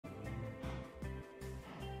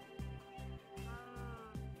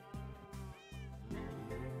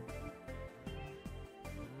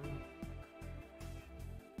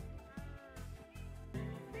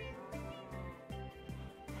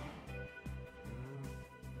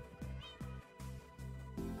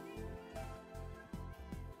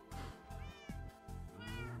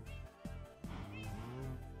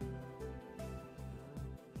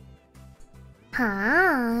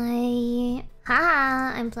Hi.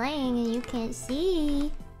 Haha, I'm playing and you can't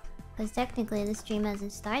see. Because technically the stream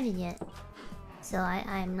hasn't started yet. So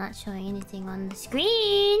I'm not showing anything on the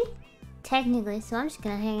screen. Technically, so I'm just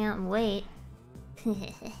gonna hang out and wait.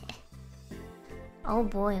 Oh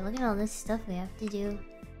boy, look at all this stuff we have to do.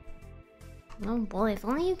 Oh boy, if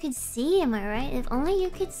only you could see, am I right? If only you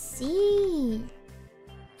could see.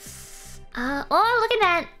 Oh, look at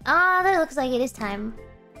that. Oh, that looks like it is time.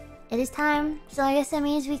 It is time. So I guess that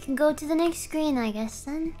means we can go to the next screen, I guess,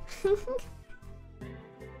 then.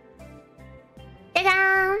 Get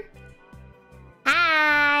down.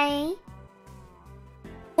 Hi.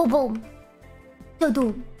 Boom, boom.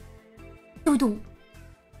 Do-do. Do-do.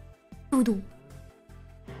 Do-do.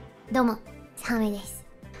 Domo. Same desu.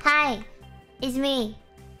 Hi. It's me.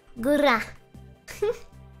 Gura.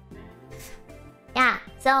 Yeah,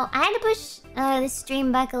 so I had to push this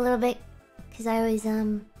stream back a little bit because I was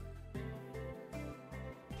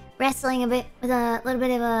wrestling a bit with a little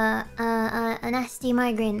bit of a nasty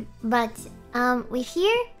migraine. But we're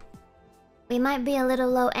here. We might be a little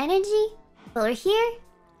low energy, but we're here.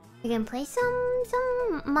 We can play some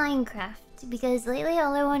Minecraft because lately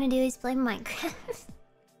all I want to do is play Minecraft.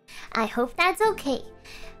 I hope that's okay.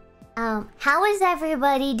 How is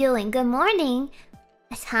everybody doing? Good morning.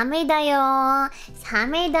 Same da yo.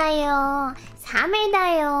 Same da yo. Same da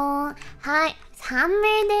yo. Hi. Same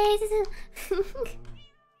desu.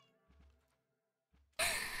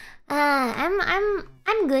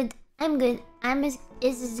 I'm good. I'm good.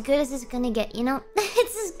 It's as good as it's gonna get, you know?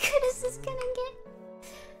 It's as good as it's gonna get.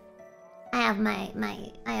 I have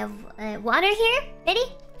I have water here. Ready?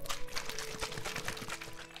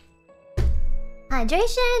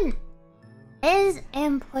 Hydration is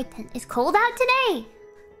important. It's cold out today.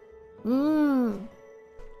 Do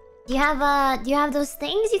you have those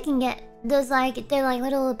things you can get? Those they're like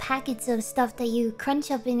little packets of stuff that you crunch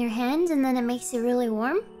up in your hands and then it makes it really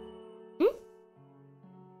warm?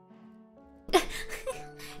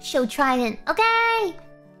 Show trident. Okay.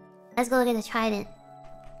 Let's go look at the trident.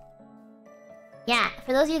 Yeah,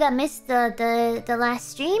 for those of you that missed the last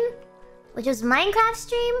stream, which was Minecraft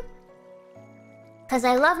stream. Cause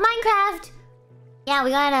I love Minecraft. Yeah, we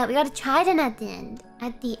got a trident at the end.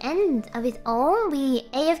 At the end of it all, we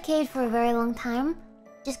AFK'd for a very long time.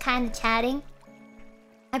 Just kind of chatting.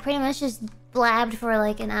 I pretty much just blabbed for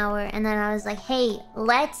like an hour. And then I was like, hey,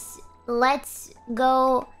 let's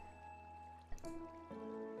go...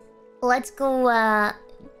 Let's go,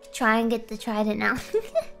 try and get the trident now.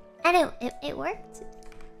 And it worked.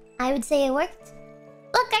 I would say it worked.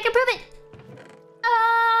 Look, I can prove it!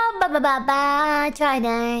 Oh, ba-ba-ba-ba,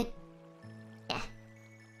 trident. Yeah.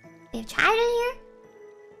 We have trident here.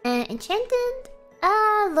 And enchanted.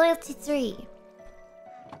 Loyalty 3.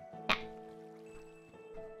 Yeah.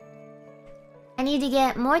 I need to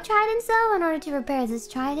get more tridents though in order to repair this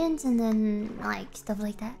trident and then like stuff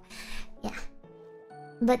like that. Yeah.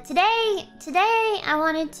 But today I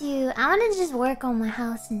wanted to just work on my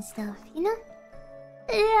house and stuff, you know?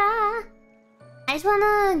 Yeah. I just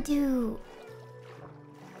wanna do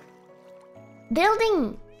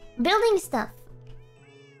building stuff.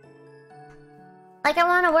 Like I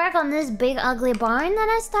wanna work on this big ugly barn that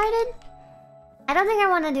I started. I don't think I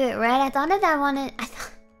wanna do it red. I thought it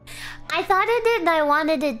did and I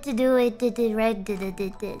wanted it to do it did red did.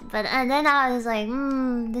 But and then I was like,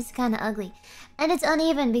 this is kinda ugly. And it's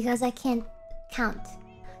uneven because I can't count.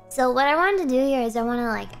 So what I wanted to do here is I wanna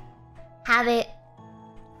like have it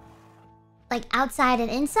like outside and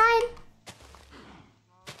inside.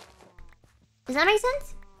 Does that make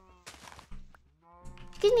sense?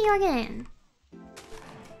 Excuse me, Workin.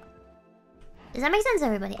 Does that make sense,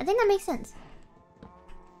 everybody? I think that makes sense.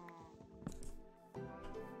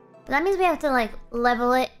 But that means we have to like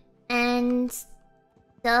level it and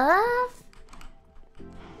stuff.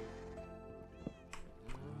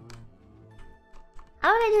 How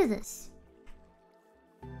would I do this?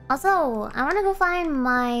 Also, I want to go find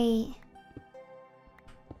my...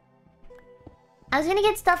 I was gonna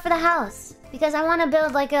get stuff for the house. Because I want to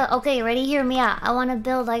build like a... Okay, ready? Hear me out. I want to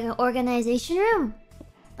build like an organization room.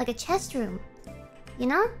 Like a chest room. You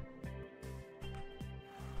know?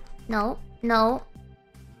 No. No.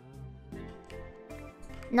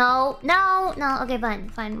 No. No. No. Okay, fine.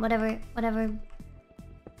 Fine. Whatever. Whatever.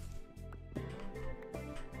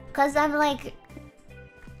 Because I'm like...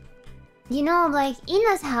 You know, like,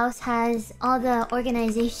 Ina's house has all the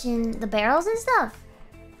organization, the barrels and stuff.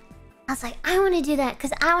 I was like, I want to do that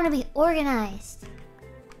because I want to be organized.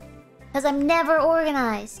 Because I'm never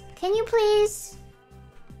organized. Can you please?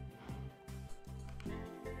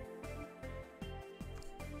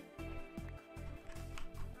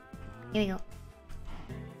 Here we go.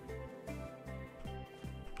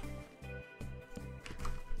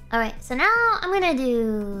 Alright, so now I'm gonna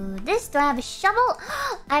do this. Do I have a shovel?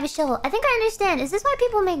 I have a shovel. I think I understand. Is this why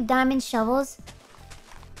people make diamond shovels?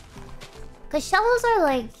 Because shovels are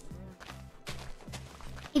like...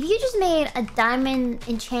 If you just made a diamond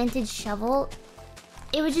enchanted shovel,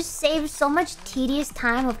 it would just save so much tedious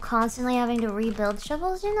time of constantly having to rebuild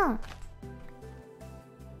shovels, you know?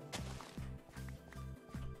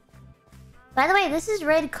 By the way, this is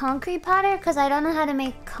red concrete powder because I don't know how to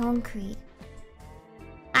make concrete.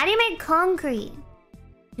 How do you make concrete?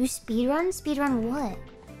 Do speedrun? Speedrun what?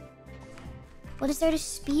 What is there to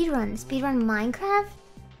speedrun? Speedrun Minecraft?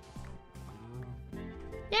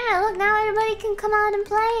 Yeah, look, now everybody can come out and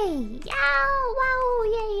play! Yeah! Wow!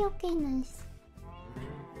 Yay! Okay, nice.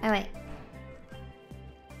 Alright.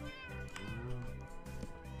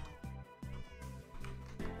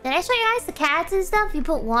 Did I show you guys the cats and stuff? You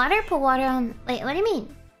put water on... Wait, what do you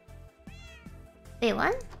mean? Wait,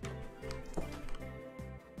 what?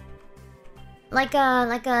 Like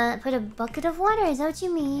a... Put a bucket of water? Is that what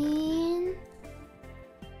you mean?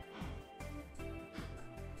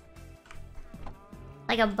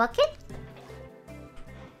 Like a bucket?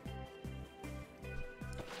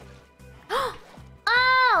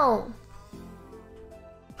 Oh!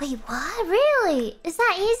 Wait, what? Really? Is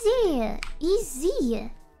that easy?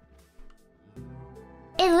 Easy.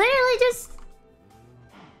 It literally just...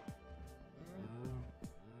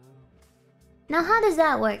 Now how does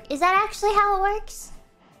that work? Is that actually how it works?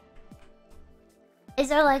 Is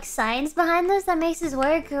there like science behind this that makes this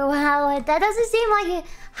work? Or how? That doesn't seem like it.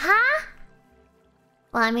 Huh?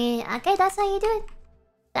 Well, I mean, okay, that's how you do it.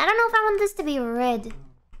 I don't know if I want this to be red.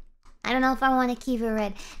 I don't know if I want to keep it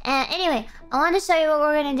red. Anyway, I want to show you what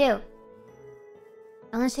we're gonna do.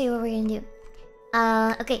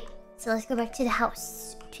 Okay, so let's go back to the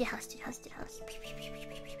house. To the house.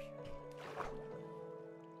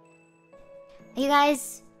 You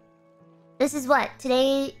guys, this is what?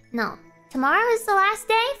 Today? No. Tomorrow is the last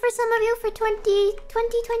day for some of you for 2020?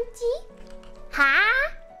 Huh?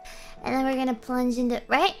 And then we're gonna plunge into...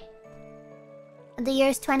 Right? The year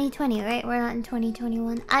is 2020, right? We're not in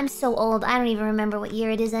 2021. I'm so old. I don't even remember what year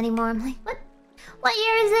it is anymore. I'm like, what? What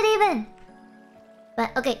year is it even?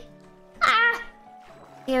 But, okay. Ah!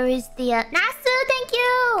 Here is the... Nasu, thank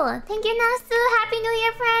you! Thank you, Nasu! Happy New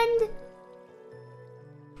Year, friend!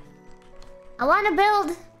 I want to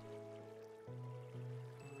build...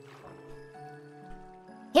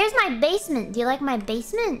 Here's my basement. Do you like my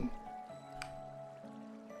basement?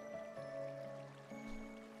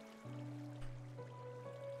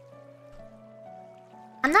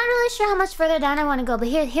 I'm not really sure how much further down I want to go, but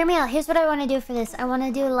hear me out. Here's what I want to do for this. I want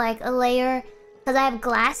to do like a layer... Because I have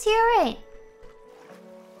glass here, right?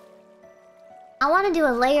 I want to do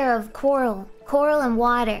a layer of coral. Coral and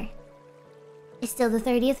water. It's still the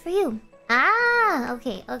 30th for you. Ah,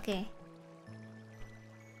 okay.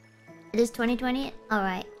 It is 2020?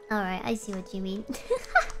 Alright, I see what you mean.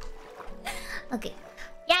 Okay.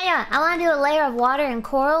 Yeah, I want to do a layer of water and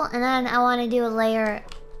coral, and then I want to do a layer...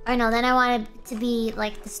 Or no, then I want it to be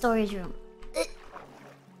like the storage room.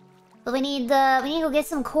 But we need to go get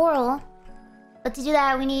some coral. But to do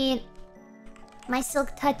that, we need my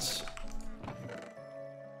silk touch.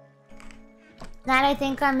 That I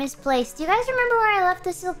think are misplaced. Do you guys remember where I left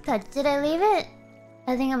the silk touch? Did I leave it?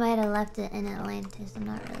 I think I might have left it in Atlantis. I'm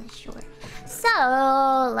not really sure.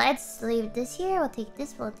 So let's leave this here. We'll take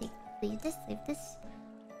this. Leave this.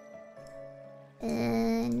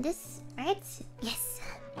 And this, right? Yes.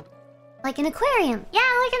 Like an aquarium. Yeah,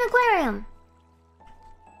 like an aquarium.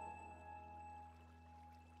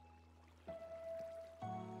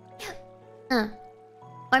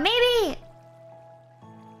 Or maybe...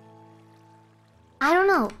 I don't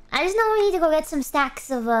know. I just know we need to go get some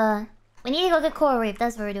stacks of, We need to go get coral reef.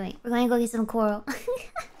 That's what we're doing. We're going to go get some coral.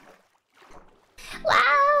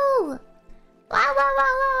 Wow!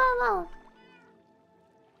 Wow!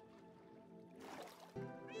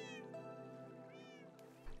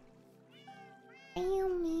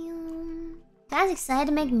 Guys, excited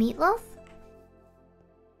to make meatloaf?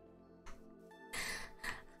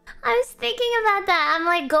 I was thinking about that. I'm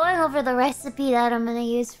like going over the recipe that I'm gonna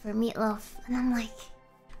use for meatloaf. And I'm like...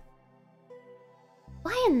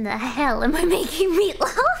 Why in the hell am I making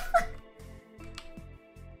meatloaf?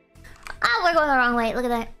 Ah, we're going the wrong way. Look at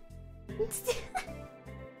that.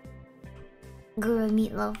 Guru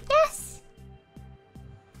meatloaf. Yes!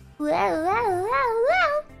 Wow.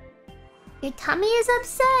 Your tummy is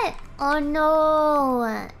upset. Oh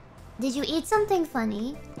no. Did you eat something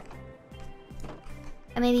funny?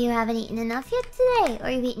 Or maybe you haven't eaten enough yet today. Or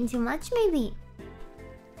you've eaten too much, maybe.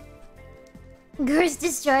 Guru's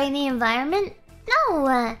destroying the environment?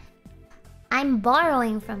 No. I'm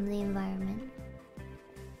borrowing from the environment.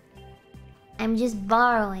 I'm just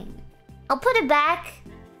borrowing. I'll put it back.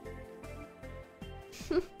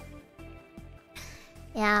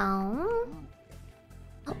 Yeah.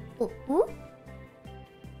 Oh, oh, oh.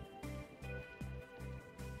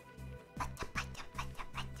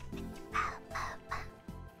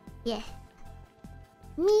 Yeah.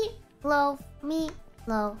 Meatloaf,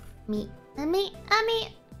 meatloaf, meat.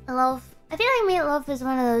 Meatloaf. I feel like meatloaf is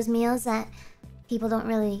one of those meals that people don't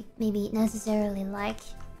really maybe necessarily like.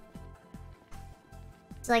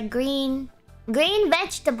 It's like green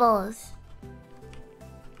vegetables.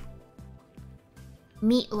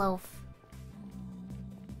 Meatloaf.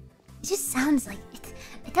 It just sounds like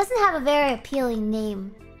it doesn't have a very appealing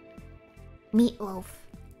name. Meatloaf.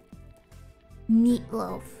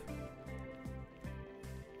 Meatloaf.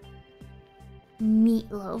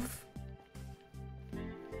 Meatloaf.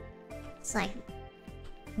 It's like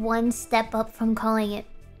one step up from calling it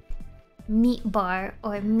meat bar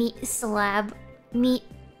or meat slab. Meat.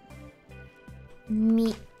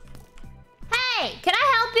 Hey, can I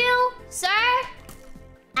help you, sir?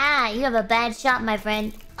 Ah, you have a bad shot, my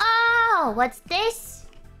friend. Oh, what's this?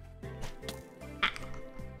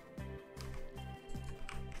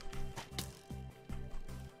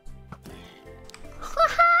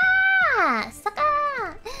 Ha!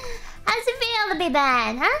 Sucker! How's it feel to be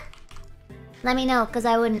bad, huh? Let me know, cause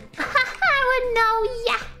I wouldn't. I wouldn't know.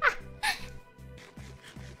 Yeah.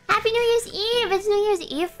 Happy New Year's Eve! It's New Year's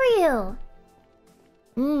Eve for you.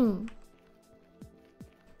 Do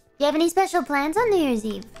you have any special plans on New Year's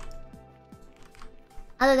Eve?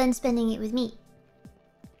 Other than spending it with me.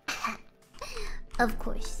 Of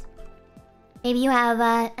course. Maybe you have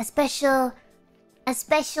a special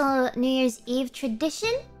New Year's Eve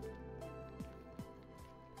tradition?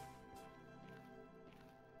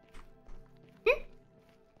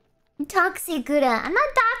 Toxic, Gouda. I'm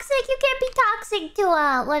not toxic. You can't be toxic to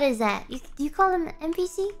what is that? You call him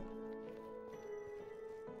NPC?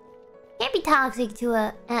 Can't be toxic to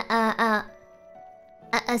a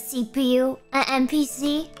CPU, a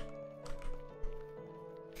NPC.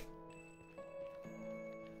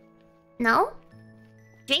 No?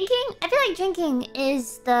 Drinking? I feel like drinking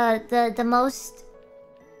is the most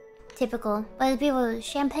typical. But people,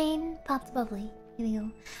 champagne, popped bubbly. Here we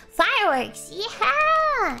go. Fireworks!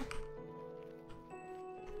 Yeah!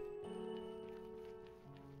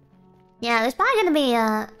 Yeah, there's probably gonna be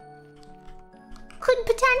could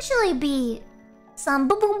potentially be some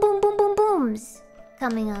boom boom boom boom boom booms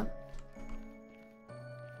coming up.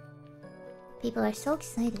 People are so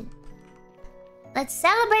excited. Let's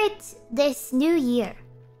celebrate this new year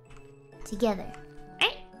together,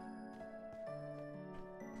 right?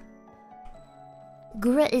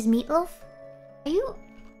 Gura is meatloaf? Are you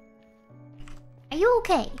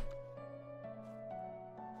okay?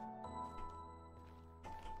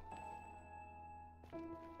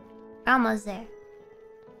 Almost there.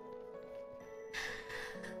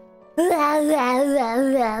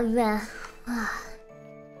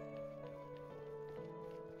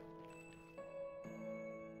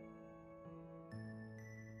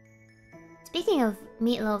 Speaking of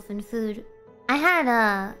meatloaf and food, I had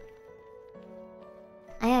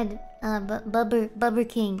Bubber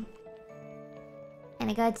King, and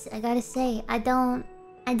I gotta say,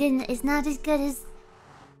 it's not as good as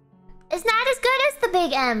the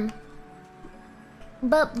Big M.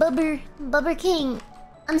 But Bubber King,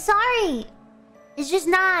 I'm sorry. It's just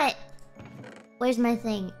not. Where's my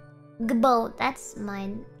thing? Gbo, that's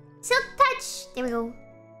mine. Silk Touch. There we go.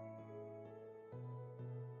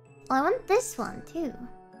 Oh, I want this one too.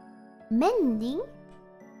 Mending.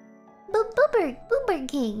 Bubber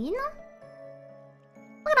King, you know?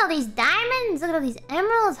 Look at all these diamonds. Look at all these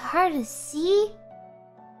emeralds. Hard to see.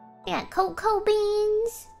 We got cocoa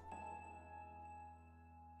beans.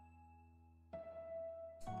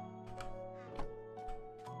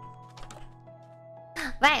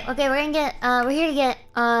 Right, okay, we're here to get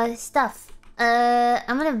stuff.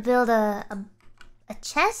 I'm gonna build a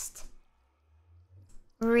chest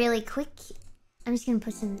really quick. I'm just gonna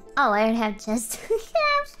put some. Oh, I don't have chest.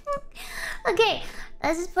 Yeah. Okay,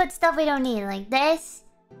 let's just put stuff we don't need, like this,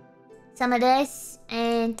 some of this,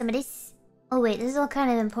 and some of this. Oh wait, this is all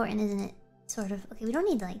kind of important, isn't it? Sort of. Okay, we don't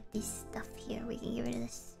need like this stuff here. We can get rid of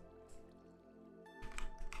this.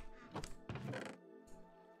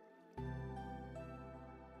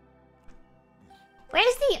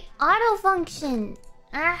 Where's the auto function?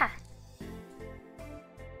 Ah.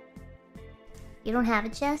 You don't have a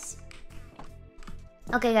chest?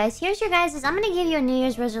 Okay, guys, here's your guys'. I'm gonna give you a New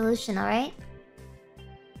Year's resolution, alright?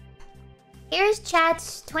 Here's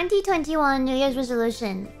chat's 2021 New Year's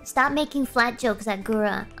resolution. Stop making flat jokes at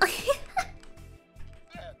Gura.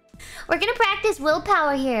 We're gonna practice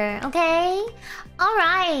willpower here, okay?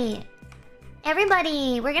 Alright.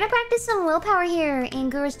 Everybody, we're gonna practice some willpower here in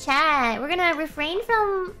Guru's chat. We're gonna refrain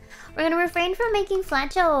from making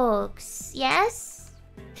flat jokes. Yes?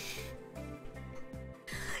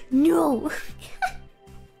 No.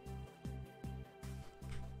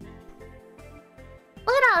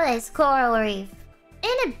 Look at all this coral reef.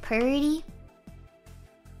 Ain't it pretty?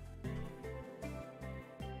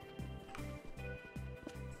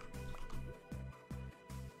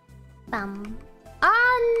 Bum.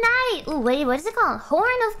 Oh, nice! Ooh, wait, what is it called? Horn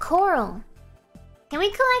of coral. Can we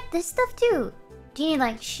collect this stuff too? Do you need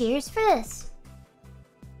like shears for this?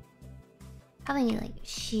 Probably need like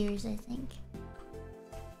shears, I think.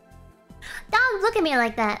 Don't look at me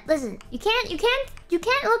like that. Listen, you can't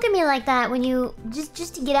look at me like that when you just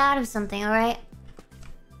to get out of something, alright?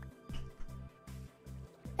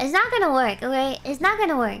 It's not gonna work, okay? It's not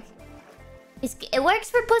gonna work. It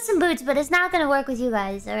works for Puss in Boots, but it's not gonna work with you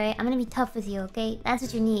guys, alright? I'm gonna be tough with you, okay? That's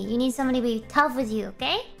what you need. You need somebody to be tough with you,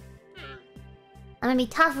 okay? I'm gonna be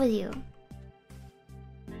tough with you.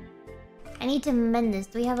 I need to mend this.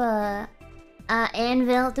 Do we have a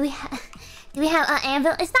anvil? Do we have an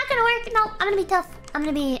anvil? It's not gonna work. No, I'm gonna be tough. I'm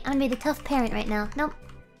gonna be the tough parent right now. Nope.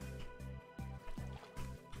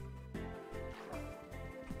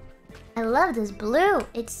 I love this blue.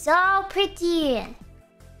 It's so pretty.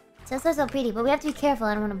 So pretty, but we have to be careful.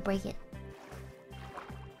 I don't want to break it.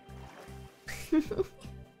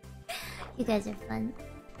 You guys are fun.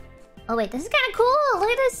 Oh wait, this is kind of cool. Look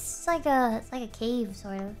at this. It's like a cave,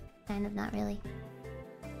 sort of. Kind of, not really.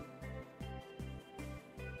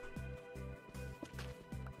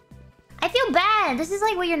 I feel bad. This is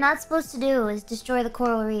like what you're not supposed to do, is destroy the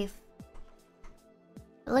coral reef.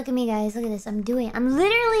 But look at me, guys. Look at this. I'm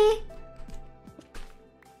literally...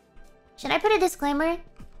 Should I put a disclaimer?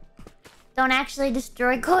 Don't actually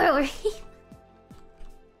destroy coral reef.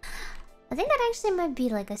 I think that actually might be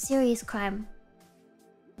like a serious crime.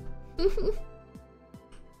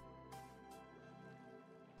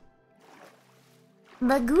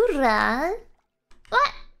 Bagura?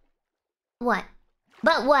 What? What?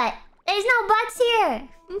 But what? There's no buts here!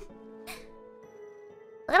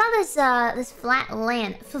 Look at all this flat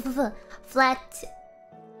land. Flat...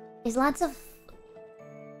 There's lots of...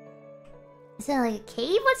 Is that like a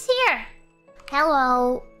cave? What's here?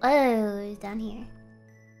 Hello. Oh, it's down here.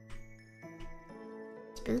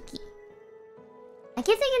 Spooky. I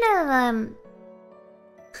keep thinking of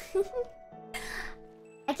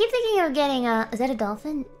I keep thinking of getting a... Is that a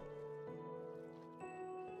dolphin?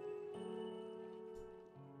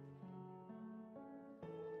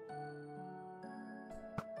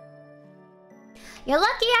 You're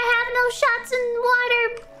lucky I have no shots in water.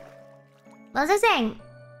 What was I saying?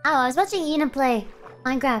 Oh, I was watching Ina play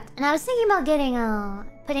Minecraft, and I was thinking about getting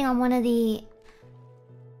putting on one of the...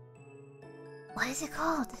 What is it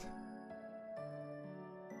called?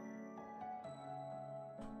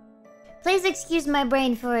 Please excuse my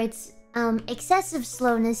brain for its excessive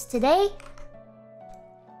slowness today.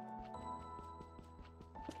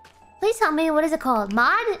 Please help me, what is it called?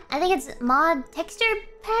 Mod? I think it's mod texture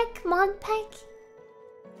pack? Mod pack?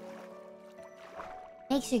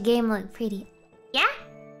 Makes your game look pretty. Yeah?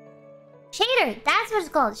 Shader! That's what it's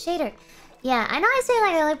called, shader. Yeah, I know I say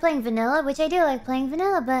like I like playing vanilla, which I do like playing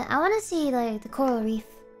vanilla, but I want to see like the coral reef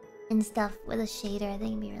and stuff with a shader. I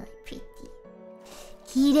think it'd be really pretty.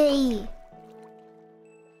 Kitty!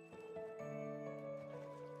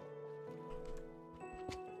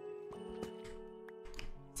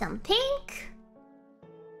 Some pink.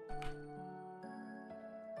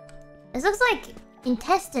 This looks like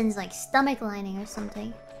intestines, like stomach lining or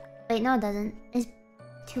something. Wait, no it doesn't. It's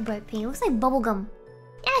too bright pink. It looks like bubblegum.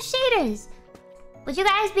 Yeah, shaders! Would you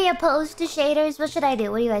guys be opposed to shaders? What should I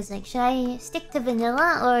do? What do you guys think? Should I stick to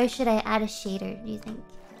vanilla or should I add a shader, do you think?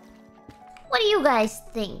 What do you guys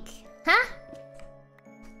think? Huh?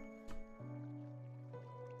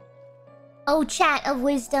 Oh, chat of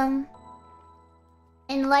wisdom.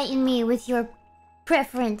 Enlighten me with your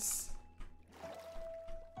preference.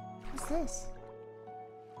 What's this?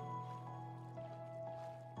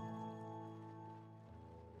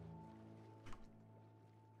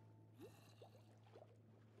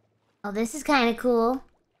 Oh, this is kind of cool.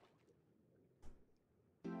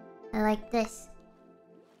 I like this.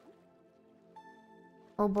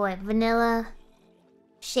 Oh boy, vanilla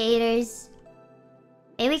shaders.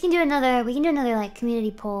 Maybe we can do another like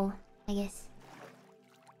community poll, I guess.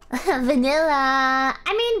 Vanilla.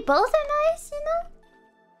 I mean, both are nice, you know?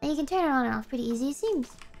 And you can turn it on and off pretty easy, it seems.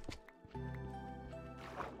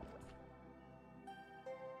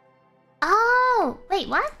 Wait,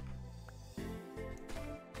 what?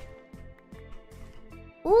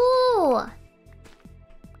 Ooh!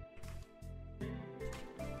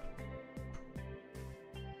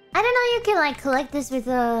 I don't know you can like collect this with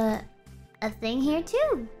a thing here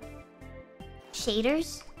too.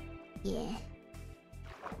 Shaders? Yeah.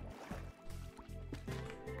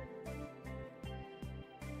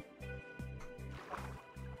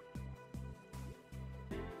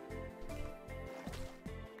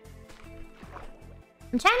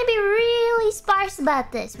 I'm trying to be really sparse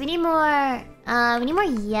about this. We need more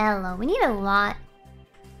yellow. We need a lot.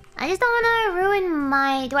 I just don't want to ruin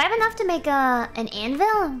my... Do I have enough to make an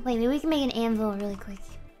anvil? Wait, maybe we can make an anvil really quick.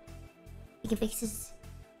 We can fix this.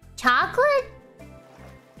 Chocolate?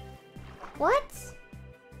 What?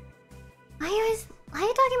 Why are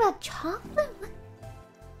you talking about chocolate? What?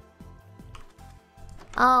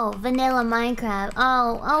 Oh, vanilla Minecraft.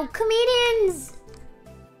 Oh, comedians!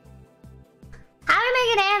 How do we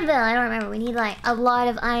make an anvil? I don't remember. We need like a lot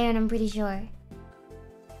of iron, I'm pretty sure.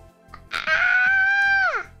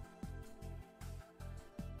 Ah!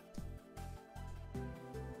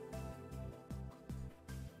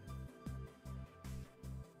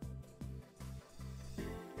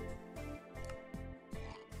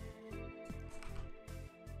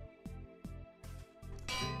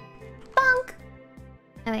 Bonk!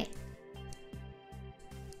 Oh wait.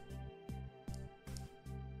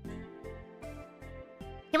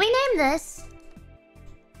 Can we name this?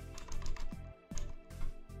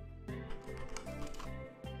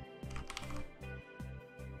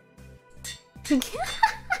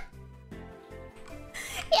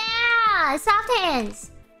 Yeah! Soft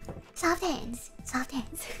hands! Soft hands. Soft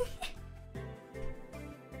hands.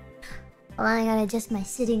 Hold on, I gotta adjust my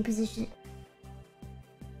sitting position.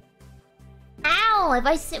 Ow! If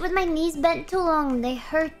I sit with my knees bent too long, they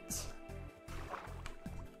hurt.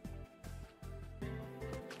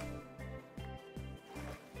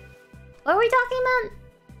 What were we talking about?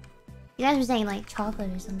 You guys were saying like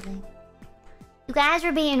chocolate or something. You guys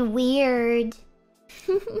were being weird.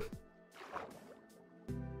 Thank you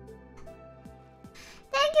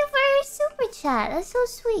for your super chat. That's so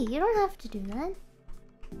sweet. You don't have to do that.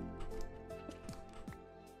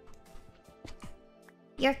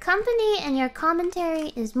 Your company and your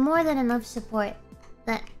commentary is more than enough support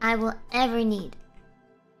that I will ever need.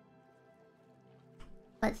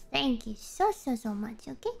 But thank you so much,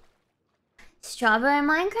 okay? Strawberry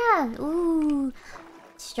Minecraft. Ooh.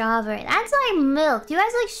 Strawberry. That's like milk. Do you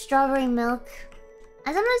guys like strawberry milk?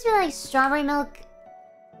 I sometimes feel like strawberry milk...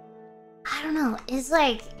 I don't know. It's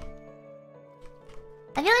like...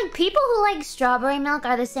 I feel like people who like strawberry milk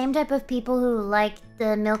are the same type of people who like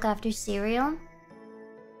the milk after cereal.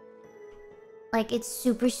 Like, it's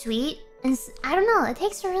super sweet. And I don't know. It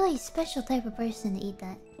takes a really special type of person to eat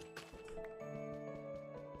that.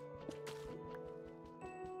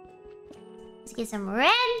 Let's get some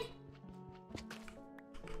red.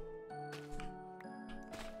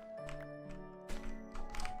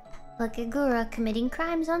 Look at Gura committing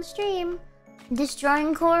crimes on stream.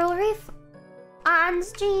 Destroying coral reef on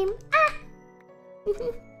stream. Ah!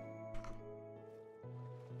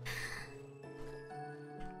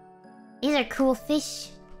 These are cool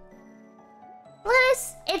fish. Look at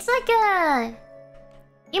this. It's like a...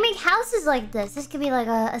 You make houses like this. This could be like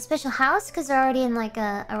a special house because they're already in like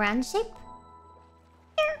a round shape.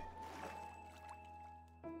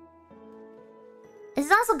 This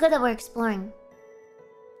is also good that we're exploring.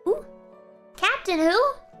 Ooh. Captain who?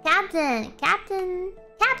 Captain!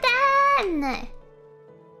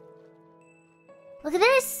 Look at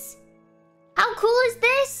this! How cool is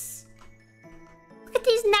this? Look at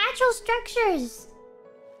these natural structures!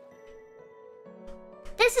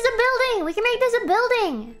 This is a building! We can make this a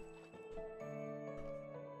building!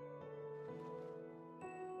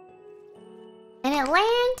 And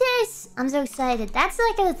Atlantis! I'm so excited. That's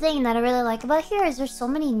like a thing that I really like about here is there's so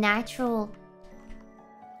many natural...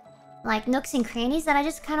 like nooks and crannies that I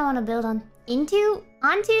just kind of want to build onto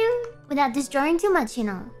without destroying too much, you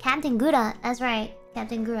know. Captain Gura, that's right.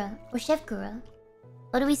 Captain Gura. Or Chef Gura.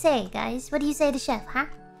 What do we say, guys? What do you say to Chef, huh?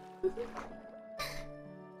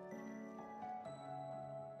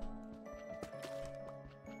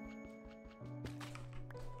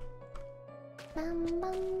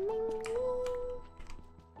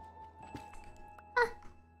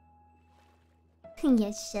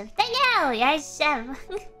 Yes, Chef. Thank you! Yes, Chef!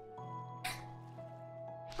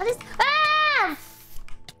 What is... Ah!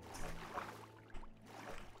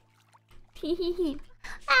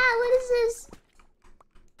 Ah, what is this?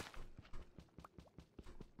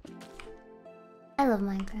 I love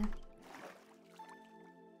Minecraft.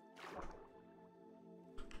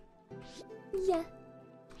 Yeah.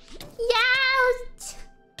 Yow!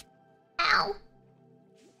 Ow!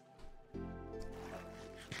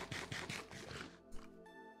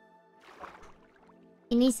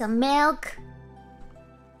 You need some milk.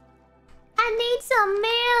 I need some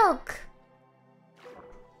milk.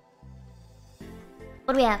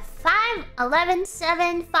 What do we have? 5, 11,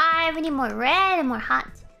 7, 5. We need more red and more hot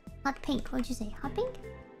pink. What'd you say? Hot pink?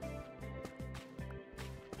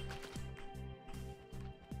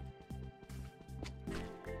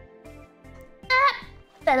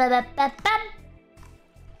 I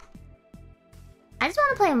just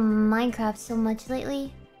want to play Minecraft so much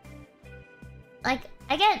lately. Like,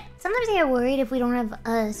 sometimes I get worried if we don't have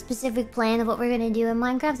a specific plan of what we're gonna do in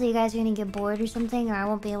Minecraft, that you guys are gonna get bored or something, or I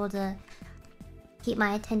won't be able to keep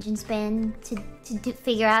my attention span to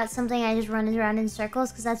figure out something. I just run around in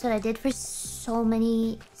circles, because that's what I did for so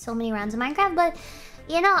many rounds of Minecraft. But,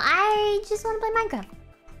 you know, I just want to play Minecraft.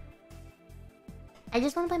 I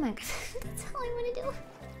just want to play Minecraft. That's all I want to do.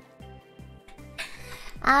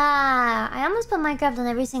 I almost put Minecraft on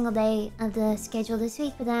every single day of the schedule this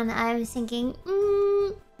week, but then I was thinking,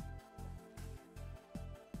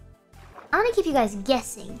 I want to keep you guys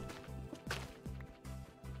guessing.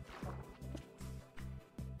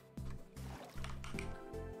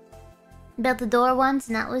 Built the door once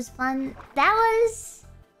and that was fun. That was...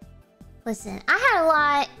 Listen, I had a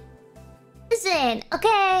lot... Listen, okay,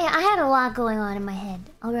 I had a lot going on in my head,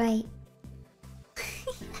 alright?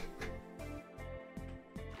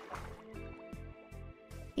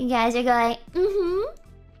 You guys are going,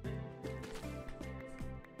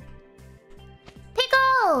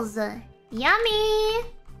 Pickles! Yummy!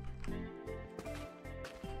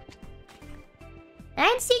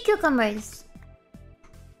 And sea cucumbers.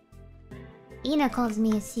 Ina calls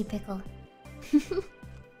me a sea pickle. Oh,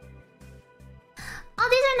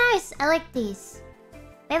 these are nice. I like these.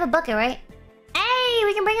 We have a bucket, right? Hey,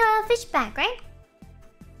 we can bring a fish back, right?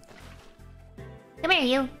 Come here,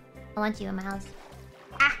 you. I want you in my house.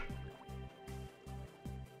 Ah.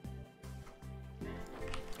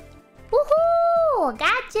 Woohoo!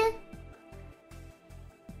 Gotcha.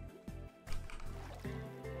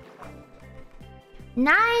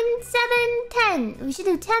 Nine, 7, 10. We should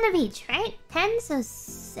do 10 of each, right? 10, so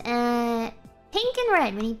pink and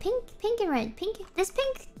red. We need pink and red. Pink. This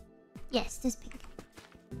pink? Yes, this pink.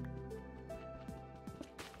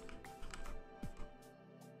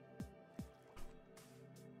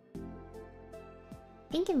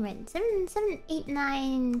 Pink and red. 7, 8,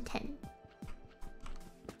 9, 10.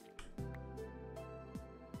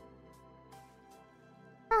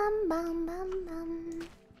 Bum bum bum bum.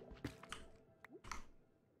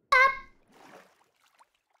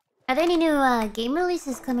 Are there any new game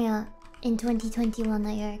releases coming out in 2021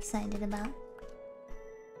 that you're excited about?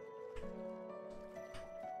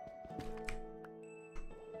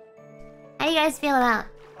 How do you guys feel about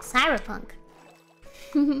Cyberpunk?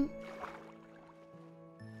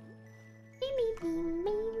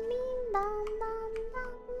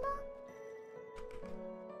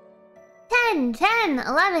 10, 10,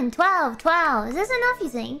 11, 12, 12. Is this enough, you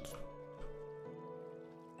think?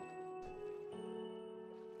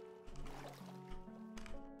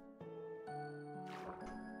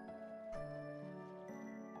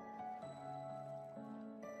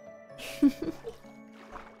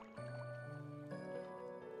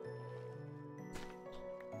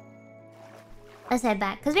 Let's head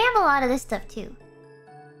back, because we have a lot of this stuff too.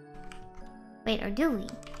 Wait, or do we?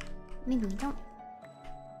 Maybe we don't.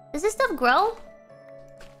 Does this stuff grow?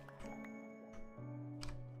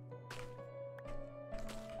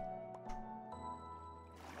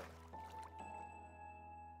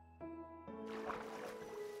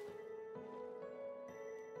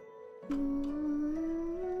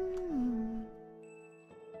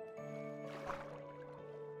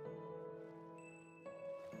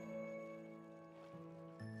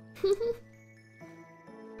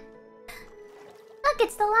 Look,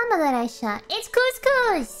 it's the llama that I shot. It's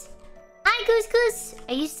Couscous! Hi, Couscous!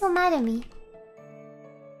 Are you still mad at me?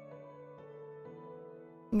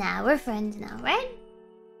 Nah, we're friends now, right?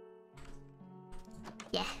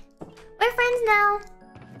 Yeah. We're friends now.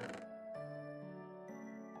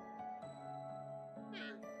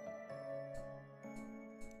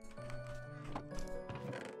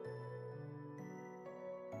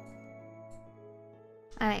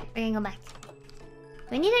 Alright, we're gonna go back. Do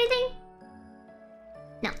we need anything?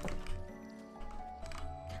 No.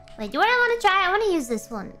 Wait, do what I want to try? I want to use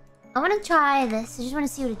this one. I want to try this. I just want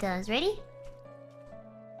to see what it does. Ready?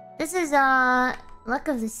 This is, Luck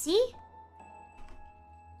of the Sea?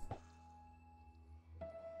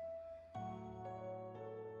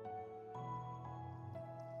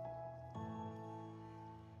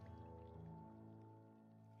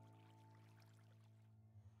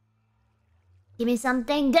 Give me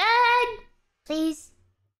something good! Please.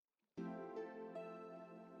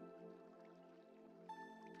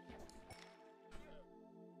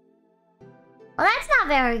 Well, that's not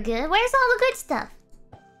very good. Where's all the good stuff?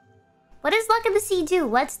 What does Luck of the Sea do?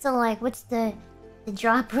 What's the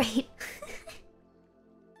drop rate?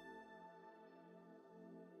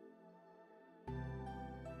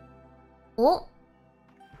 Oh.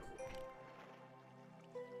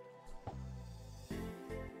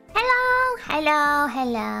 Hello.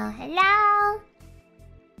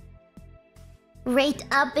 Rate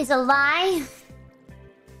up is a lie.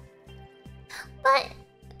 But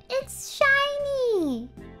it's shiny.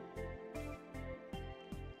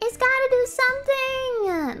 It's gotta do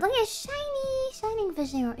something. Look at shining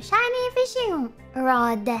fishing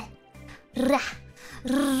rod.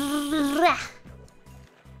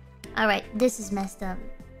 Alright, this is messed up.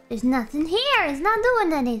 There's nothing here. It's not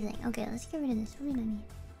doing anything. Okay, let's get rid of this. What do we need?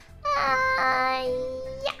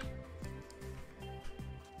 Yeah.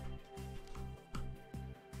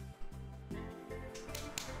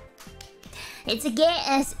 It's a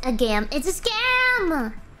scam. It's a scam!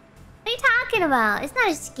 What are you talking about? It's not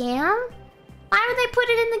a scam. Why would they put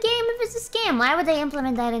it in the game if it's a scam? Why would they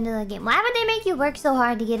implement that into the game? Why would they make you work so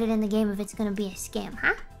hard to get it in the game if it's gonna be a scam,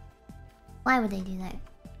 huh? Why would they do that?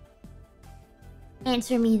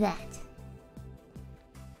 Answer me that.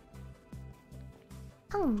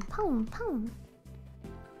 Pong.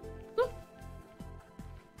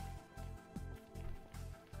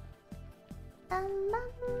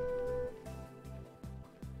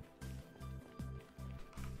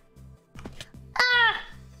 Ah!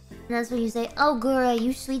 That's what you say. Oh, Gura,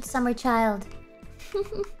 you sweet summer child.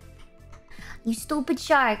 You stupid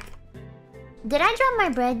shark. Did I drop my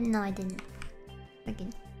bread? No, I didn't.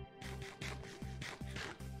 Freaking.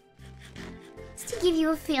 Just to give you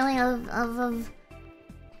a feeling of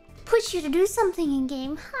push you to do something in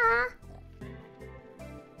game, huh?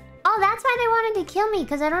 Oh, that's why they wanted to kill me,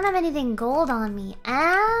 because I don't have anything gold on me.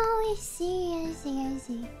 Oh, I see.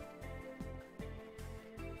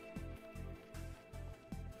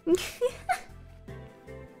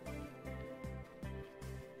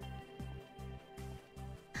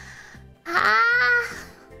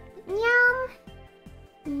 Yum.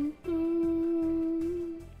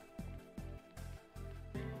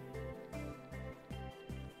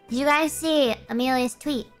 Did you guys see Amelia's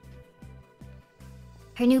tweet?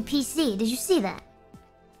 Her new PC. Did you see that?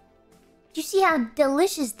 Did you see how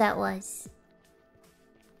delicious that was?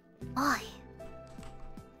 Boy.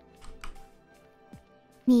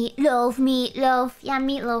 Meatloaf. Yeah,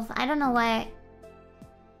 meatloaf. I don't know why.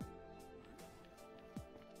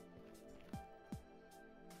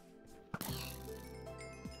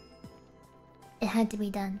 It had to be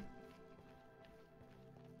done.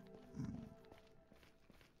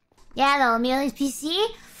 Yeah, though, Amelia's PC.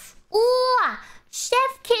 Ooh!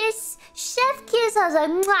 Chef kiss! I was like,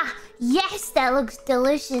 mwah! Yes, that looks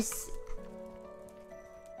delicious.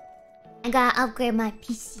 I gotta upgrade my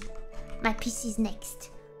PC. My PC's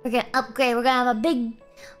next. We're gonna upgrade. We're gonna have a big...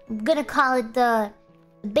 I'm gonna call it the...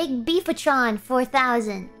 Big Beefatron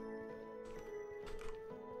 4000.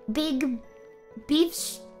 Big...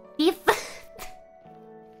 Beef...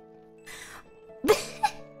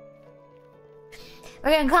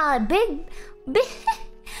 We're gonna call it Big...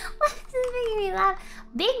 What's this making me laugh?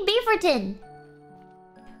 Big Beeferton.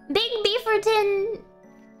 Big Beeferton...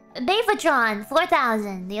 Beefatron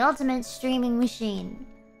 4000. The ultimate streaming machine.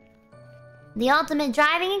 The ultimate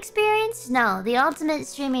driving experience? No, the ultimate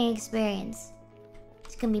streaming experience.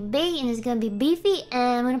 It's gonna be big and it's gonna be beefy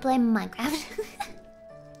and I'm gonna play Minecraft.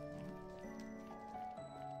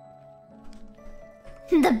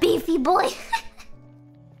 The beefy boy.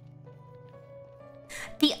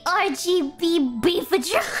 The RGB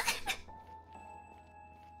Beefatron.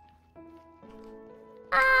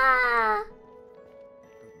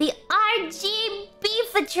 The RG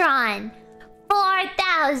Beefatron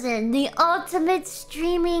 4000. The ultimate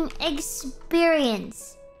streaming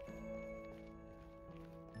experience.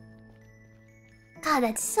 God,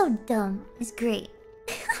 that's so dumb. It's great.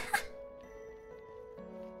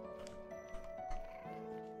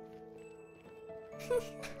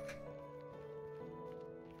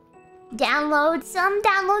 Download some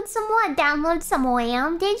what? Download some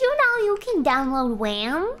Wham? Did you know you can download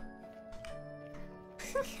Wham?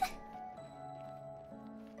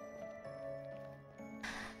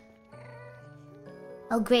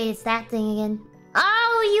 Oh great, it's that thing again.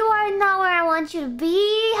 Oh, you are not where I want you to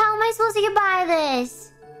be. How am I supposed to get by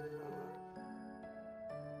this?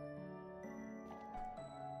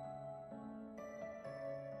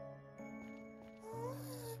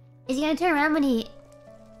 Is he gonna turn around when he...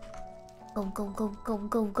 Go, go, go, go,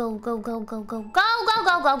 go, go, go, go, go, go, go, go,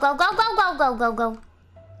 go, go, go, go, go, go, go, go.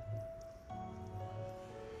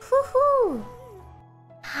 Woohoo!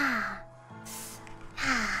 Ah.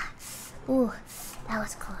 Ah. Ooh, that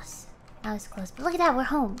was close. That was close. But look at that, we're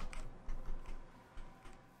home.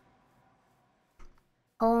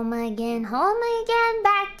 Home again,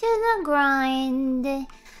 back to the grind.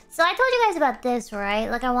 So I told you guys about this, right?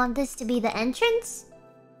 Like, I want this to be the entrance.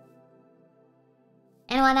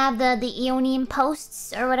 And I want to have the Ionian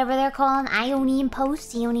posts, or whatever they're called. Ionian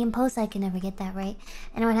posts, I can never get that right.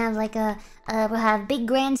 And I want to have like we'll have big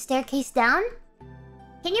grand staircase down.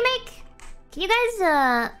 Can you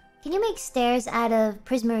make stairs out of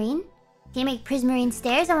prismarine? Can you make prismarine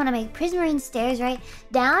stairs? I want to make prismarine stairs, right?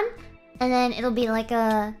 Down, and then it'll be like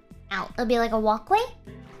it'll be like a walkway.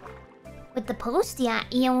 With the post, yeah,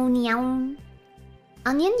 Ionian.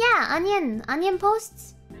 Onion, yeah, onion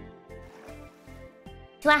posts.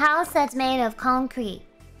 To a house that's made of concrete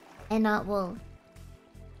and not wool.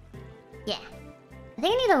 Yeah. I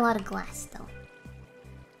think I need a lot of glass though.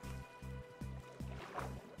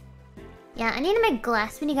 Yeah, I need to make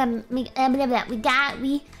glass. We need to make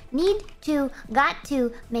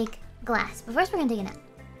make glass. But first we're gonna take a nap.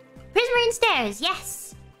 Prismarine stairs,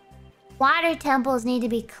 yes! Water temples need to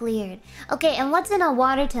be cleared. Okay, and what's in a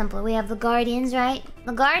water temple? We have the guardians, right?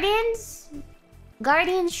 The guardians?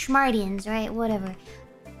 Guardians, schmardians, right? Whatever.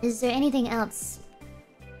 Is there anything else?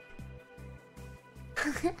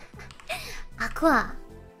 Aqua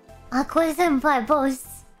senpai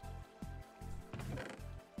posts.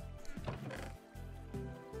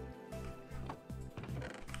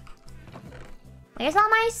 Where's all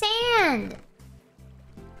my sand?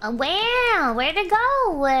 Where? Where'd it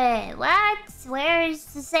go? What? Where's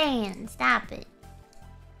the sand? Stop it.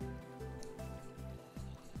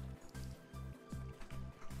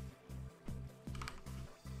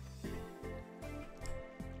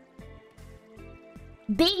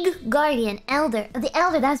 Big guardian, elder. The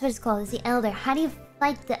elder, that's what it's called. It's the elder. How do you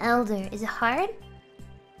fight the elder? Is it hard?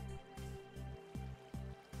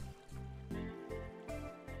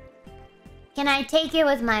 Can I take it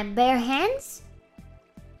with my bare hands?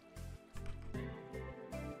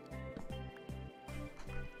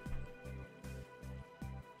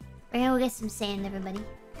 We're gonna go get some sand, everybody.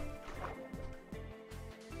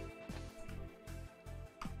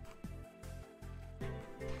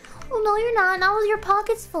 Oh no, you're not. Not with your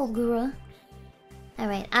pockets full, Gura.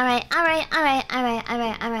 Alright. I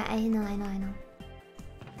know.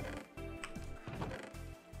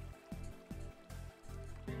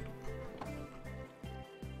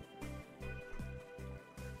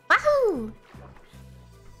 Wahoo!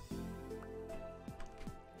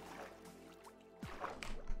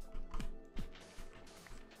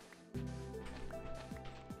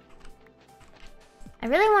 I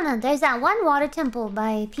really wanna... There's that one water temple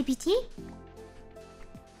by PPT.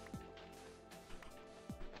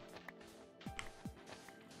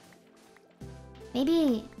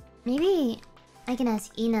 Maybe I can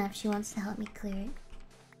ask Ina if she wants to help me clear it.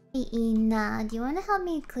 Hey Ina, do you want to help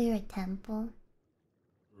me clear a temple?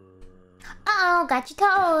 Uh-oh, got your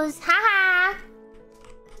toes. Haha.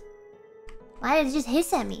 Why did it just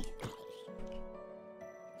hiss at me?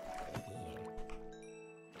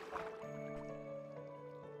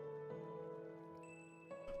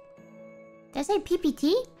 Did I say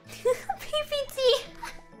PPT? PPT!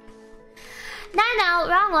 No,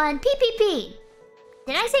 wrong one. PPP!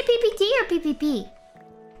 Did I say PPT or PPP?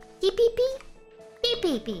 TPP?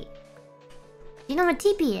 PPP. Do you know what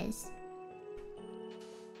TP is?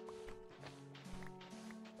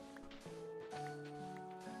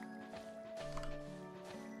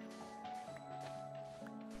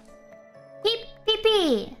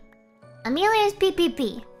 PP! Amelia's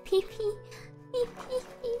PPP. PP.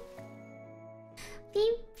 PPT.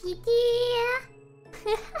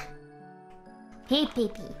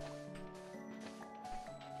 PPP.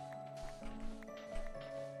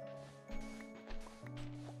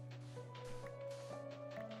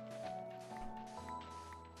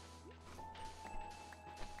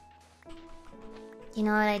 Do you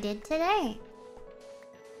know what I did today?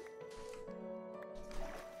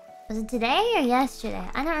 Was it today or yesterday?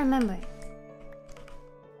 I don't remember.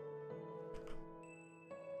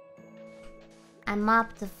 I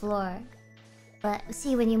mopped the floor. But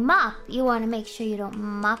see, when you mop, you want to make sure you don't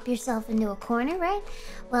mop yourself into a corner, right?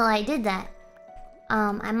 Well, I did that.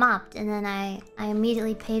 I mopped and then I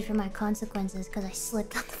immediately paid for my consequences because I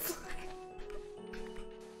slipped on the floor.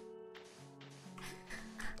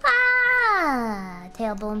 Ah!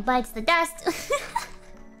 Tailbone bites the dust.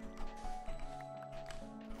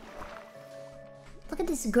 Look at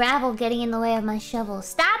this gravel getting in the way of my shovel.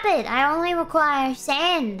 Stop it! I only require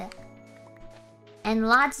sand. And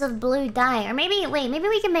lots of blue dye. Or maybe, wait, maybe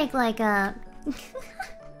we can make like a...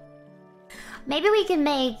 maybe we can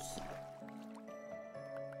make...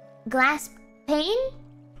 glass pane?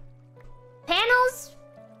 Panels?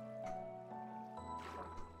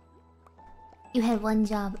 You had one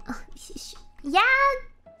job. Yeah,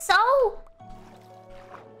 so?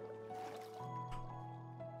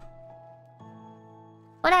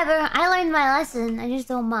 Whatever, I learned my lesson. I just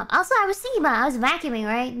don't mop. Also, I was thinking about it. I was vacuuming,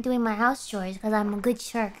 right? Doing my house chores because I'm a good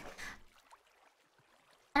shark.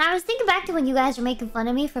 And I was thinking back to when you guys were making fun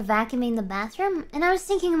of me for vacuuming the bathroom. And I was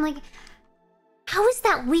thinking, I'm like, how is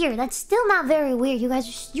that weird? That's still not very weird. You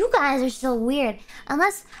guys are so weird.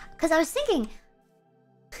 Unless, because I was thinking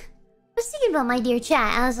about my dear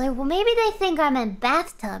chat. I was like, well, maybe they think I meant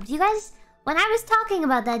bathtubs. You guys, when I was talking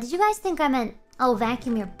about that, did you guys think I meant, oh,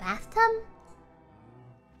 vacuum your bathtub?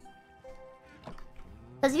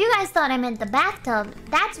 Because if you guys thought I meant the bathtub,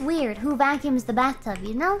 that's weird. Who vacuums the bathtub,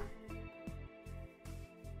 you know?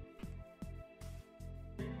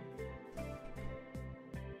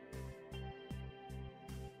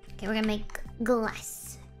 Okay, we're gonna make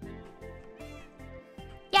glass.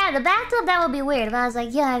 Yeah, the bathtub, that would be weird. If I was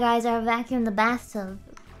like, yeah, guys, I vacuum the bathtub.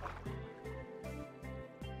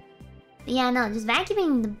 But yeah, no, just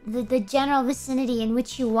vacuuming the general vicinity in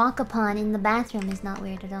which you walk upon in the bathroom is not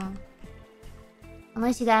weird at all.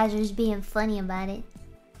 Unless you guys are just being funny about it.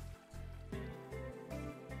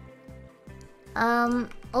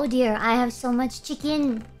 Oh dear, I have so much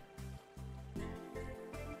chicken.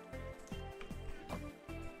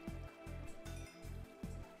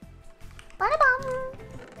 Ba-da-bum.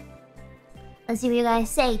 Let's see what you guys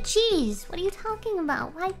say. Cheese! What are you talking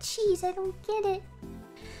about? Why cheese? I don't get it.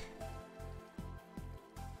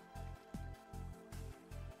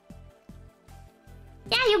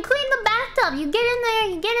 Yeah, you clean the bathtub. You get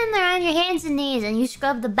in there on your hands and knees and you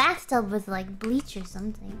scrub the bathtub with like bleach or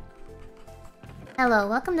something. Hello,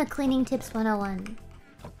 welcome to Cleaning Tips 101.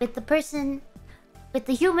 With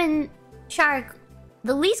the human shark,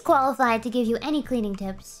 the least qualified to give you any cleaning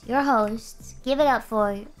tips. Your host, give it up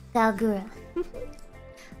for Galgura.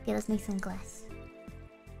 Okay, let's make some glass.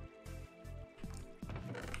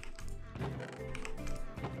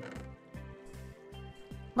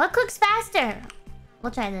 What cooks faster?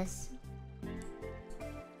 We'll try this.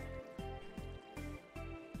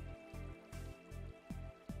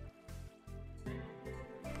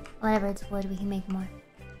 Whatever, it's wood, we can make more.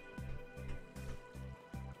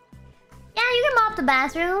 Yeah, you can mop the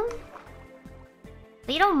bathroom.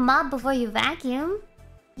 But you don't mop before you vacuum.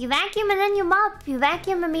 You vacuum and then you mop. You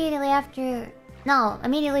vacuum immediately after... No,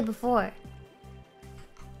 immediately before.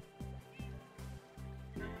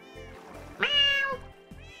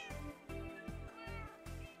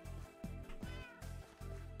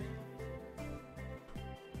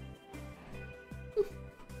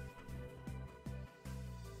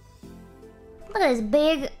 Look at this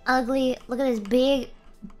big, ugly... Look at this big,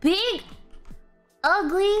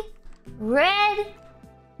 ugly, red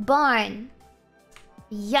barn.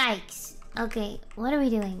 Yikes. Okay, what are we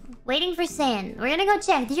doing? Waiting for sand. We're gonna go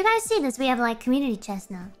check. Did you guys see this? We have, like, community chests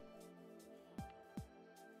now.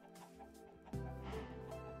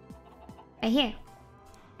 Right here.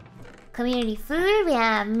 Community food. We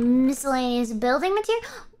have miscellaneous building material.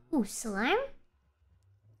 Ooh, slime?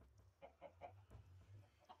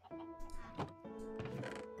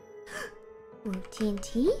 Ooh,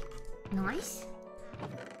 TNT? Nice.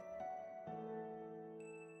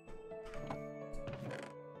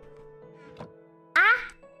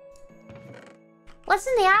 Ah! What's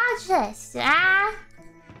in the odd chest? Ah!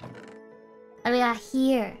 What do we got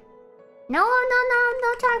here? No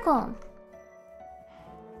charcoal.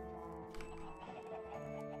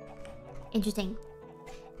 Interesting.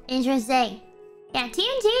 Yeah,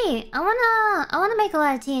 TNT. I wanna make a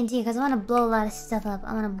lot of TNT because I wanna blow a lot of stuff up.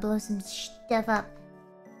 I wanna blow some stuff up.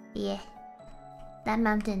 Yeah. That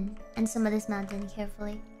mountain and some of this mountain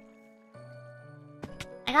carefully.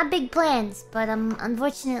 I got big plans, but I'm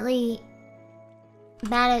unfortunately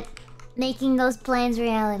bad at making those plans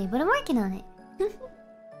reality. But I'm working on it.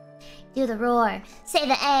 Do the roar. Say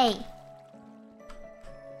the A.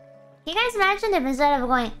 Can you guys imagine if instead of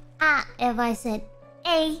going ah, if I said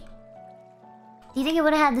A? Do you think it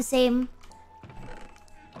would have had the same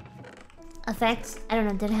effect? I don't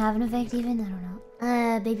know. Did it have an effect even? I don't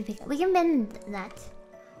know. Baby pig. We can bend that.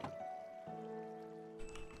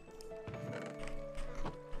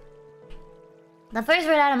 The first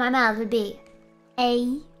word out of my mouth would be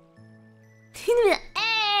A.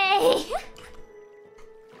 A.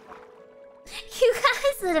 You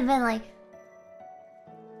guys would have been like,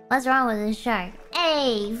 what's wrong with this shark? A.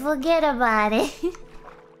 Hey, forget about it.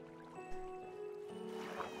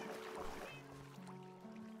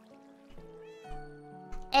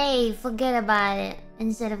 Hey, forget about it.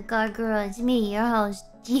 Instead of Gargura, it's me, your host,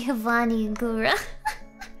 Giovanni Gura.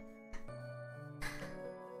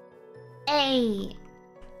 Hey,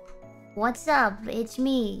 what's up? It's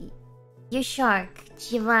me, your shark,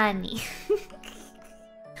 Giovanni.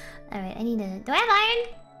 Alright, I need to... Do I have iron?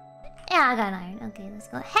 Yeah, I got iron. Okay, let's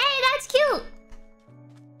go. Hey, that's cute!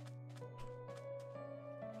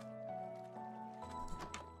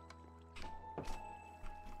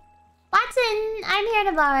 Watson, I'm here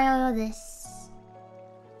to borrow this.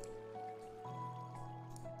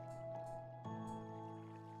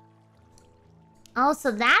 Oh,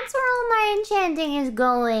 so that's where all my enchanting is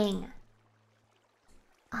going.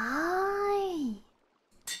 Aye.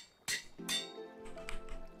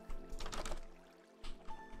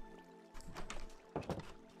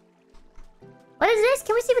 What is this?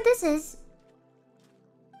 Can we see what this is?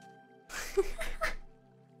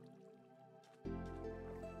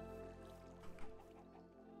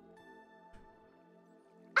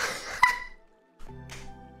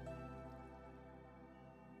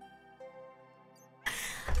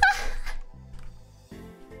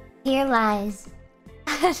 Here lies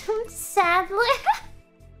Adam Sadler.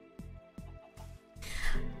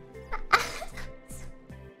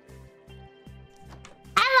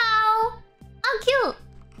 Hello! Oh, cute!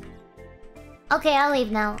 Okay, I'll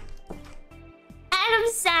leave now. Adam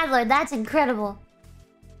Sadler, that's incredible.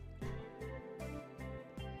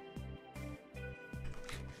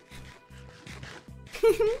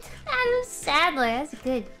 Adam Sadler, that's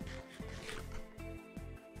good.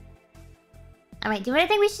 Alright, do you know what I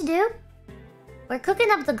think we should do? We're cooking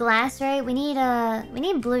up the glass, right? We need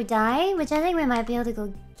blue dye, which I think we might be able to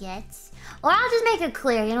go get. Or I'll just make it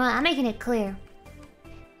clear. You know what? I'm making it clear.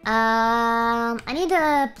 I need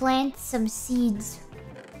to plant some seeds.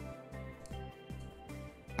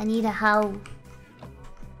 I need a hoe.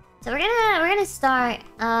 So we're gonna start.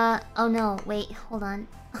 Oh no, wait, hold on.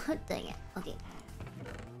 Dang it. Okay.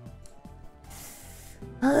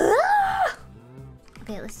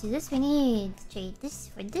 Okay, let's do this. We need to trade this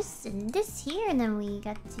for this and this here, and then we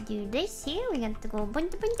got to do this here. We got to go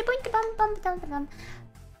bunta bunta bunta bum bum bum bum.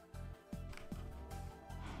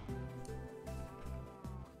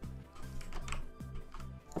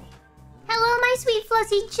 Hello, my sweet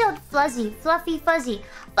fuzzy, chilled fuzzy, fluffy fuzzy,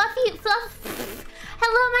 fluffy fluff.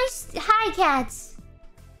 Hello, my hi cats.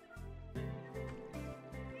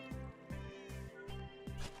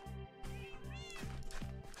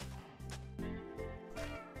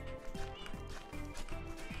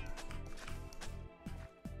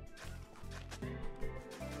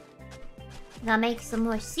 Gotta make some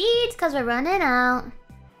more seeds because we're running out.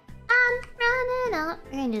 I'm running out.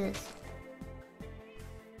 We're gonna do this.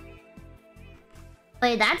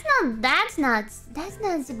 Wait, that's not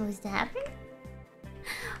supposed to happen.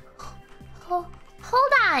 Hold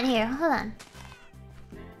on here. Hold on.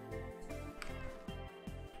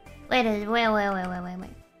 Wait.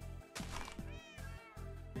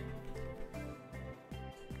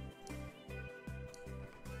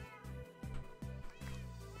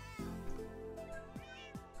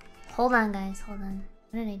 Hold on, guys. Hold on.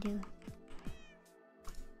 What did I do?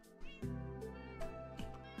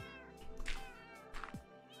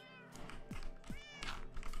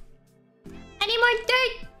 I need more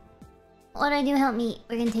dirt! What do I do? Help me.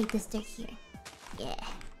 We're gonna take this dirt here. Yeah.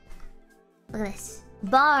 Look at this.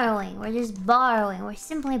 Borrowing. We're just borrowing. We're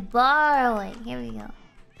simply borrowing. Here we go.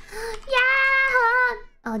 Yeah!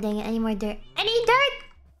 Oh, dang it. I need more dirt. I need dirt!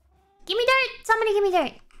 Give me dirt! Somebody give me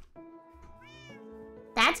dirt.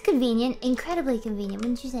 That's convenient. Incredibly convenient,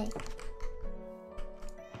 wouldn't you say?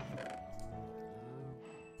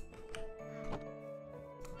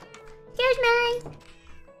 Here's mine!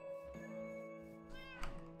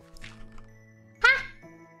 Ha!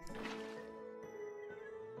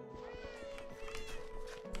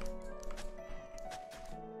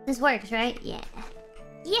 This works, right? Yeah.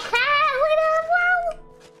 Yeah! Wow!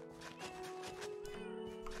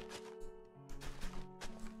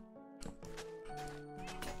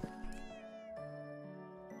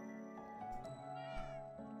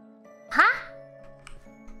 Huh?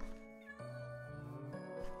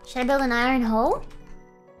 Should I build an iron hoe?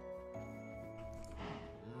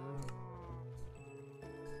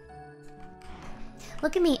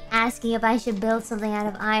 Look at me asking if I should build something out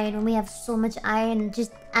of iron when we have so much iron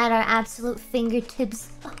just at our absolute fingertips.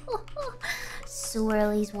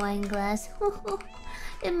 Swirly's wine glass.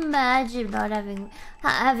 Imagine not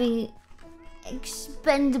having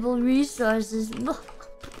expendable resources.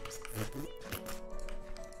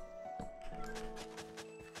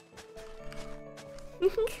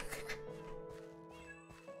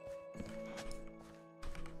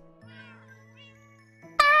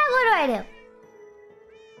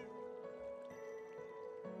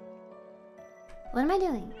 What am I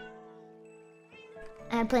doing?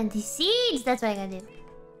 I have plenty seeds. That's what I gotta do.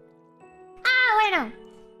 Ah, wait, no.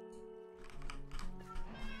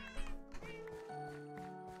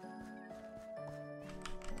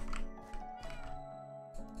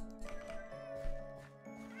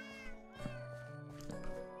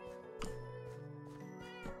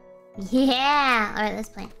 Yeah! Alright, let's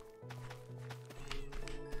play.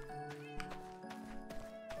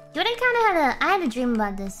 Dude, I had a dream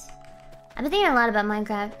about this. I've been thinking a lot about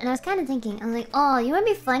Minecraft, and I was kind of thinking, I was like, oh, you know what'd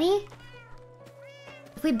be funny?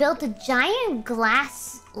 If we built a giant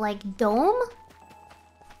glass, like, dome?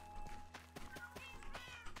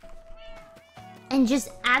 And just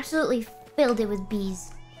absolutely filled it with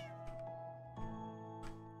bees.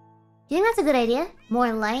 Do you think that's a good idea?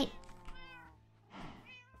 More light?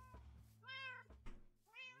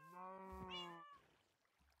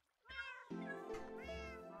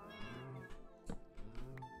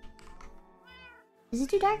 Is it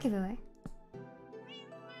too dark everywhere?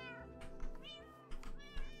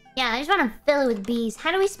 Yeah, I just want to fill it with bees.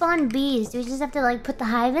 How do we spawn bees? Do we just have to, like, put the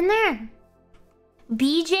hive in there?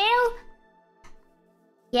 Bee jail?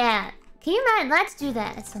 Yeah. Can you imagine? Let's do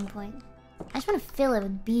that at some point. I just want to fill it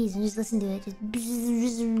with bees and just listen to it.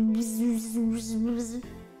 Just...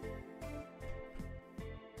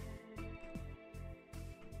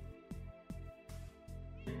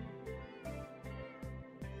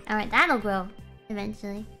 Alright, that'll grow.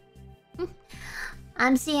 Eventually.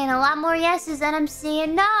 I'm seeing a lot more yeses than I'm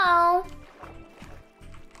seeing no.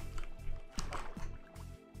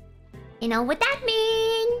 You know what that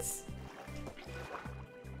means?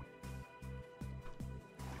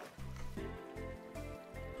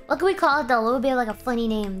 What can we call it though? What would be like a funny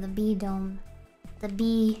name? The bee dome. The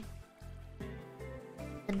bee.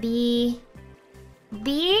 The bee.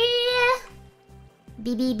 Bee.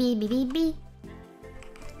 Bee bee bee bee bee bee.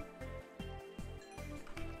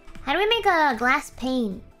 How do we make a glass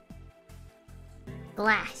pane?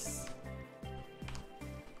 Glass.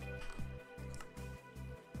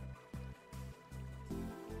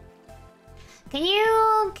 Can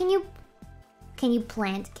you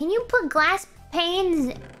plant? Can you put glass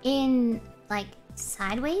panes in, like,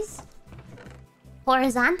 sideways?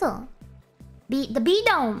 Horizontal. The bee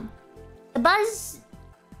dome. The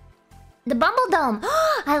bumble dome.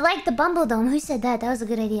 I like the bumble dome. Who said that? That was a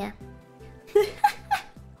good idea.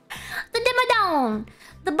 The Dimmadome!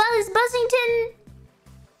 The Buzzington...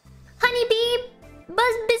 Honeybee...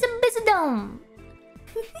 Bizzadome!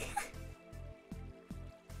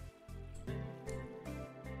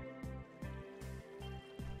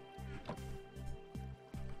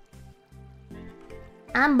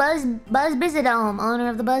 I'm Buzz Bizzadome, owner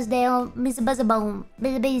of the Buzzdale Bizzabone.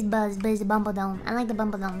 Bumbledome. I like the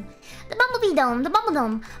Bumbledome. The Bumblebee Dome, the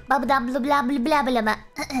Bumbledome. Blah blah blah blah blah blah blah blah.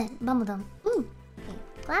 Bumbledome. Ooh.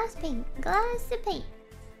 Glass paint. Glass paint.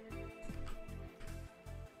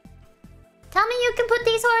 Tell me you can put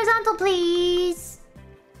these horizontal, please.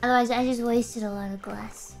 Otherwise, I just wasted a lot of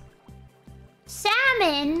glass.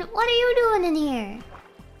 Salmon? What are you doing in here?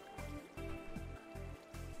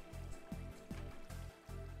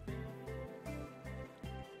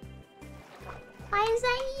 Why is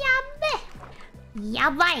that yabe?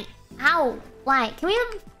 Yabai. Ow. Why? Can we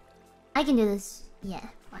have... I can do this. Yeah.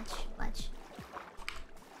 Watch.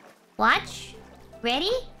 Watch.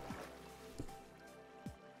 Ready?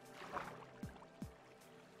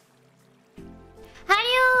 How do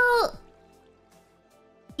you...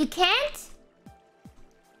 You can't?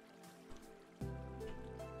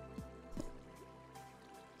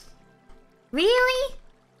 Really?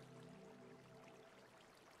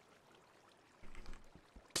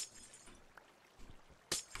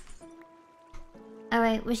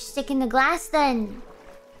 Alright, we're sticking the glass then.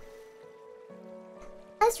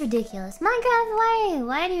 That's ridiculous. Minecraft,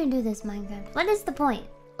 why do you do this, Minecraft? What is the point?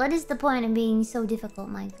 What is the point of being so difficult,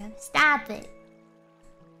 Minecraft? Stop it.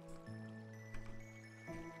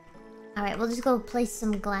 Alright, we'll just go place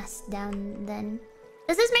some glass down then.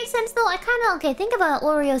 Does this make sense though? I kinda... Okay, think of an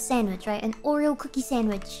Oreo sandwich, right? An Oreo cookie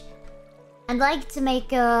sandwich. I'd like to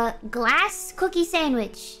make a glass cookie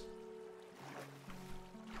sandwich.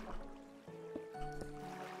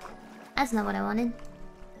 That's not what I wanted.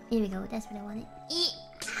 Here we go, that's what I wanted. Eat.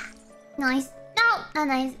 Nice. No, not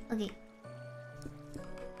nice. Okay.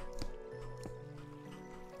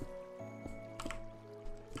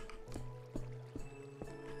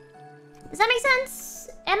 Does that make sense?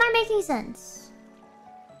 Am I making sense?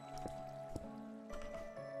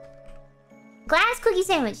 Glass cookie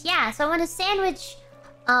sandwich. Yeah, so I want to sandwich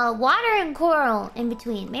water and coral in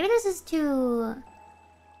between. Maybe this is too...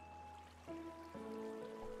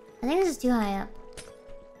 I think this is too high up.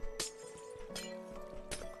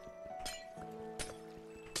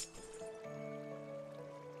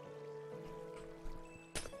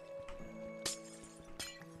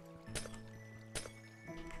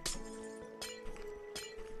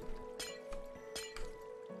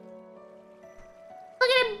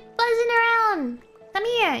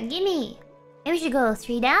 gimme. Maybe we should go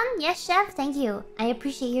 3 down? Yes, chef, thank you. I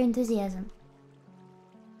appreciate your enthusiasm.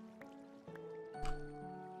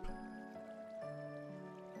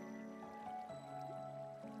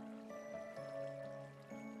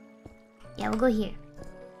 Yeah, we'll go here.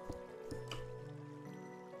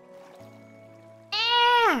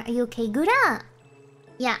 Are you okay, Gura?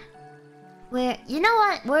 Yeah. You know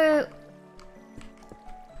what?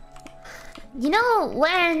 You know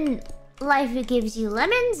when life gives you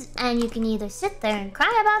lemons, and you can either sit there and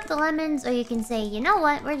cry about the lemons, or you can say, you know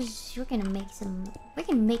what? We're gonna make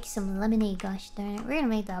some lemonade. Gosh darn it, we're gonna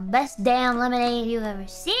make the best damn lemonade you've ever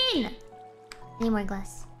seen. Need more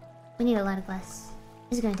glass. We need a lot of glass.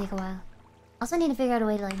 This is gonna take a while. Also need to figure out a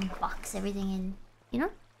way to like box everything in. You know?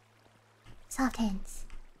 Soft hands.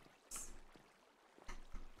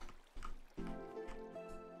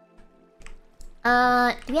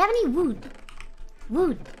 Do we have any wood?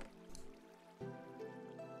 Wood.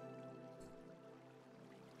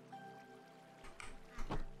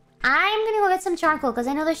 I'm gonna go get some charcoal, because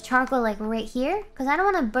I know there's charcoal, like, right here. Because I don't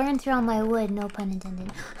want to burn through all my wood, no pun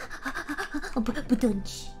intended. Okay.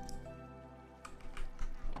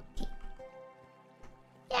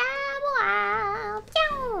 Yeah, wow.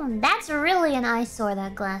 That's really an eyesore,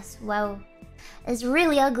 that glass. Wow. It's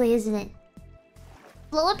really ugly, isn't it?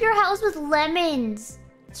 Blow up your house with lemons.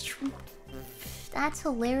 That's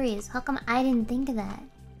hilarious. How come I didn't think of that?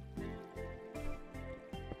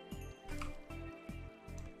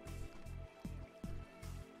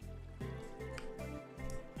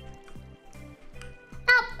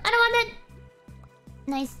 Nope, I don't want it.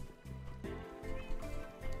 Nice.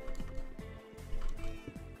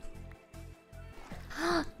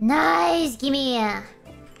 Nice. Give me.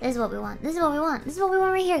 This is what we want. This is what we want. This is what we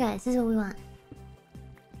want right here, guys. This is what we want.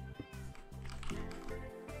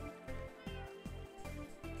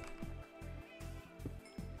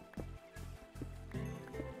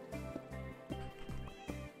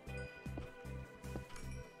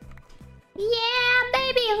 Yeah,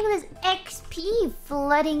 baby! Look at this XP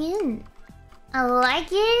flooding in. I like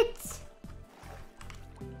it.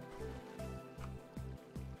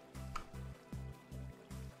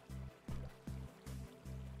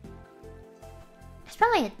 There's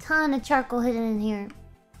probably a ton of charcoal hidden in here.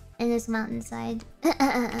 In this mountainside.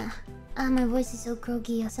 My voice is so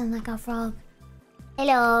croaky. I sound like a frog.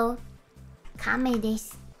 Hello. Kame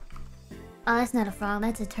desu. Oh, that's not a frog.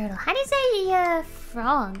 That's a turtle. How do you say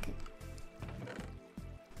frog?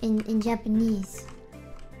 In Japanese.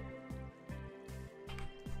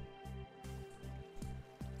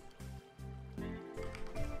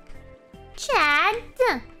 Chad.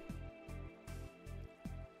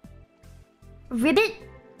 Ribbit.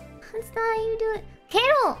 That's not how you do it.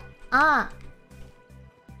 Kettle. Ah.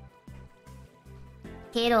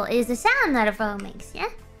 Kettle is the sound that a frog makes, yeah?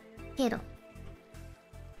 Kettle.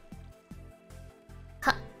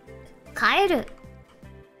 Kaeru.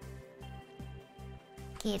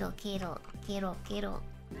 Kettle.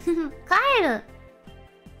 Kaeru.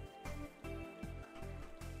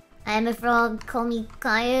 I am a frog, call me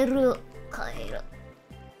Kaeru.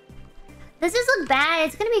 Does this look bad?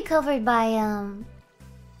 It's gonna be covered by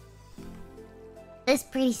this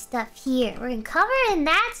pretty stuff here. We're gonna cover it in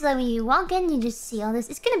that so that when you walk in, you just see all this.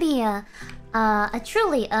 It's gonna be a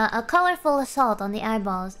truly colorful assault on the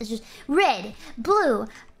eyeballs. It's just red, blue,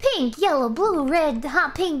 pink, yellow, blue, red,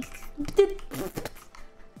 hot pink.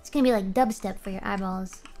 It's gonna be like dubstep for your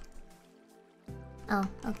eyeballs. Oh,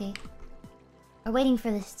 okay. We're waiting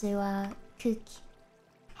for this to cook.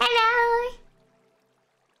 Hello.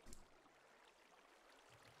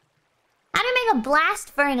 How do I make a blast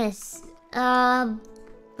furnace?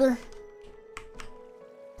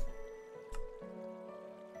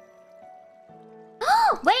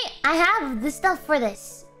 Wait, I have the stuff for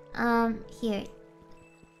this. Here.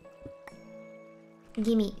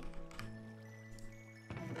 Gimme.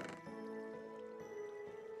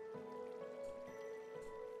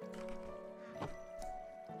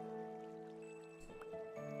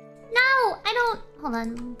 No, I don't. Hold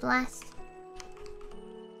on, blast.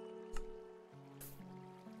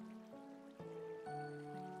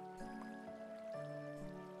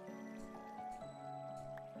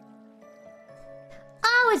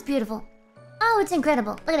 Oh, it's beautiful. Oh, it's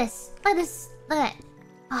incredible. Look at this. Look at this. Look at that.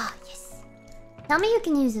 Oh, yes. Tell me you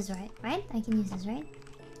can use this, right? Right? I can use this, right?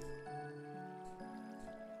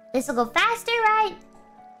 This will go faster, right?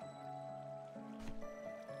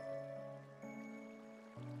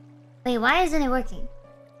 Wait, why isn't it working?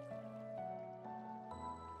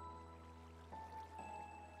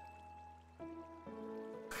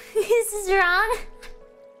 This is wrong.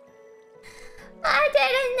 I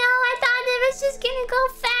didn't know. I thought it is just gonna go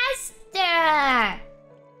faster.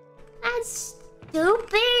 That's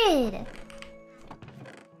stupid.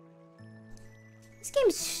 This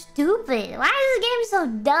game's stupid. Why is this game so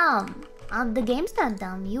dumb? The game's not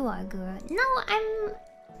dumb. You are, Guru. No, I'm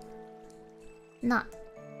not.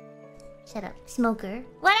 Shut up, smoker.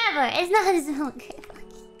 Whatever. It's not a smoker.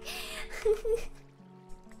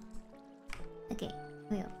 Okay, here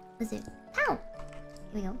we go. Let's do. Ow!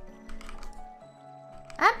 Here we go.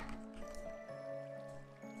 Up.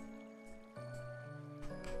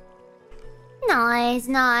 Nice,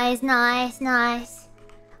 nice, nice, nice.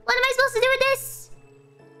 What am I supposed to do with this?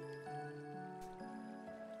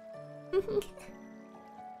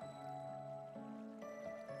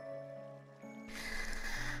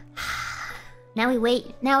 Now we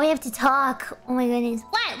wait. Now we have to talk. Oh my goodness.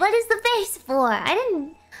 What? What is the face for? I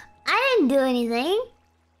didn't do anything.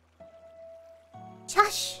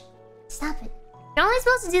 Shush. Stop it. You're only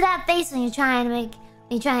supposed to do that face when you're trying to make...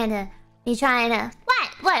 You're trying to...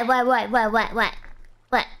 What?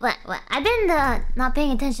 I've been not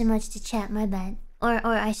paying attention much to chat, my bad. Or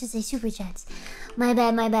I should say super chats. My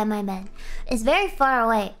bad. It's very far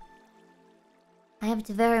away. I have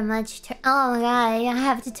to very much turn... Oh my god, I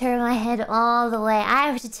have to turn my head all the way.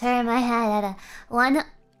 I have to turn my head at a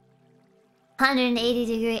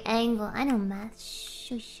 180-degree angle. I know math.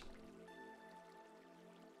 Shush.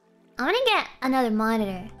 I want to get another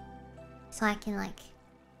monitor. So I can, like...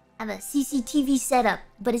 have a CCTV setup,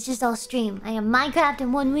 but it's just all stream. I have Minecraft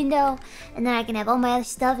in one window, and then I can have all my other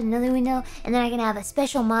stuff in another window, and then I can have a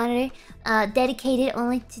special monitor dedicated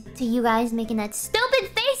only to you guys making that stupid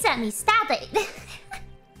face at me. Stop it!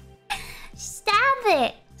 Stop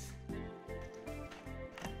it!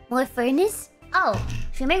 More furnace? Oh,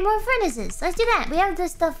 should we make more furnaces? Let's do that. We have the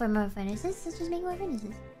stuff for more furnaces. Let's just make more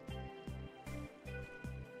furnaces.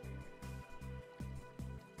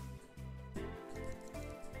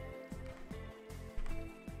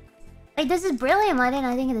 Wait, this is brilliant. Why didn't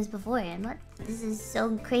I think of this beforehand? What? This is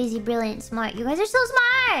so crazy, brilliant, smart. You guys are so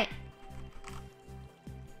smart!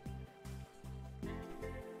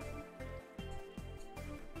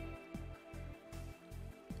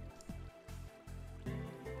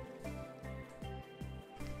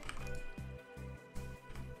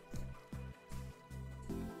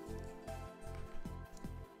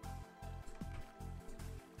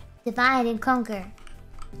 Divide and conquer.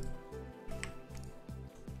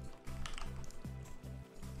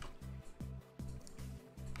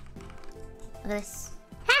 Look at this.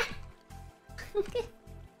 Ha!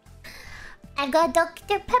 I got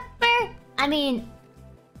Dr. Pepper. I mean...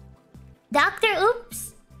 Dr.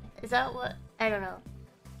 Oops? Is that what? I don't know.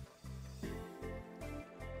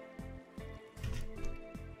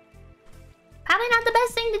 Probably not the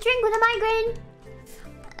best thing to drink with a migraine.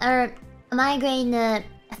 Or a migraine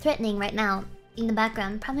threatening right now in the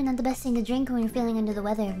background. Probably not the best thing to drink when you're feeling under the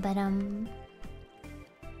weather, but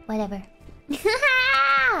whatever.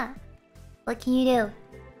 What can you do?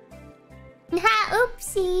 Ha!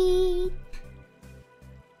 Oopsie!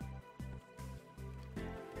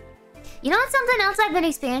 You know what's something else I've been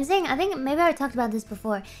experiencing? I think maybe I talked about this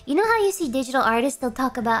before. You know how you see digital artists, they'll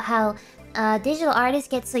talk about how digital artists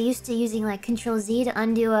get so used to using like Control-Z to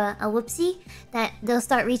undo a whoopsie that they'll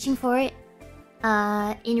start reaching for it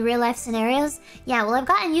in real life scenarios. Yeah, well I've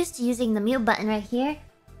gotten used to using the mute button right here.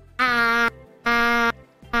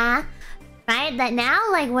 Right? That now,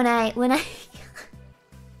 like when I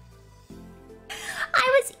I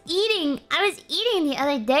was eating the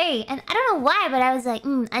other day, and I don't know why, but I was like,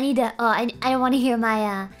 I need to. Oh, I don't want to hear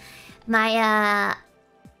my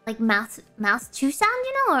like mouth chew sound,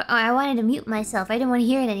 you know, or I wanted to mute myself. I didn't want to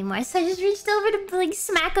hear it anymore, so I just reached over to like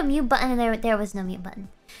smack a mute button, and there was no mute button.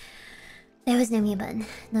 There was no mute button.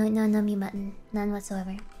 No mute button. None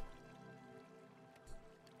whatsoever.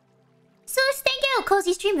 Sus, thank you!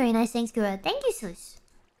 Cozy stream, very nice. Thanks, Gura. Thank you, Sus.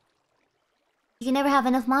 You can never have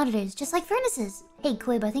enough monitors, just like furnaces. Hey,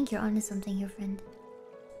 Quib, I think you're onto something here, friend.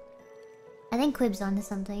 I think Quib's onto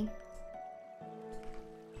something.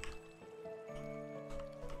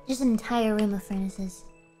 Just an entire room of furnaces.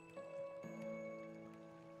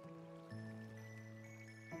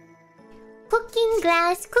 Cooking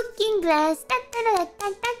glass, cooking glass. Da, da, da, da,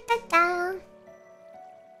 da, da, da.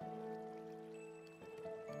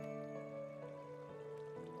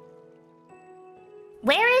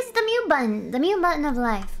 Where is the mute button? The mute button of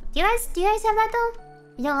life. Do you guys have that though?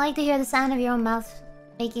 You don't like to hear the sound of your own mouth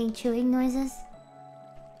making chewing noises?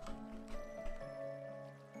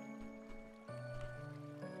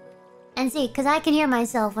 And see, because I can hear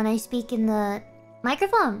myself when I speak in the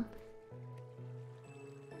microphone.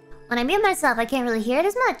 When I mute myself, I can't really hear it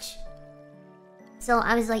as much. So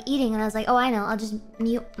I was like eating and I was like, oh, I know, I'll just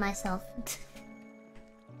mute myself.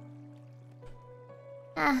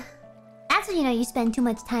 That's when you know you spend too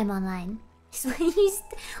much time online. It's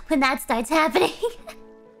when that starts happening.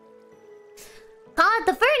 Call it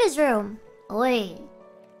the furnace room. Oi.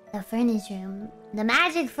 The furnace room. The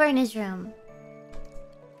magic furnace room.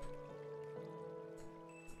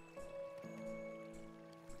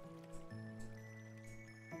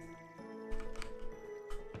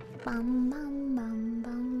 Bum bum bum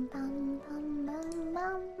bum bum bum bum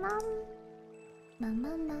bum bum. Bum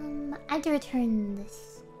bum bum. I have to return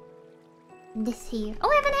this. This here. Oh,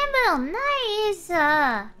 I have an anvil! Nice!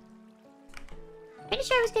 Pretty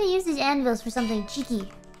sure I was gonna use these anvils for something cheeky.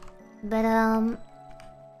 But, I'll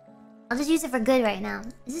just use it for good right now.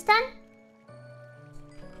 Is this done?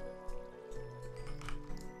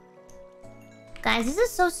 Guys, this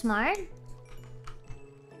is so smart.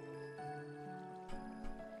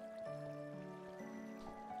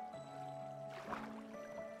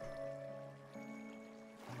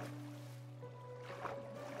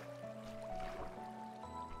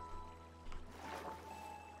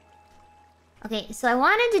 Okay, so I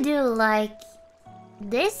wanted to do like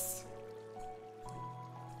this.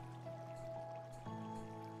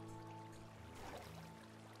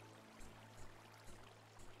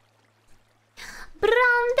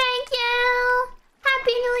 Brom, thank you!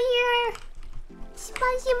 Happy New Year!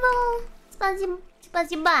 Spasibo! Spasibo!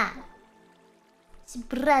 Spasiba!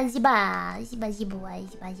 Spasiba! Spasiba!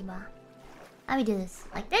 Spasiba! How do we do this?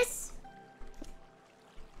 Like this?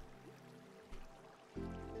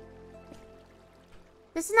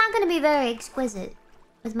 This is not going to be very exquisite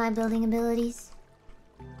with my building abilities.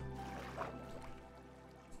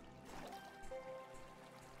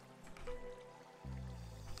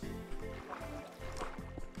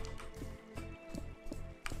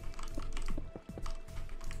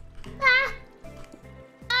 Ah!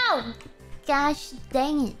 Oh! Gosh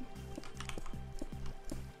dang it.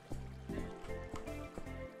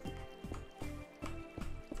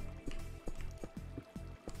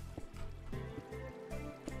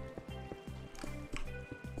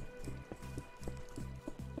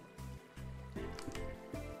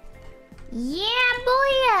 Yeah,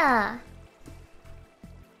 booyah!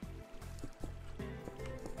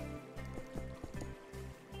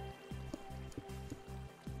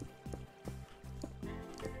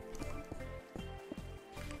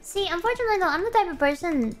 See, unfortunately though, I'm the type of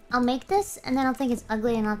person, I'll make this and then I'll think it's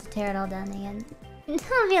ugly and I'll have to tear it all down again.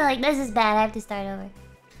 I'll be like, this is bad, I have to start over.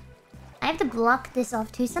 I have to block this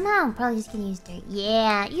off too somehow. I'm probably just gonna use dirt.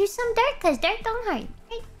 Yeah, use some dirt, cause dirt don't hurt.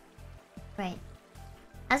 Right. Right.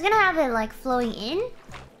 I was gonna have it like flowing in,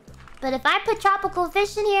 but if I put tropical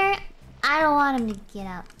fish in here, I don't want him to get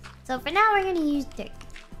out. So for now, we're gonna use dirt.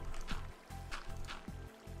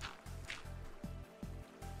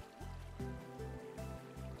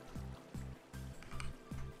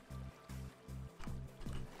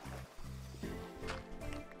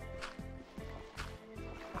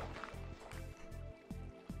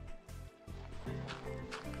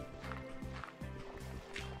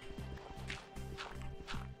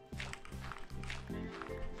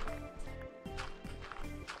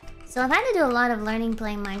 So I've had to do a lot of learning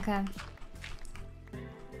playing Minecraft.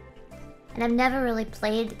 And I've never really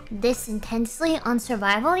played this intensely on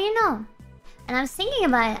survival, you know? And I was thinking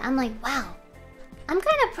about it, I'm like, wow. I'm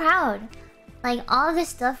kind of proud. Like, all this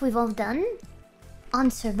stuff we've all done on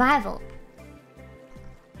survival.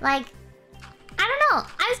 Like, I don't know.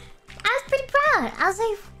 I was pretty proud. I was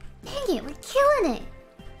like, dang it, we're killing it.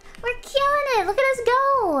 We're killing it. Look at us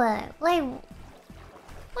go. Like,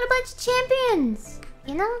 what a bunch of champions.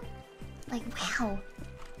 You know? Like, wow.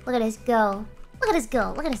 Look at us go. Look at us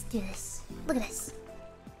go. Look at us do this. Look at this.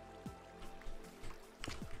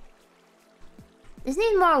 This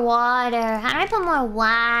needs more water. How do I put more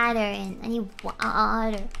water in? I need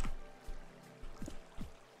water.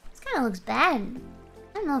 This kind of looks bad.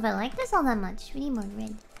 I don't know if I like this all that much. We need more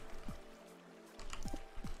red.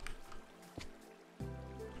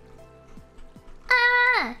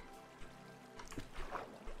 Ah!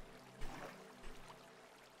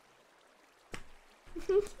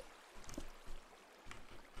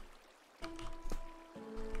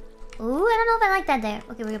 Ooh, I don't know if I like that there.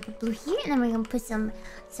 Okay, we're gonna put blue here, and then we're gonna put some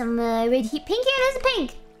red here. Pink here, there's a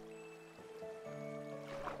pink!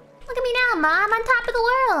 Look at me now, Ma, I'm on top of the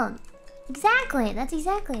world! Exactly, that's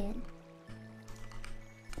exactly it.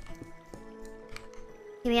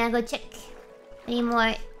 Okay, we gotta go check. We need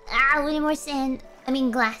more... Ah, we need more sand. I mean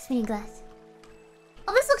glass, we need glass.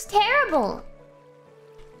 Oh, this looks terrible!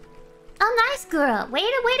 Oh, nice girl. Way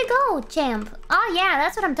to go, champ. Oh, yeah,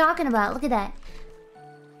 that's what I'm talking about. Look at that.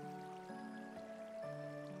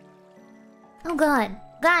 Oh god.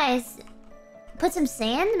 Guys, put some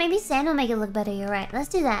sand? Maybe sand will make it look better, you're right. Let's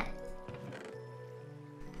do that.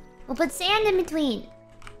 We'll put sand in between.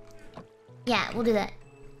 Yeah, we'll do that.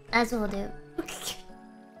 That's what we'll do.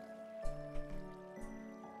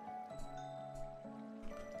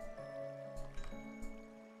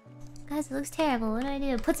 Guys, it looks terrible. What do I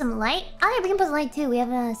do? Put some light? Oh yeah, we can put light too. We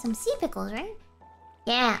have some sea pickles, right?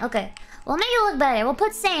 Yeah, okay. We'll make it look better. We'll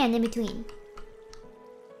put sand in between.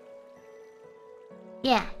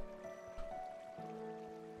 Yeah.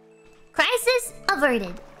 Crisis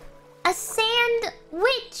averted. A sand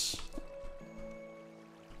witch.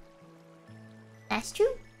 That's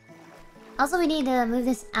true. Also, we need to move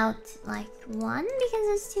this out like one because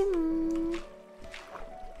it's too...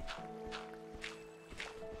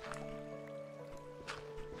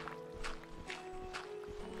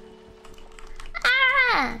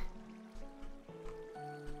 Ah!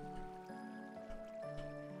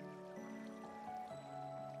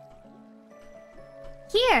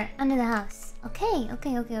 Here, under the house. Okay.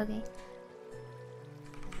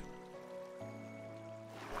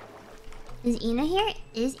 Is Ina here?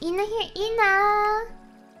 Is Ina here? Ina!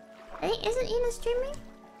 Hey, isn't Ina streaming?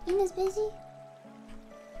 Ina's busy.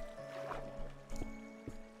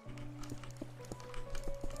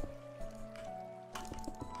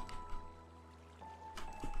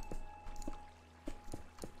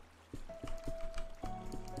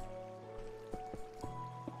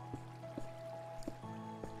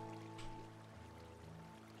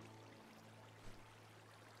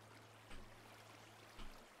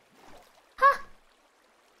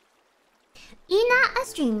 Ina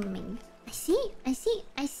streaming.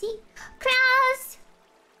 I see. Kraus!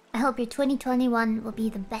 I hope your 2021 will be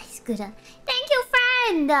the best, Gouda. Thank you,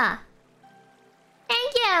 friend!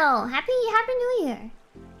 Thank you! Happy New Year!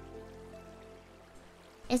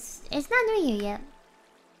 It's not New Year yet.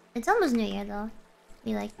 It's almost New Year though.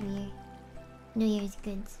 We like New Year. New Year's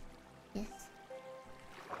good. Yes.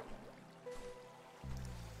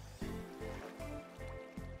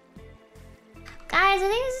 Guys, I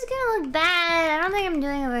think this is gonna look bad. I don't think I'm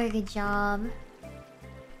doing a very good job.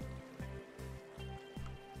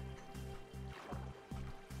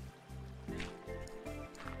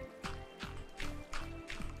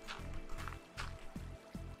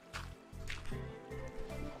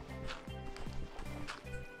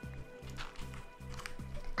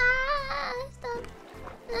 Stop.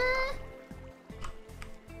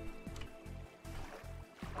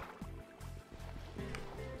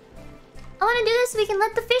 I want to do this so we can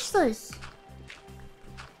let the fish loose.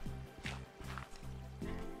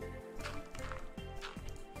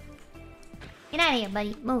 Get out of here,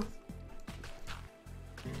 buddy. Move.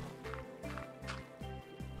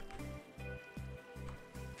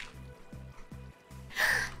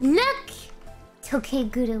 Look! It's okay,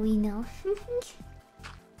 Gouda, we know.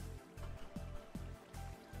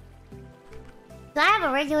 Do I have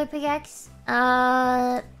a regular pickaxe?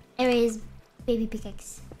 Aries baby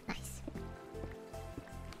pickaxe. Nice.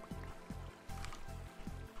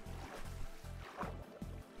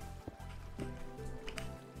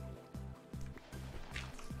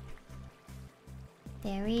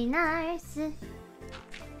 Very nice.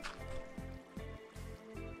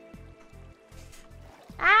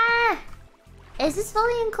 Ah! Is this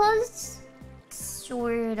fully enclosed?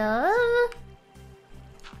 Sort of.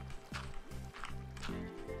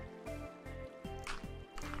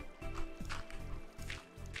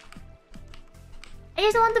 I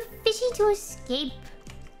just want the fishy to escape.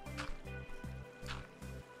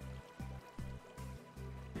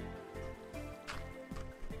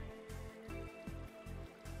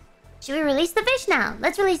 Should we release the fish now?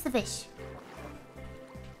 Let's release the fish.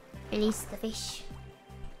 Release the fish.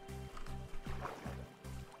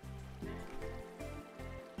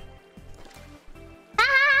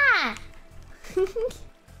 Ah!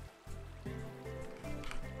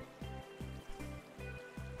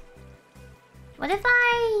 What if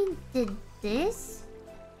I did this?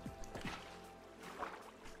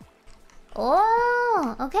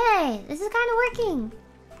 Oh, okay. This is kind of working.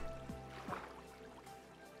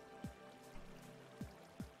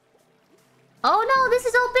 Oh no, this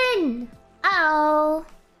is open! Uh-oh.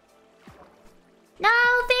 No,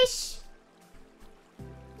 fish!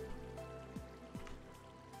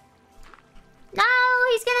 No,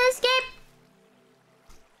 he's gonna escape!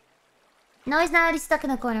 No, he's not. He's stuck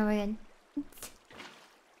in the corner. We're good.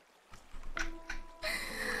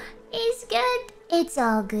 It's good. It's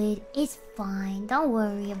all good. It's fine. Don't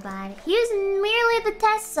worry about it. He was merely the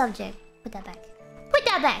test subject. Put that back. Put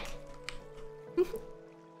that back!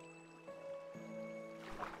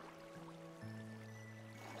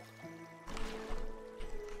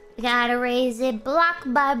 We gotta raise it block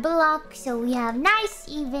by block so we have nice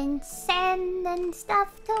even sand and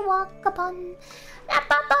stuff to walk upon.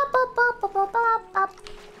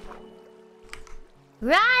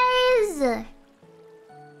 Rise!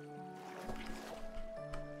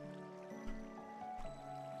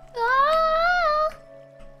 Ah!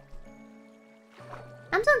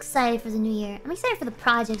 I'm so excited for the new year. I'm excited for the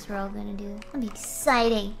projects we're all gonna do. It'll be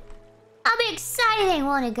exciting. I'll be exciting,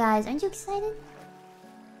 won't it, guys? Aren't you excited?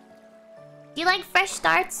 Do you like fresh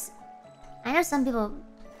starts? I know some people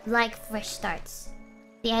like fresh starts.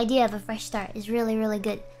 The idea of a fresh start is really, really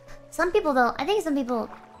good. Some people, though, I think some people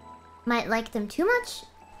might like them too much.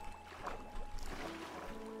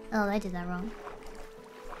 Oh, I did that wrong.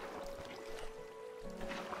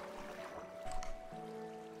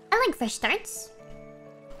 I like fresh starts.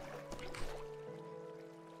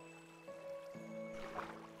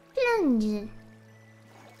 Plunge.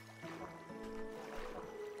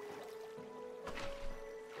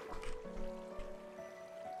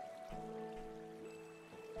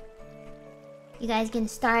 You guys gonna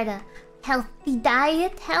start a healthy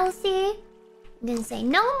diet? Healthy? I'm gonna say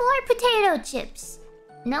no more potato chips.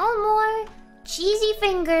 No more cheesy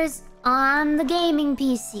fingers on the gaming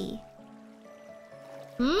PC.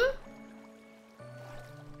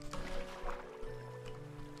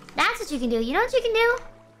 That's what you can do. You know what you can do?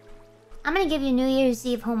 I'm gonna give you New Year's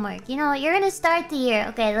Eve homework. You know, you're gonna start the year.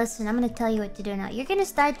 Okay, listen, I'm gonna tell you what to do now. You're gonna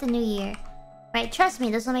start the new year. Right, trust me,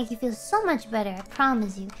 this will make you feel so much better. I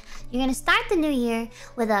promise you. You're gonna start the new year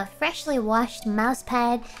with a freshly washed mouse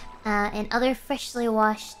pad and other freshly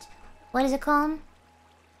washed... What is it called?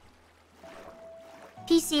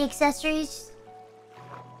 PC accessories.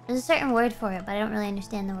 There's a certain word for it, but I don't really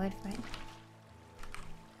understand the word for it.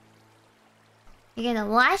 You're gonna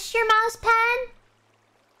wash your mouse pad.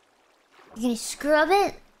 You're gonna scrub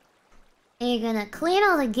it. And you're gonna clean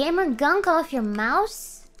all the gamer gunk off your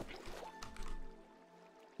mouse.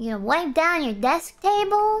 You're gonna wipe down your desk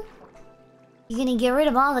table. You're gonna get rid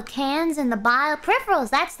of all the cans and the peripherals,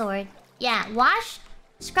 that's the word. Yeah, wash,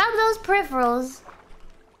 scrub those peripherals.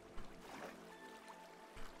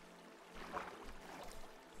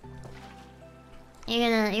 You're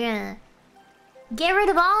gonna get rid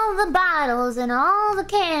of all the bottles and all the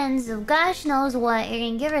cans of gosh knows what. You're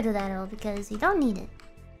gonna get rid of that all because you don't need it.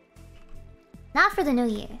 Not for the new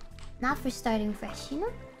year. Not for starting fresh, you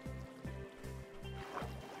know?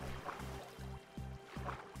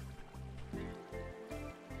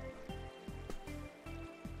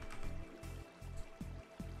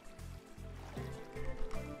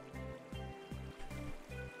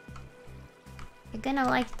 You're gonna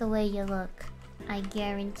like the way you look. I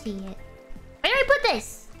guarantee it. Where do I put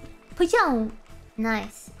this? Put-young.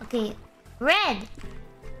 Nice. Okay. Red.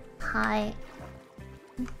 Hi.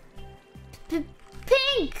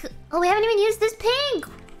 Pink! Oh, we haven't even used this pink!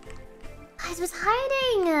 Guys, what's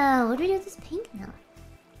hiding? What do we do with this pink now?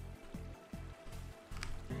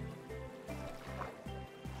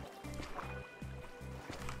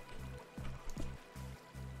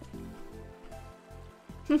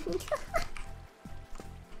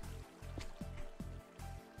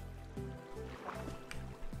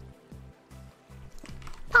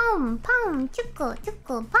 Pom, pom, chuckle,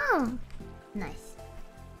 chuckle, pom. Nice.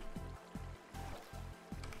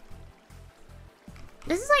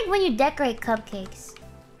 This is like when you decorate cupcakes.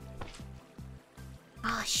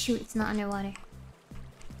 Oh shoot, it's not underwater.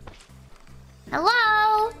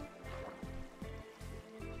 Hello?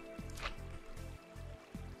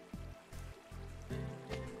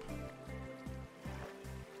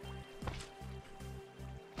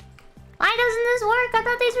 Why doesn't this work? I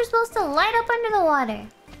thought these were supposed to light up under the water.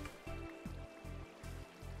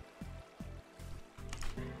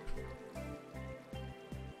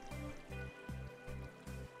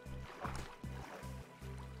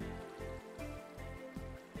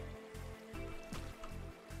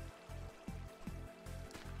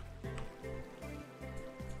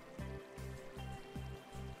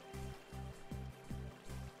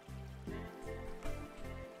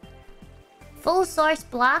 Full source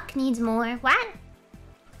block needs more. What?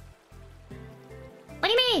 What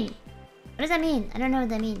do you mean? What does that mean? I don't know what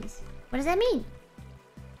that means. What does that mean?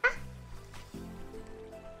 Huh?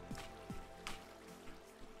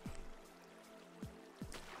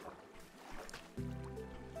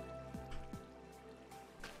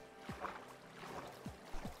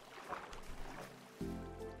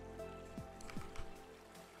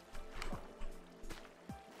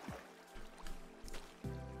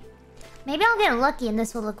 Maybe I'll get lucky and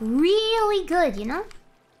this will look really good, you know?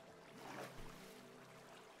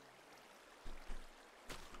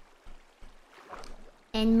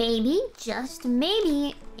 And maybe, just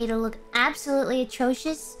maybe, it'll look absolutely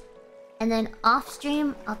atrocious. And then off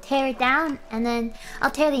stream, I'll tear it down. And then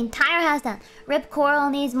I'll tear the entire house down. Rip Coral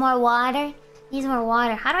needs more water. Needs more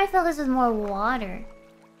water. How do I fill this with more water?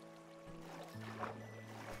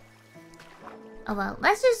 Oh well,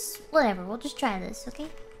 let's just... whatever, we'll just try this, okay?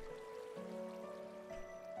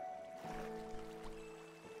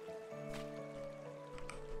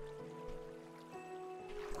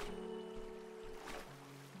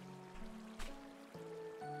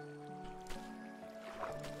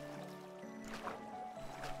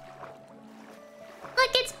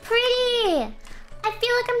 Look, it's pretty! I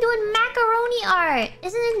feel like I'm doing macaroni art!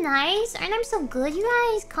 Isn't it nice? Aren't I so good? You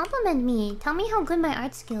guys compliment me. Tell me how good my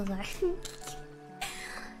art skills are.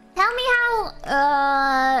 Tell me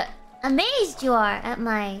how, amazed you are at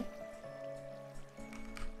my...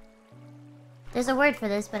 There's a word for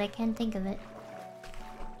this, but I can't think of it.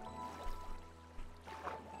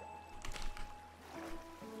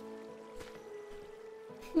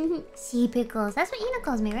 Sea pickles. That's what Ina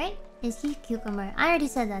calls me, right? Is he cucumber? I already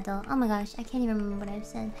said that though. Oh my gosh, I can't even remember what I've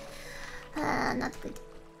said. Not good.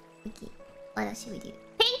 Okay. What else should we do?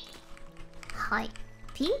 Pink! Hi.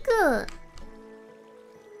 Pink!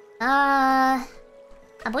 A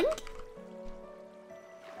blink?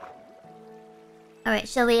 Alright,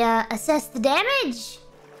 shall we assess the damage?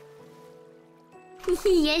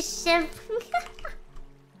 Yes, chef.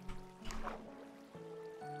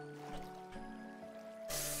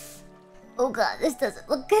 Oh god, this doesn't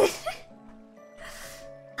look good.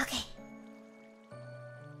 Okay.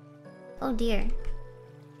 Oh dear.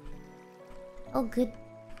 Oh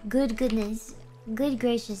goodness. Good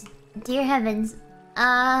gracious. Dear heavens.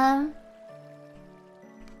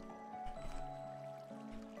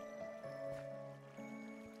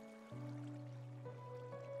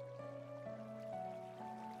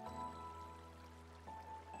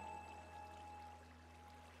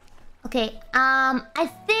 Okay, I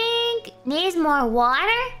think needs more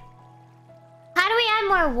water? How do we add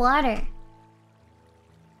more water?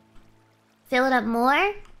 Fill it up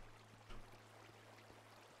more?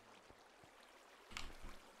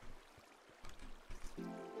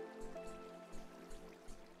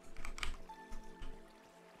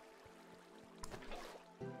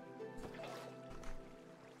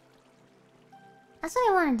 That's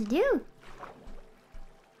what I wanted to do.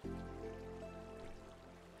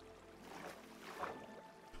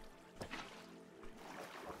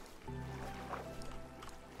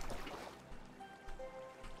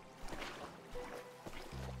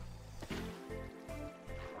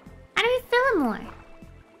 How do we fill it more?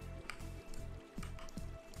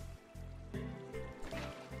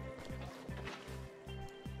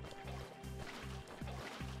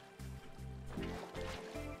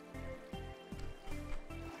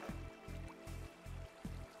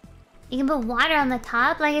 You can put water on the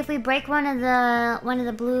top, like if we break one of the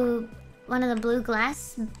blue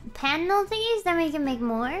glass panel thingies, then we can make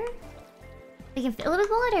more. We can fill it with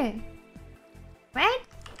water, right?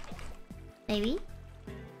 Maybe.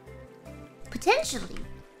 Potentially.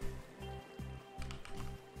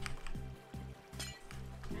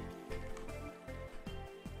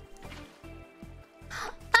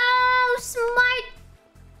 Oh, smart!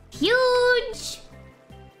 Huge!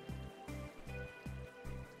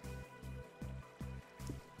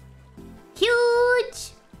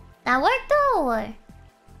 Huge! That worked though, or?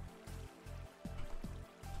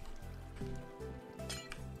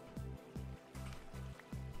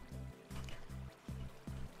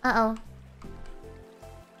 Uh-oh.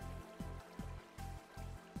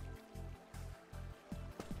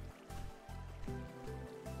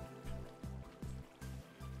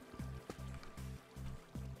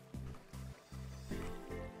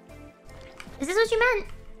 Is this what you meant?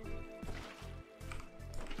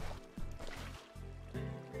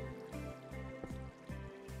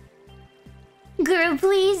 Girl,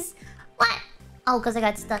 please. What? Oh, because I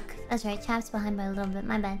got stuck. That's right. Chap's behind by a little bit.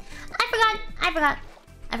 My bad. I forgot.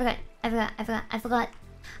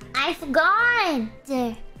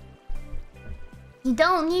 You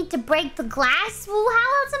don't need to break the glass? Well,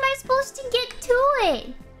 how else am I supposed to get to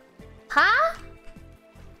it? Huh?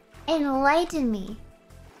 Enlighten me.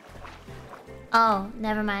 Oh,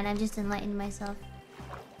 never mind. I just enlightened myself.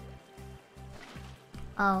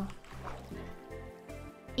 Oh.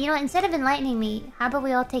 You know what? Instead of enlightening me, how about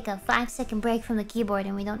we all take a 5-second break from the keyboard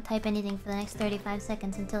and we don't type anything for the next 35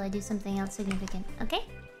 seconds until I do something else significant, okay?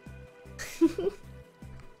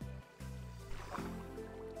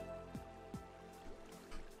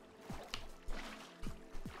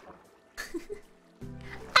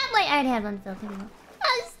 Wait, I already had one filled.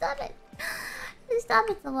 Oh, stop it. Stop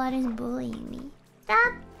it, the water's bullying me.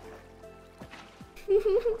 up.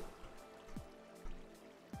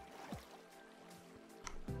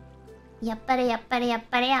 Yappity yappity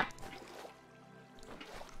yappity yap.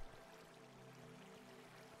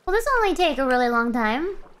 Well, this will only take a really long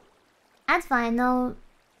time. That's fine, though.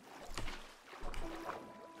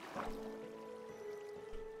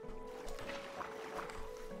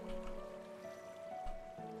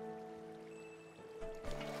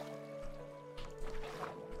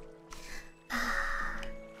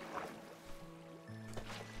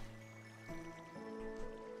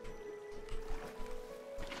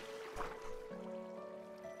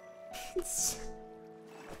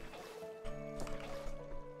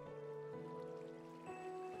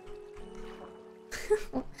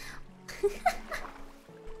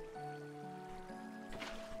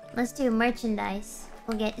 Let's do merchandise.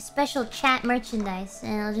 We'll get special chat merchandise,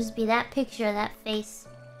 and it'll just be that picture of that face.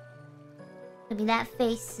 It'll be that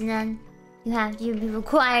face, and then you'll be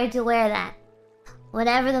required to wear that.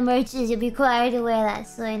 Whatever the merch is, you'll be required to wear that,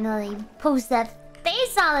 so I know that you post that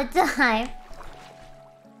face all the time.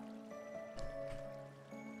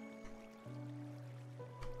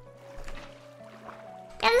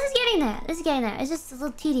 Yeah, this is getting there. This is getting there. It's just a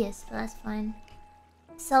little tedious, but that's fine.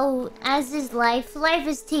 So, as is life. Life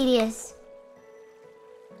is tedious.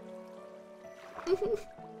 Hip!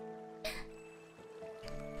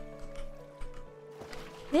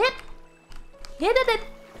 Hip hip hip!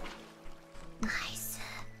 Nice.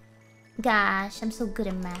 Gosh, I'm so good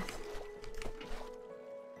at math.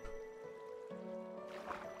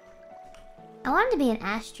 I wanted to be an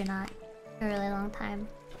astronaut for a really long time.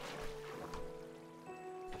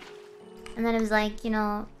 And then it was like, you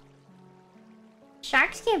know...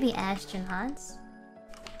 Sharks can't be astronauts.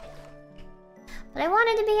 But I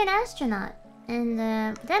wanted to be an astronaut. And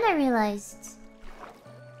then I realized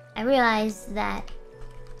that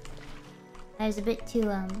I was a bit too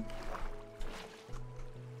not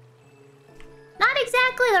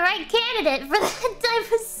exactly the right candidate for that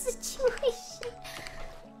type of situation.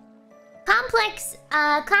 Complex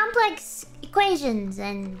equations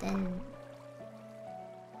and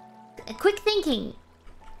quick thinking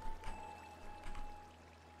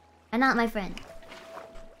are not my friend.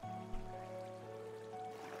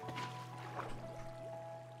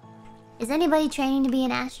 Is anybody training to be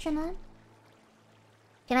an astronaut?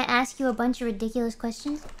 Can I ask you a bunch of ridiculous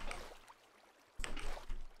questions?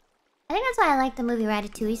 I think that's why I like the movie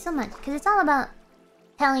Ratatouille so much, because it's all about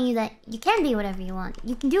telling you that you can be whatever you want.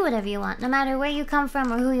 You can do whatever you want. No matter where you come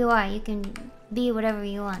from or who you are, you can be whatever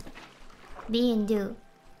you want. Be and do.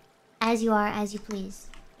 As you are, as you please.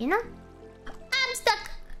 You know? I'm stuck!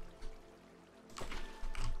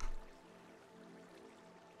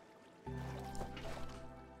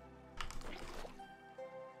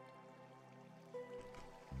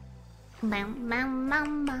 Bam, bam,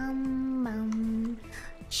 bam, bam, bam.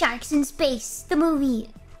 Sharks in Space, the movie.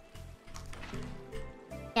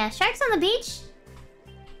 Yeah, sharks on the beach?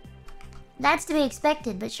 That's to be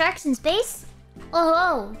expected, but sharks in space?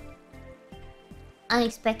 Oh,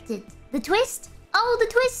 unexpected. The twist? Oh, the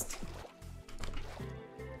twist!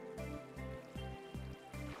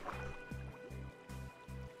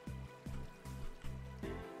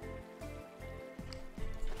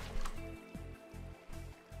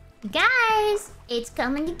 Guys, it's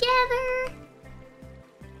coming together.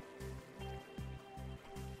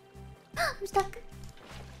 I'm stuck.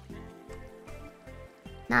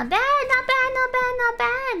 Not bad, not bad, not bad, not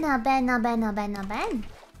bad, not bad, not bad, not bad, not bad.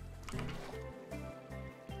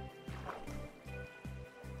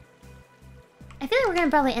 I feel like we're gonna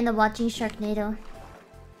probably end up watching Sharknado.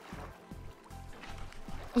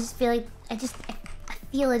 I just feel like I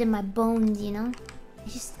feel it in my bones, you know?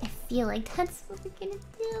 I feel like that's what we're gonna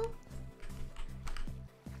do.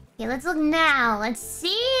 Okay, let's look now. Let's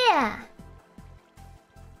see.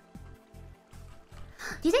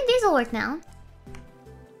 Do you think these will work now?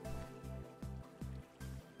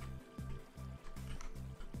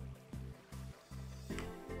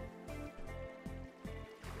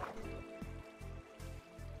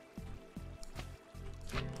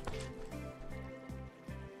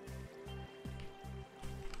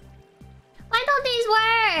 Why don't these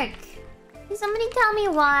work? Can somebody tell me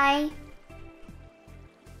why?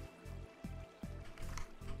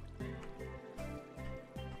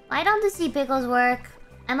 Why don't the sea pickles work?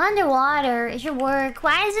 I'm underwater. It should work.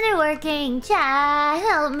 Why isn't it working? Chat,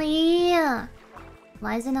 help me.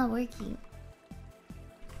 Why is it not working?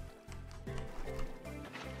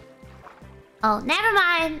 Oh, never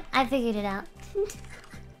mind. I figured it out.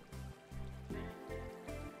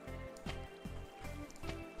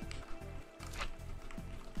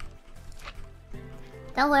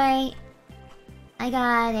 Don't worry. I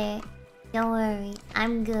got it. Don't worry.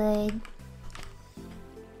 I'm good.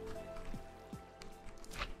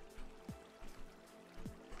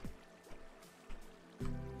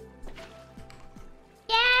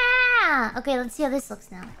 Yeah! Okay, let's see how this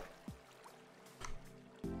looks now.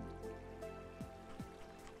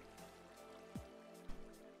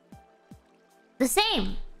 The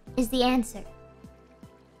same is the answer.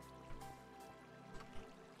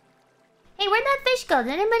 Hey, where'd that fish go?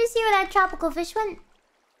 Did anybody see where that tropical fish went?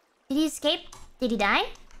 Did he escape? Did he die?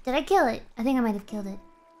 Did I kill it? I think I might have killed it.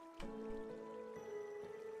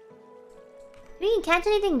 If you can catch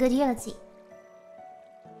anything good here, let's see.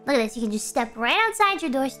 Look at this, you can just step right outside your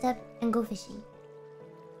doorstep and go fishing.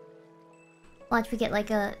 Watch, we get like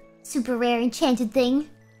a super rare enchanted thing.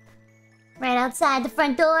 Right outside the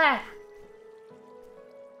front door.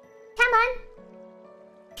 Come on.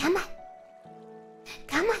 Come on.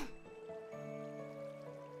 Come on.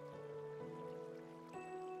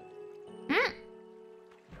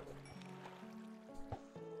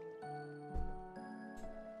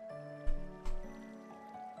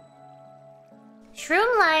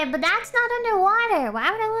 Shroom light, but that's not underwater.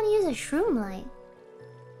 Why would I want to use a shroom light?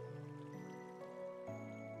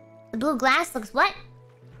 The blue glass looks what?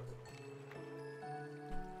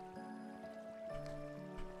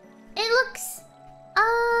 It looks...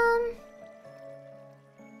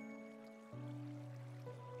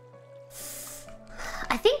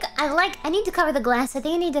 I need to cover the glass. I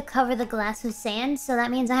think I need to cover the glass with sand. So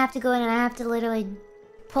that means I have to go in and I have to literally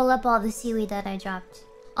pull up all the seaweed that I dropped.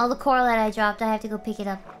 All the coral that I dropped, I have to go pick it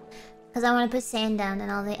up. Because I want to put sand down and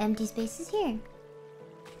all the empty spaces here.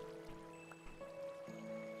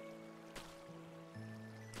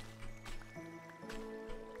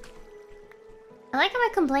 I like how I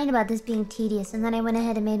complained about this being tedious and then I went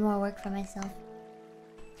ahead and made more work for myself.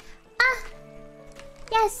 Ah!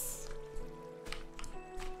 Yes!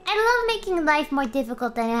 I love making life more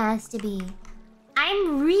difficult than it has to be.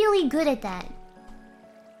 I'm really good at that.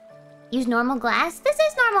 Use normal glass? This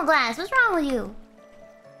is normal glass. What's wrong with you?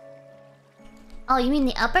 Oh, you mean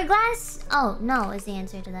the upper glass? Oh, no is the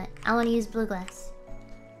answer to that. I want to use blue glass.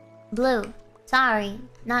 Blue. Sorry.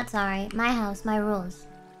 Not sorry. My house, my rules.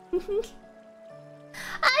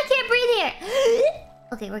 I can't breathe here!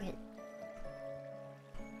 Okay, we're good.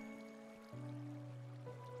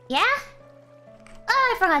 Yeah?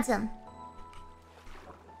 Oh, I forgot some.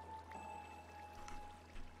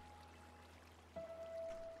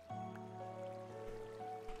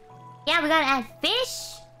 Yeah, we gotta add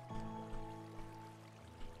fish.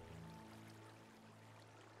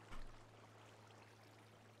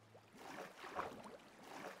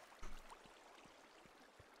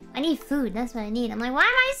 I need food, that's what I need. I'm like, why am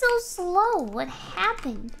I so slow? What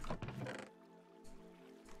happened?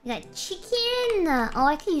 We got chicken. Oh,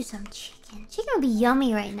 I could use some chicken. Chicken would be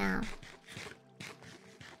yummy right now.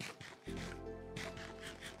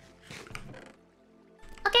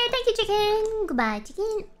 Okay, thank you, chicken. Goodbye,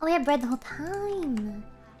 chicken. Oh, we have bread the whole time.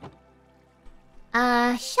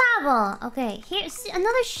 Shovel. Okay, here. See,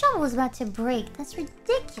 another shovel is about to break. That's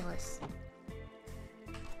ridiculous.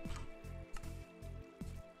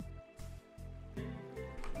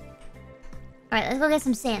 Alright, let's go get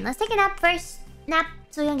some sand. Let's take a nap first. Nap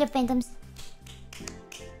so we don't get phantoms.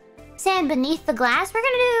 Sand beneath the glass. We're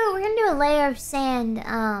gonna do a layer of sand,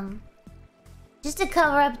 just to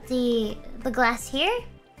cover up the glass here.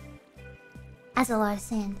 That's a lot of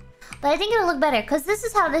sand. But I think it'll look better, because this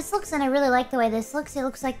is how this looks, and I really like the way this looks. It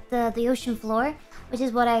looks like the ocean floor, which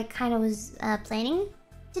is what I kind of was planning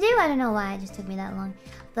to do. I don't know why it just took me that long.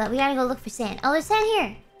 But we gotta go look for sand. Oh, there's sand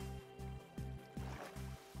here!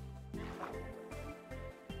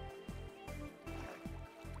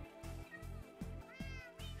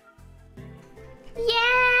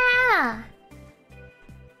 Yeah!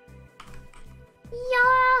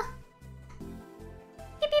 Yeah!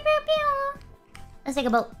 Pew, pew, pew, pew. Let's take a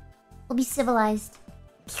boat. We'll be civilized.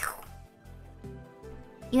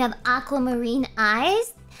 You have aquamarine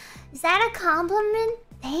eyes? Is that a compliment?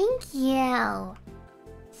 Thank you.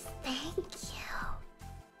 Thank you.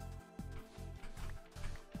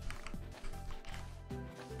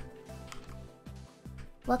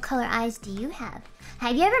 What color eyes do you have?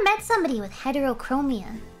 Have you ever met somebody with heterochromia?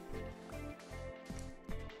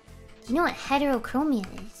 Do you know what heterochromia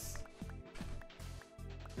is?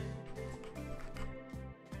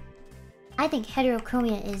 I think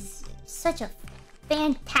heterochromia is such a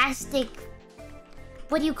fantastic...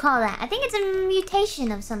 What do you call that? I think it's a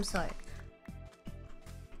mutation of some sort.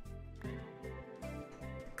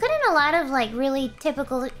 Couldn't a lot of, like, really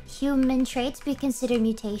typical human traits be considered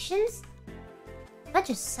mutations? That's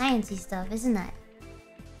just sciencey stuff, isn't that?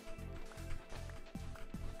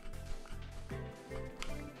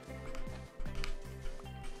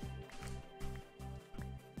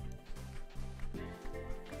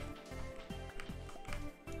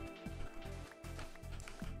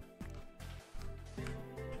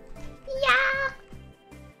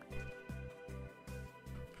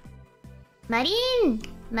 Marine!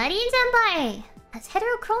 Marine senpai! Has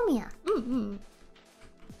heterochromia.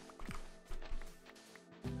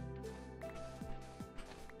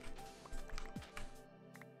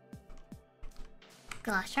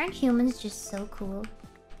 Gosh, aren't humans just so cool?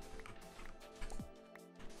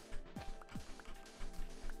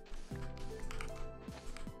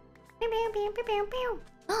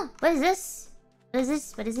 What is this? What is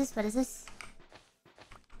this? What is this? What is this?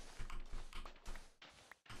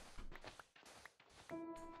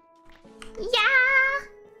 Yeah!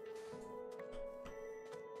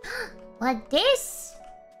 What this?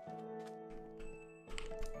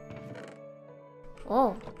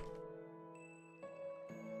 Oh.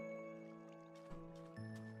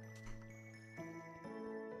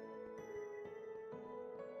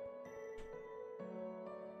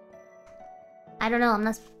 I don't know, I'm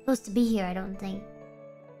not supposed to be here, I don't think.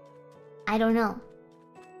 I don't know.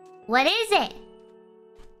 What is it?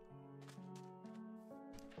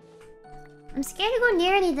 I'm scared to go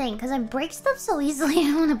near anything, because I break stuff so easily. I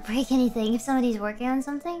don't want to break anything if somebody's working on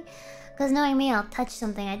something. Because knowing me, I'll touch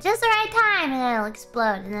something at just the right time, and then it'll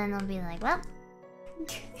explode, and then I'll be like, well...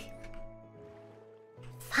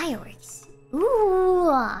 Fireworks. Ooh!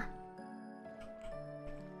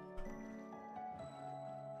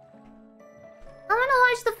 I wanna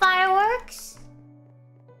watch the fireworks.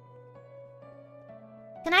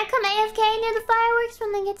 Can I come AFK near the fireworks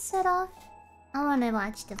when they get set off? I wanna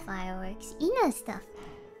watch the fireworks. Ina stuff.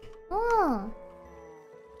 Oh.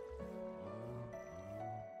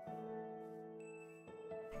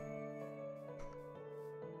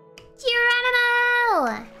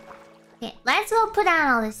 Geronimo! Okay, let's go put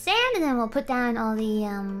down all the sand and then we'll put down all the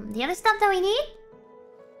other stuff that we need.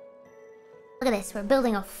 Look at this, we're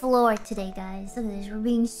building a floor today, guys. Look at this, we're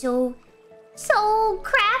being so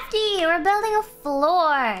crafty. We're building a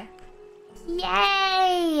floor.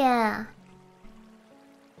 Yay!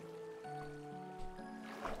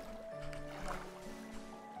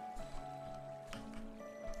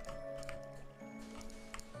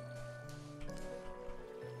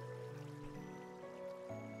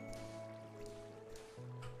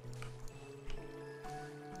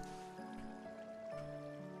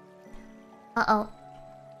 Uh-oh.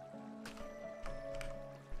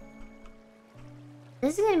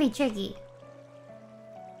 This is gonna be tricky.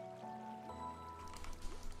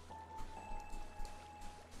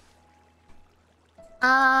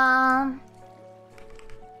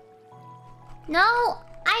 No,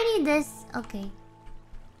 I need this. Okay.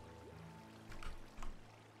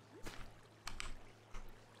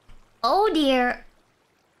 Oh dear.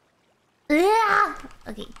 Ugh.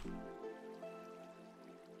 Okay.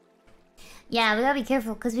 Yeah, we gotta be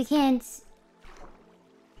careful because we can't.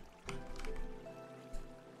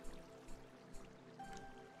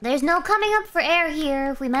 There's no coming up for air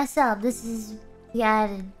here if we mess up. This is... We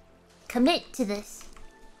gotta commit to this.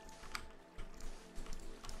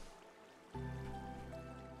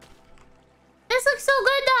 This looks so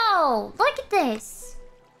good though! Look at this!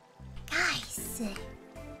 Guys!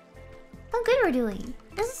 How good we're doing.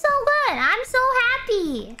 This is so good! I'm so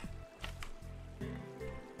happy!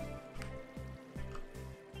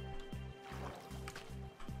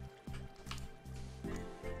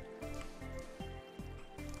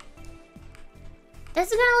 This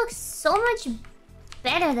is gonna look so much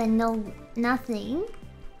better than nothing.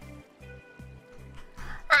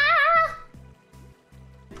 Ah!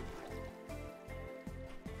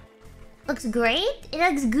 Looks great. It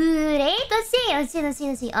looks good, eh? Let's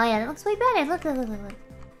see. Oh yeah, that looks way better. Look.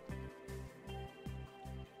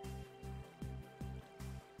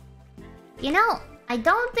 You know, I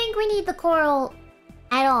don't think we need the coral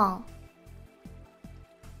at all.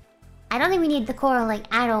 I don't think we need the coral, like,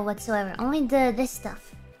 at all whatsoever. Only this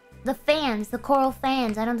stuff. The fans, the coral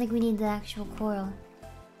fans. I don't think we need the actual coral.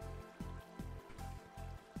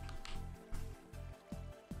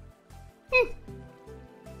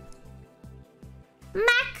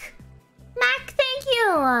 Mac, thank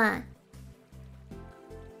you!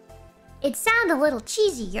 It sounds a little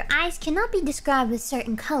cheesy. Your eyes cannot be described with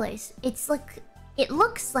certain colors. It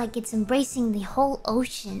looks like it's embracing the whole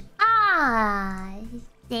ocean. Ah!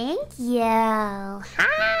 Thank you. Ha!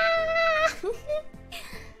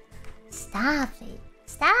 Stop it.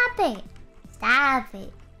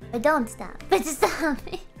 But don't stop. But stop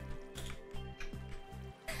it.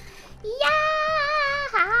 Yeah!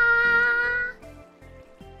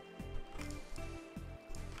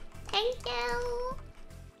 Thank you.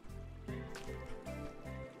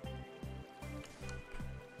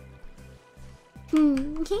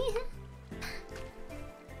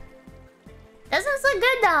 Doesn't look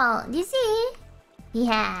good though. Do you see?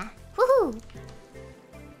 Yeah. Woohoo!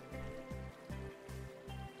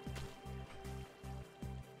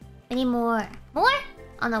 We need more. More?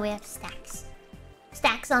 Oh no, we have stacks.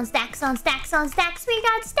 Stacks on stacks on stacks on stacks. We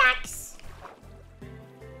got stacks.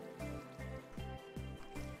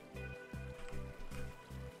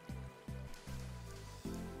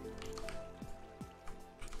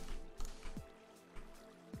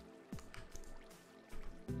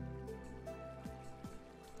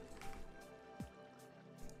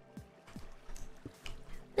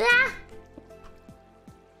 Ah!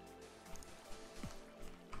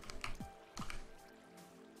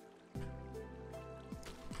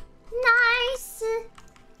 Nice.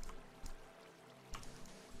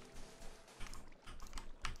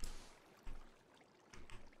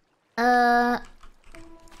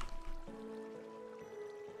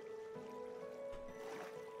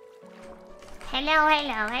 Hello,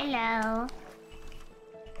 hello, hello.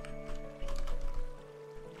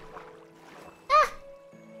 Ah!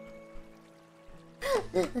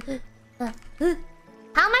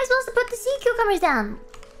 How am I supposed to put the sea cucumbers down?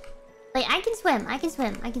 Wait, I can swim. I can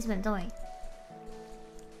swim. I can swim. Don't worry.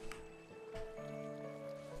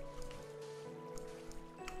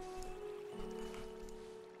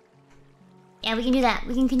 Yeah, we can do that.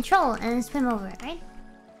 We can control and then swim over it, right?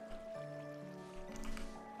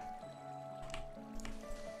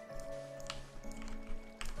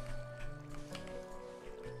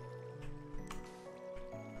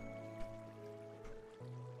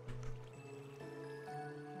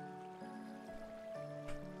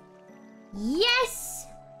 Yes!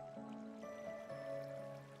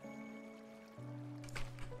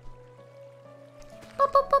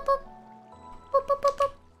 Boop, boop, boop, boop. Boop, boop, boop,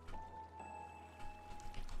 boop.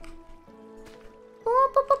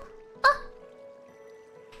 Boop, boop, boop. Oh!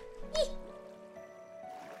 Eee.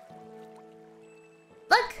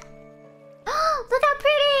 Look! Look how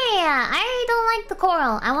pretty! I don't like the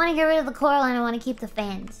coral. I want to get rid of the coral and I want to keep the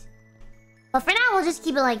fans. But for now, we'll just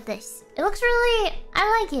keep it like this. It looks really...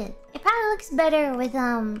 I like it. It probably looks better with,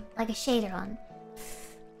 like a shader on.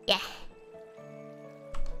 Yeah.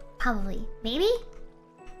 Probably. Maybe?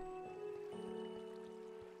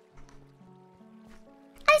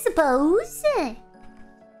 I suppose.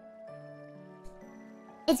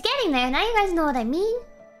 It's getting there. Now you guys know what I mean.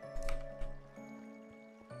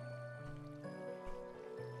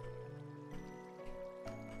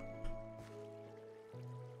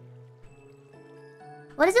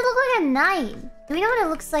 What does it look like at night? Do we know what it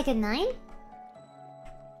looks like at night?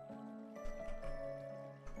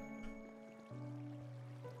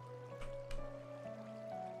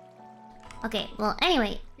 Okay, well,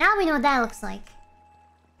 anyway, now we know what that looks like.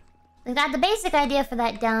 We've got the basic idea for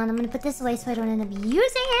that down. I'm gonna put this away so I don't end up using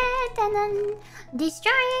it and then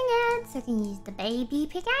destroying it. So I can use the baby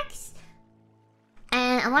pickaxe.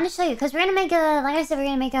 And I want to show you, because we're gonna make a, like I said, we're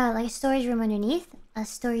gonna make a, like a storage room underneath. A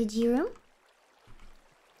storage room.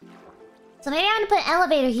 So maybe I'm gonna put an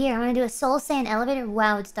elevator here. I'm gonna do a soul sand elevator.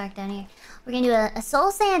 Wow, it's dark down here. We're gonna do a soul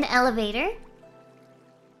sand elevator.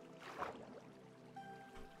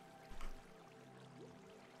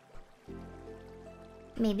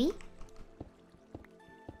 Maybe.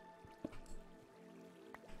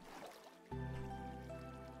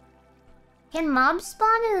 Can mobs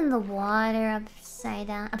spawn in the water upside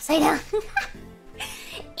down? Upside down?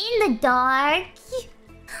 In the dark?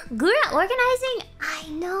 Good at organizing? I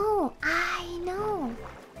know. I know.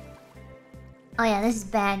 Oh yeah, this is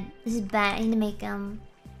bad. This is bad. I need to make,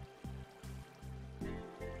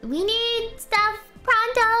 we need stuff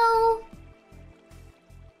pronto!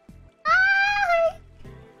 Ah!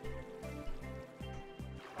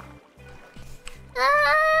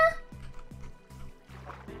 Ah!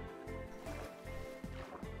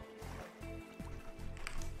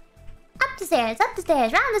 Up the stairs, up the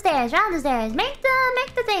stairs, round the stairs, round the stairs. Make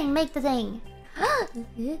the thing, make the thing.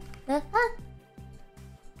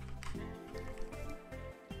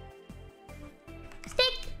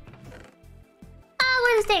 Stick. Oh,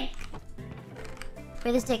 where's the stick?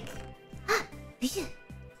 Where's the stick?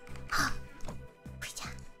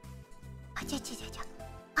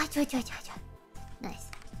 Nice.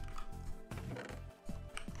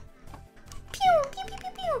 Pew, pew, pew,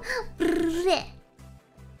 pew, pew.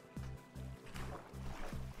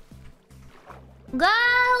 Go!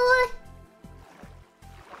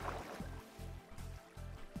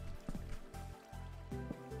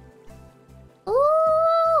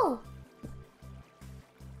 Ooh!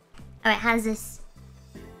 Alright, how's this?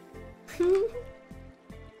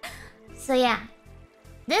 So yeah.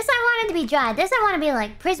 This I want it to be dry. This I want to be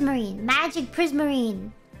like prismarine. Magic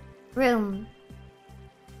prismarine. Room.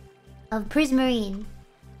 Of prismarine.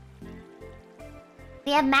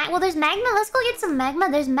 We have well, there's magma. Let's go get some magma.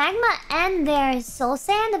 There's magma and there's soul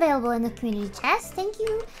sand available in the community chest. Thank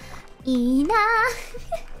you Ina.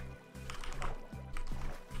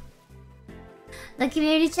 The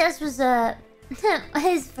community chest was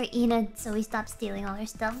is for Ina, so we stopped stealing all her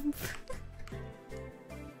stuff.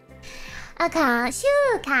 A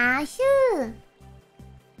cashew.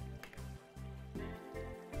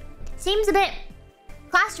 Seems a bit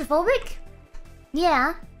claustrophobic.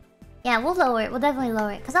 Yeah. Yeah, we'll lower it. We'll definitely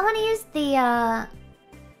lower it. Because I want to use the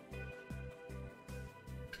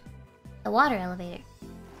water elevator.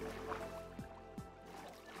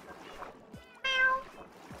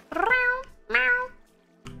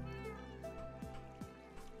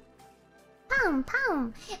 Pum,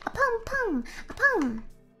 pum. A pum, pum. A pum.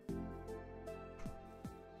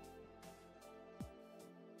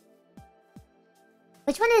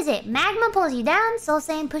 Which one is it? Magma pulls you down, Soul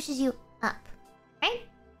Sand pushes you up. Right?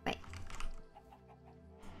 Right.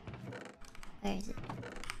 Where is it?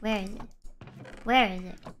 Where is it? Where is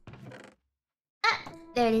it? Ah!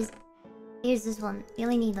 There it is. Here's this one. You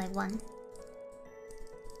only need like one.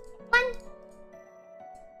 One!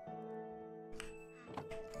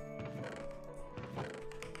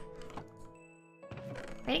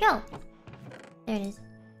 Where'd it go? There it is.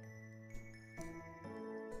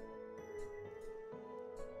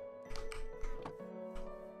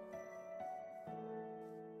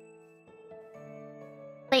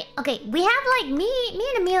 Wait, okay, we have like me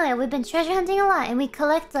and Amelia, we've been treasure hunting a lot and we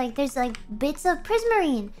collect like there's like bits of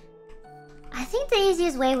prismarine. I think the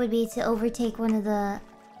easiest way would be to overtake one of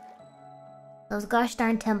those gosh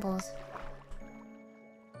darn temples.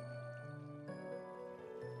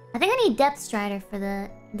 I think I need depth strider for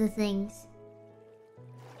the things.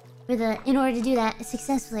 In order to do that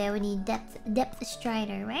successfully, I would need depth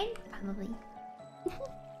strider, right? Probably.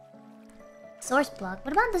 Source block.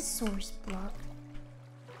 What about the source block?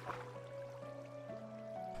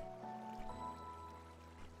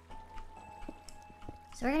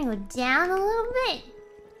 So we're gonna go down a little bit.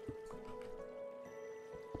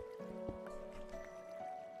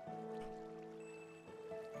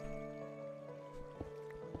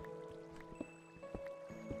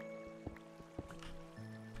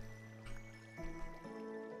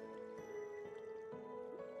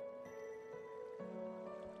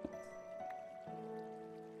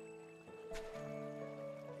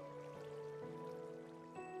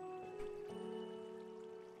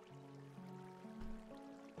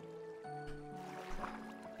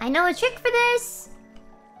 I know a trick for this!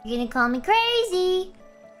 You're gonna call me crazy!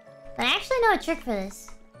 But I actually know a trick for this.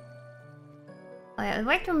 Oh yeah, it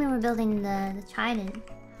worked when we were building the trident. Do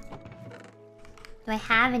I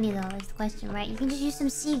have any though, is the question, right? You can just use some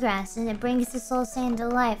seagrass and it brings the soul sand to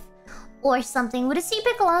life. Or something. Would a sea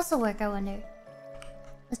pickle also work, I wonder?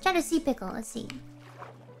 Let's try the sea pickle, let's see.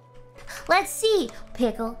 Let's see!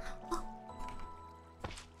 Pickle.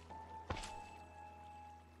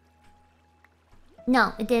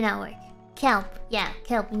 No, it did not work. Kelp. Yeah,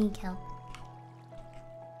 kelp. We need kelp.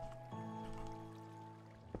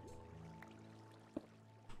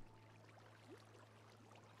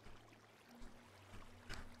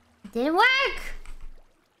 It didn't work!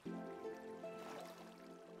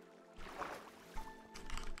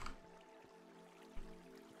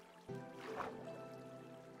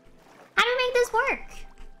 How do we make this work?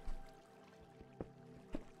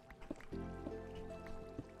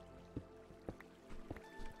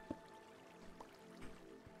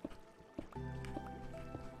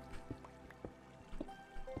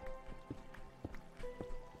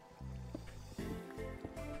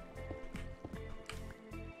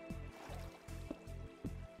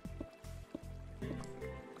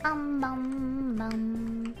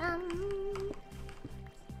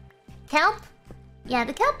 Kelp? Yeah,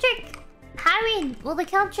 the kelp trick. Will the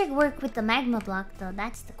kelp trick work with the magma block though?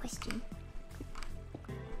 That's the question.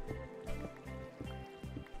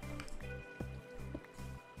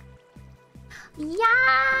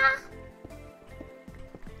 Yeah.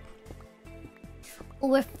 Oh,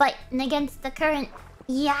 we're fighting against the current.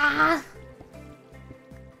 Yeah.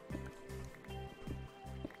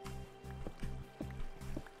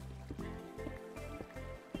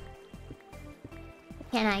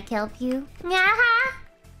 Can I kelp you? Yaha!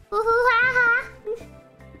 Woohoo ha ha!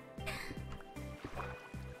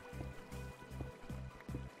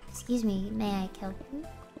 Excuse me, may I kelp you?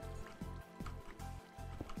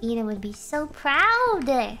 Ina would be so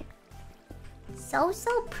proud! So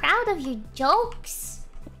proud of your jokes!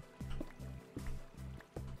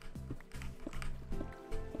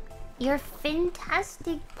 Your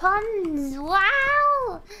fantastic puns!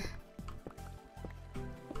 Wow!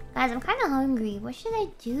 Guys, I'm kind of hungry. What should I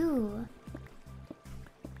do?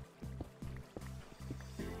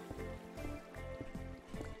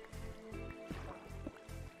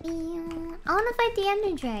 wanna fight the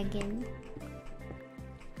Ender Dragon.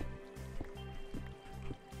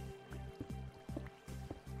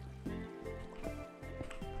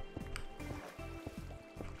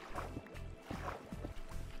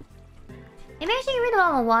 Maybe I should get rid of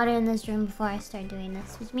all the water in this room before I start doing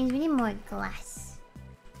this, which means we need more glass.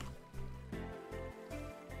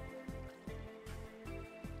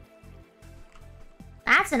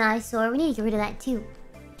 That's an eyesore. We need to get rid of that too.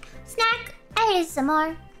 Snack! I ate some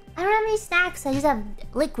more. I don't have any snacks. I just have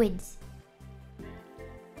liquids.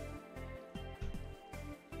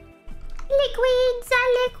 Liquids,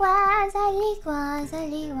 liquids.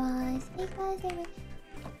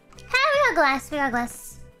 Hey, we got glass. We got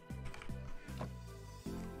glass.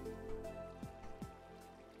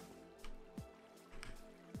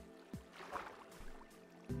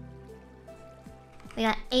 We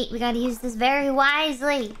got 8. We gotta use this very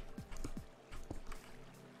wisely.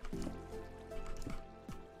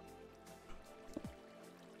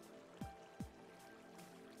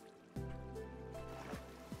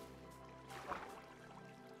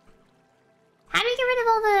 How do we get rid of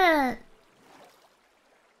all the...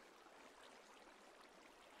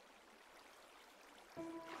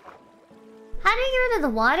 How do we get rid of the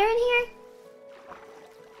water in here?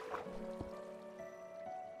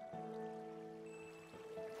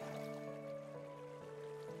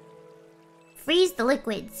 Freeze the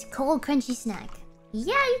liquids. Cold, crunchy snack.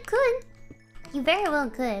 Yeah, you could. You very well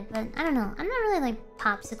could, but I don't know. I'm not really like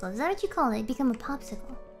popsicle. Is that what you call it? Become a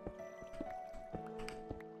popsicle.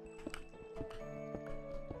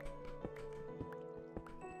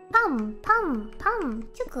 Pum, pum, pum.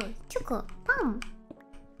 Chuckle, chuckle, pum.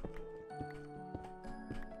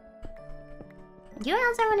 Do you know what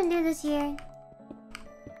else I want to do this year?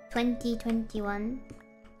 2021.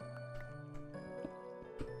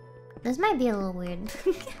 This might be a little weird.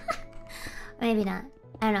 Maybe not.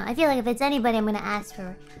 I don't know. I feel like if it's anybody I'm gonna ask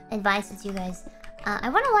for advice, it's you guys. I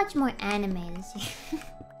want to watch more anime this year.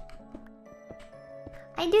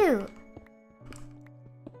 I do.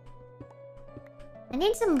 I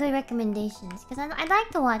need some good recommendations, because I'd like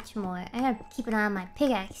to watch more. I gotta keep an eye on my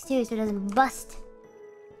pickaxe too, so it doesn't bust.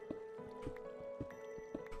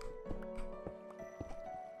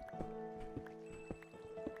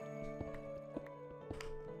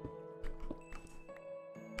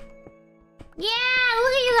 Yeah,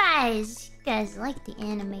 look at you guys! You guys like the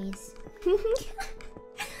animes.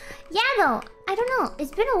 Yeah, though, I don't know.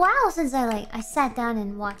 It's been a while since I sat down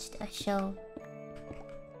and watched a show.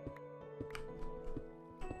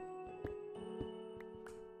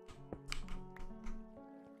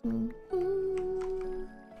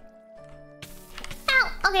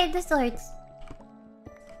 Ow! Okay, this still hurts.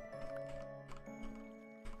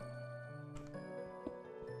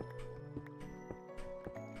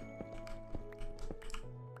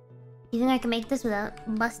 You think I can make this without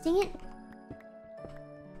busting it?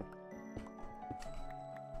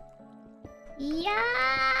 Yeah,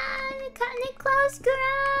 cutting it close,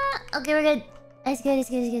 girl. Okay, we're good. It's good. It's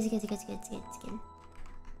good. It's good. It's good. It's good. It's good. It's good.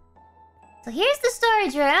 So here's the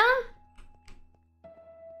storage room.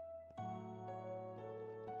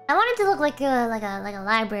 I want it to look like a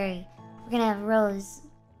library. We're gonna have rows.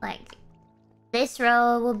 Like this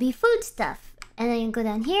row will be food stuff, and then you go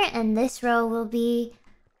down here, and this row will be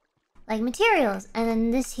like materials, and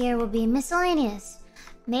then this here will be miscellaneous.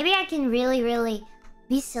 Maybe I can really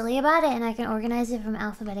be silly about it, and I can organize it from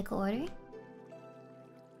alphabetical order.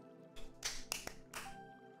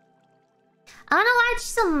 I want to watch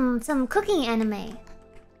some cooking anime.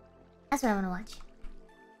 That's what I want to watch.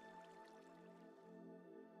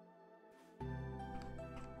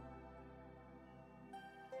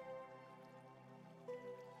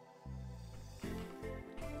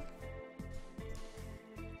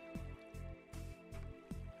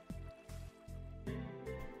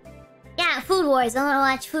 Yeah, Food Wars. I want to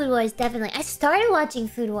watch Food Wars, definitely. I started watching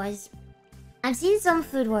Food Wars. I've seen some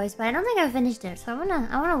Food Wars, but I don't think I finished it. So I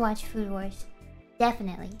wanna watch Food Wars.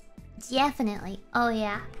 Definitely. Definitely. Oh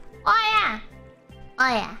yeah. Oh yeah! Oh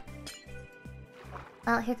yeah.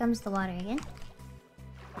 Well, here comes the water again.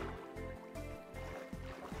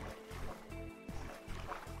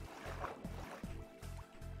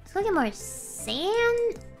 Let's go get more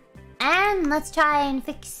sand. And let's try and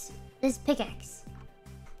fix this pickaxe.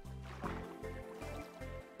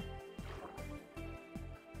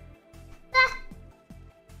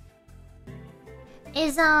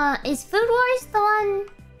 Is Food Wars the one?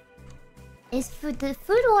 The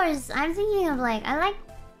Food Wars? I'm thinking of like, I like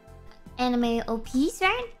anime OPs,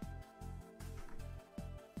 right?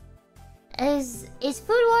 Is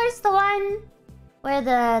Food Wars the one where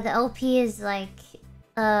the OP is like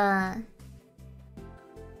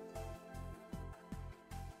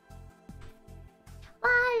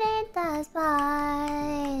the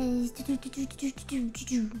spice.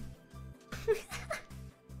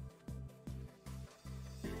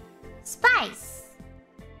 Spice.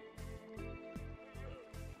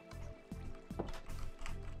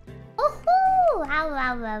 Oh, wow,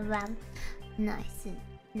 wow, wow, wow. Nice,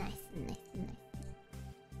 nice, nice, nice.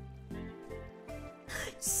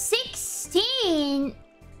 16.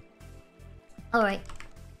 All right.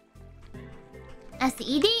 That's the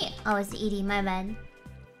ED? Oh, it's the ED, my bad.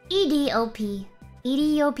 EDOP.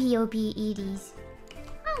 EDOP, EDs.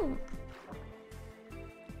 Oh.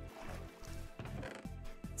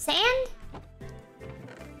 Sand?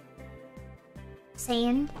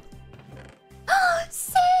 Sand? Oh,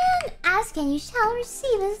 sand! Ask and you shall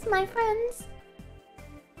receive this, my friends.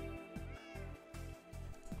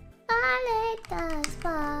 I like the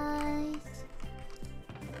spice.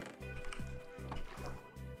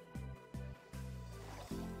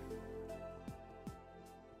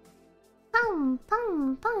 Boom,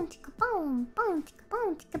 boom, boom, ticka boom, boom, ticka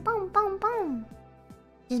boom, ticka boom, boom, boom.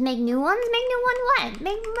 Just make new ones? Make new one what?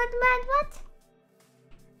 Make what?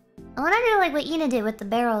 I wanna do like what Ina did with the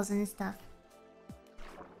barrels and stuff.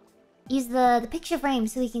 Use the picture frame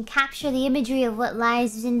so we can capture the imagery of what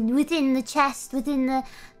lies within the chest, within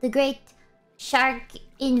the great shark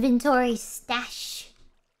inventory stash.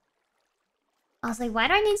 I was like, why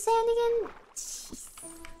do I need sand again? Jeez.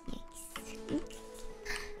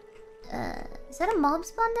 Is that a mob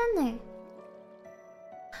spawn down there?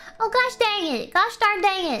 Oh gosh dang it! Gosh darn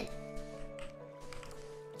dang it!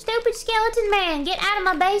 Stupid skeleton man, get out of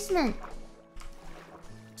my basement!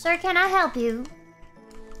 Sir, can I help you?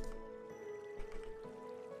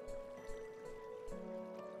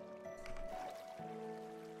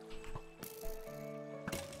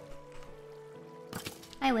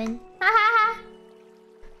 I win. Ha ha ha!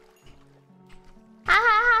 Ha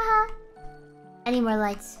ha ha ha! I need more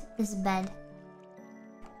lights. This is bad.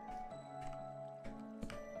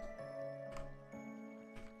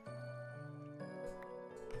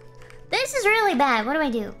 This is really bad. What do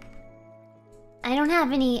I do? I don't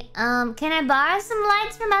have any. Can I borrow some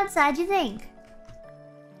lights from outside, you think?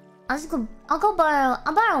 I'll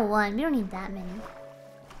borrow one. We don't need that many.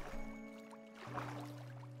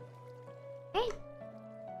 Right?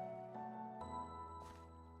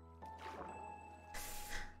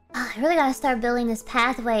 I really gotta start building this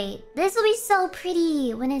pathway. This will be so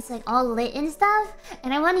pretty when it's like all lit and stuff.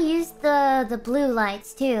 And I want to use the blue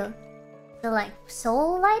lights too. The like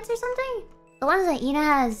soul lights or something? The ones that Ina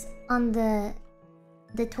has on the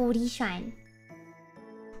Tori shrine.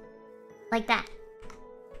 Like that.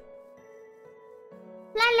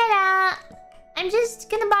 La la la! I'm just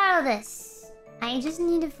gonna borrow this. I just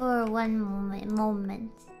need it for one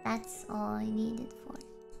moment. That's all I need it for.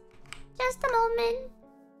 Just a moment.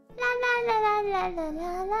 La la la la la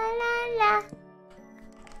la la la la.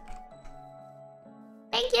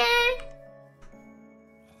 Thank you!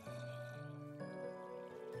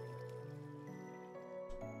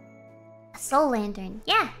 A soul lantern.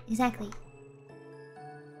 Yeah, exactly.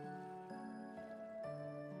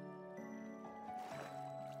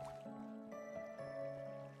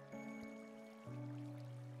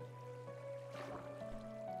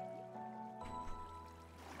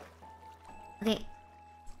 Okay.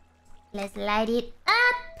 Let's light it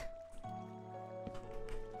up!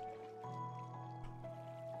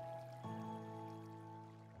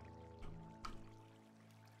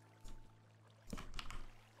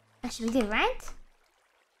 That should be good, right?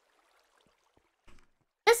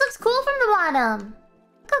 This looks cool from the bottom!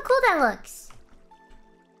 Look how cool that looks!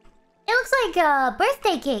 It looks like a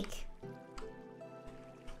birthday cake!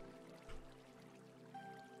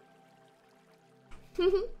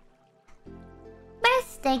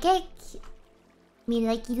 Birthday cake! Me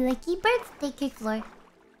likey birthday cake floor.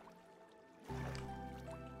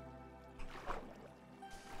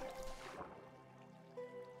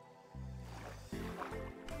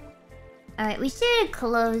 Alright, we should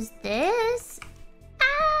close this.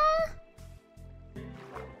 Ah!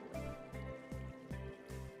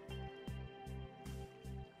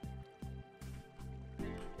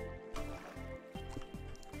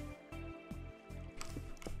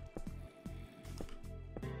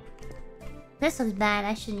 This looks bad.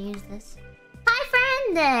 I shouldn't use this. Hi,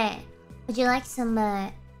 friend! Would you like some,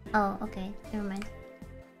 Oh, okay. Never mind.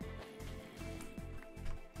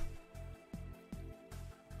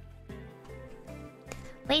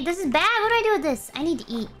 Wait, this is bad. What do I do with this? I need to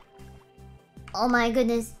eat. Oh my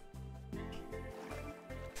goodness.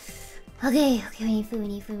 Okay, we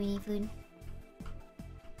need food.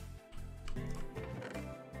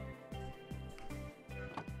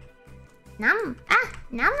 Nom! Ah!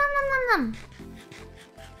 Nom nom nom nom nom!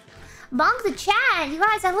 Bonk the chat! You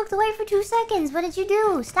guys, I looked away for 2 seconds. What did you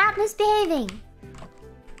do? Stop misbehaving.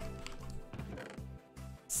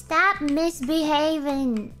 Stop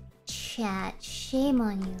misbehaving, chat. Shame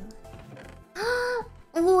on you. Oh,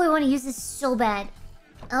 I want to use this so bad.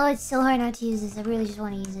 Oh, it's so hard not to use this. I really just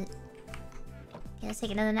want to use it. Okay, let's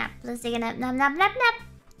take another nap. Let's take a nap. Nap, nap, nap, nap.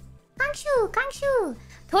 Kangshu, Kangshu.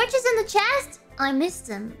 Torches in the chest? Oh, I missed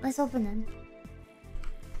them. Let's open them.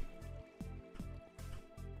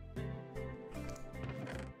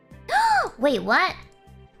 Wait, what?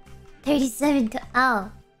 37 to...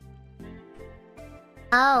 Oh.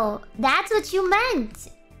 Oh, that's what you meant.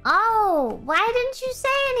 Oh, why didn't you say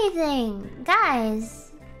anything? Guys.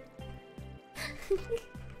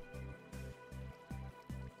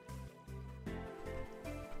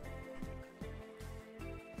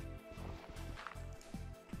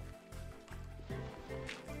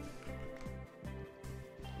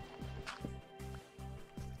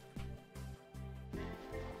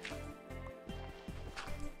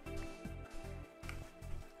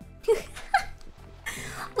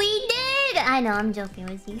 We did! I know, I'm joking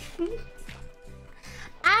with you.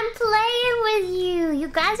 I'm playing with you. You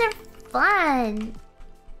guys are fun.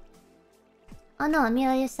 Oh no,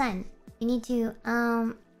 Amelia's son. We need to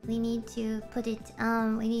put it,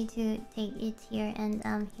 we need to take it here and,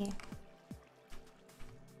 here.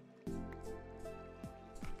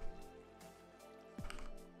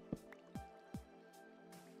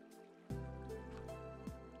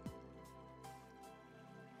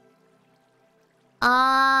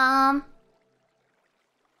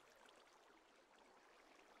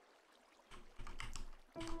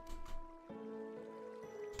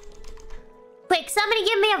 Quick, somebody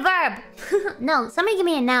give me a verb. No, somebody give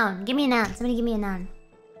me a noun. Give me a noun. Somebody give me a noun.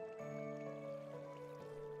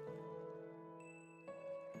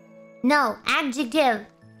 No, adjective.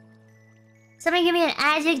 Somebody give me an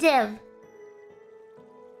adjective.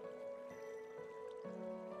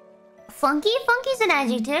 Funky? Funky's an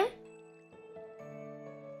adjective.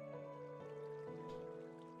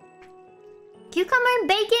 Cucumber,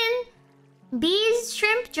 bacon, bees,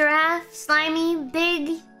 shrimp, giraffe, slimy,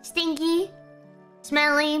 big, stinky,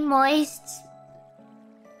 smelly, moist,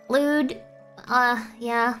 lewd.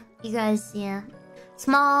 Yeah, you guys, yeah.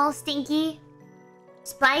 Small, stinky,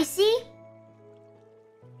 spicy,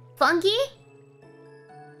 funky,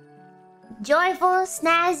 joyful,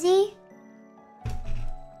 snazzy.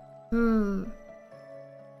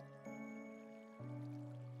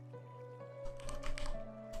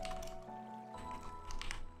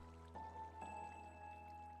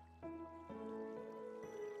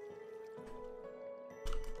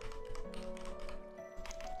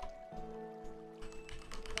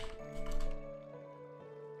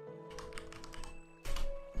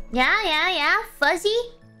 Yeah. Fuzzy?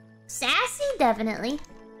 Sassy? Definitely.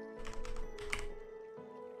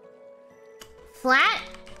 Flat?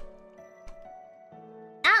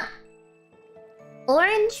 Oh.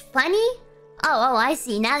 Orange? Funny? Oh, I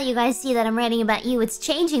see. Now that you guys see that I'm writing about you, it's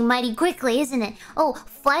changing mighty quickly, isn't it? Oh,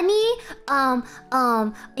 funny?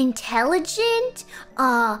 Intelligent?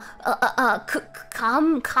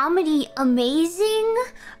 Comedy amazing?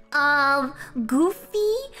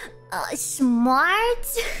 Goofy?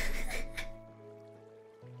 Smart?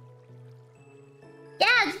 Yeah,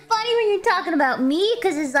 it's funny when you're talking about me,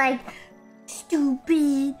 because it's like...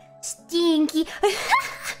 Stupid, stinky...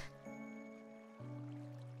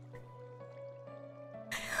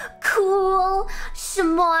 Cool,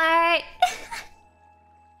 smart...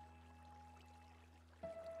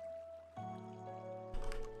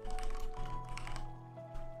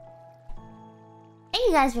 Thank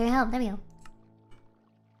you guys for your help. There we go.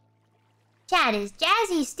 Chat is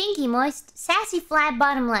jazzy, stinky, moist, sassy, flat,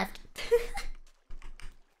 bottom left.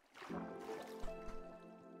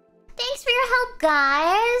 Thanks for your help,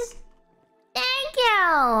 guys. Thank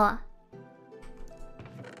you.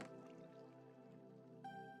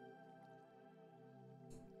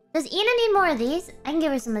 Does Ina need more of these? I can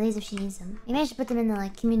give her some of these if she needs them. Maybe I should put them in the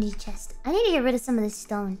like community chest. I need to get rid of some of this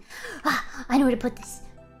stone. I know where to put this.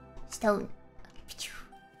 Stone.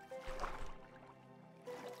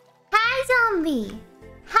 Hi, zombie.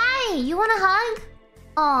 Hi, you want a hug?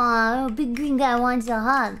 Aw, big green guy wants a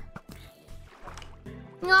hug.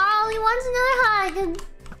 Oh, he wants another hug.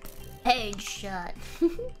 Headshot.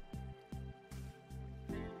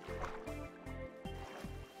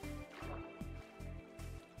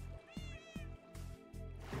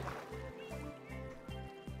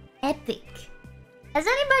 Epic. Has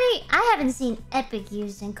anybody... I haven't seen epic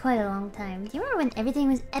used in quite a long time. Do you remember when everything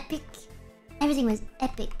was epic? Everything was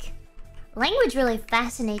epic. Language really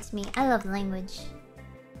fascinates me. I love language.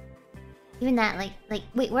 Even that, like,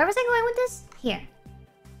 wait, where was I going with this? Here.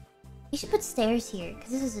 You should put stairs here, because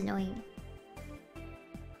this is annoying.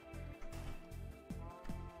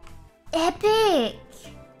 Epic!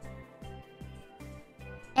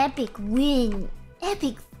 Epic win.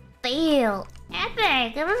 Epic fail.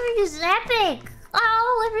 Epic! Everything is epic!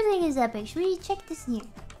 Oh, everything is epic. Should we check this here?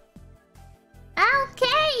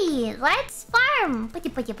 Okay! Let's farm! Put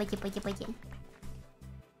it. Look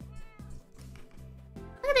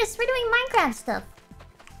at this, we're doing Minecraft stuff.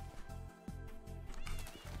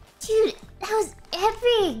 Dude, that was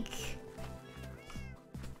epic!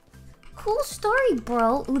 Cool story,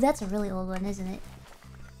 bro. Ooh, that's a really old one, isn't it?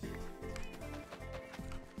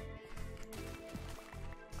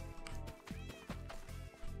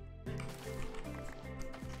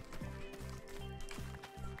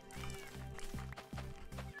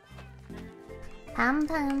 Pam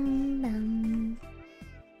pam pam.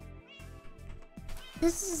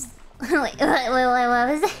 This is wait, what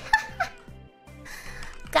was that?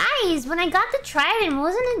 Guys, when I got the trident,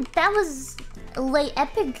 wasn't it that was like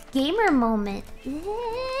epic gamer moment?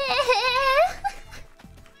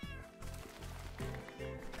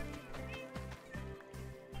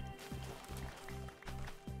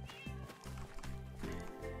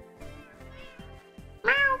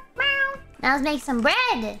 Now let's make some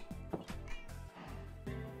bread.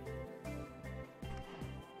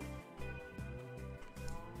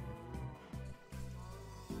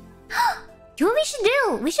 You know what we should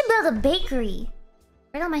do? We should build a bakery.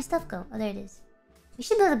 Where'd all my stuff go? Oh, there it is. We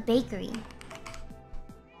should build a bakery.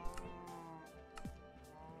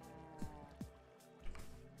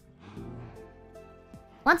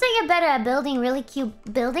 Once I get better at building really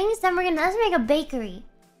cute buildings, then let's make a bakery.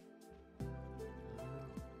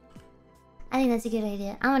 I think that's a good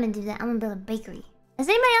idea. I want to do that. I want to build a bakery. Is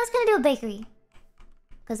anybody else gonna do a bakery?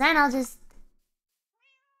 Because then I'll just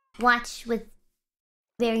watch with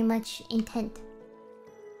very much intent.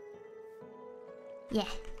 Yeah.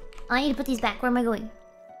 Oh, I need to put these back. Where am I going?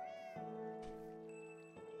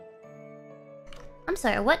 I'm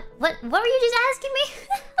sorry, what were you just asking me?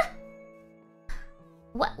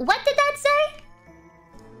 What did that say?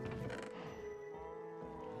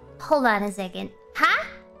 Hold on a second. Huh?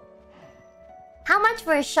 How much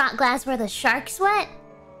for a shot glass worth of shark sweat?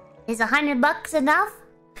 Is $100 enough?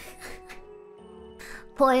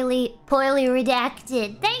 Poorly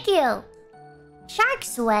redacted. Thank you! Shark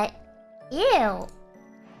sweat? Ew.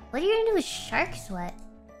 What are you gonna do with shark sweat?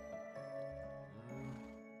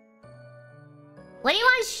 What do you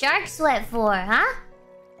want shark sweat for, huh?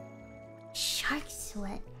 Shark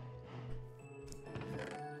sweat.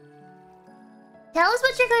 Tell us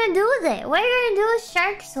what you're gonna do with it. What are you gonna do with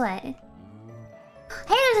shark sweat?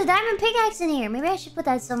 Hey, there's a diamond pickaxe in here. Maybe I should put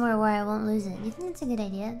that somewhere where I won't lose it. You think that's a good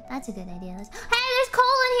idea? That's a good idea. Hey, there's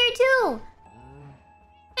coal in here too!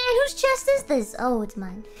 Man, whose chest is this? Oh, it's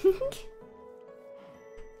mine.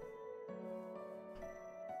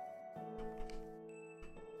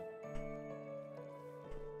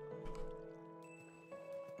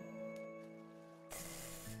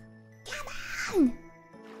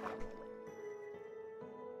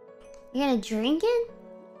 You're gonna drink it?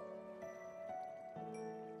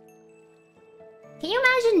 Can you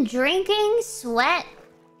imagine drinking sweat?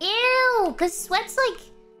 Ew! Cause sweat's like...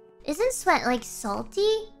 Isn't sweat like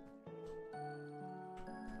salty?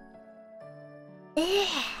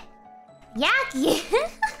 Ugh. Yucky!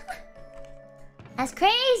 That's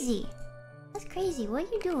crazy! That's crazy, what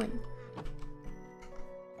are you doing?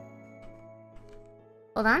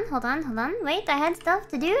 Hold on. Wait, I had stuff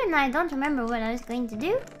to do and I don't remember what I was going to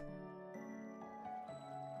do.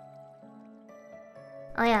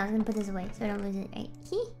 Oh yeah, I was gonna put this away so I don't lose it, right?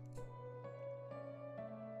 Hee.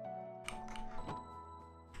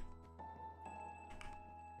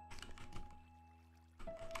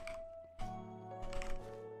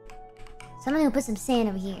 So I'm gonna put some sand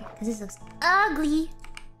over here, because this looks ugly.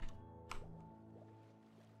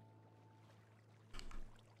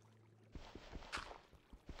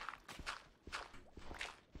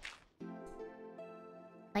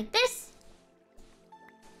 Like this.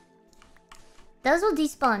 Those will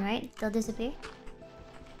despawn, right? They'll disappear.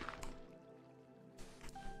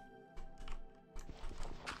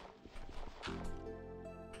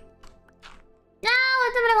 No,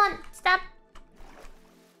 that's not what I want. Stop.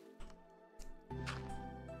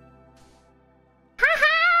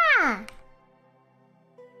 Haha!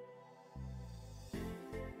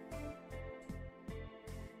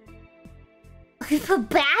 For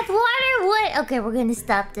bath water? What? Okay, we're gonna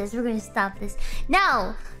stop this.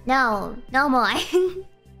 No! No more.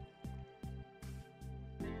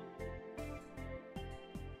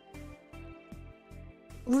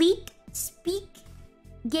 Speak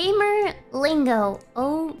gamer lingo.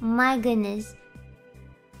 Oh my goodness.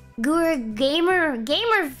 Guru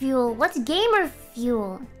gamer fuel. What's gamer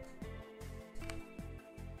fuel?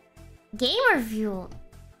 Gamer fuel.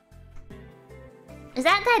 Is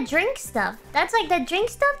that drink stuff? That's like that drink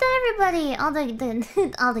stuff that everybody, all the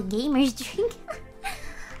gamers drink.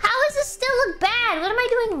 How does this still look bad? What am I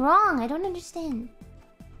doing wrong? I don't understand.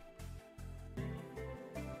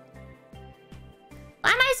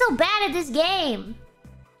 Why am I so bad at this game?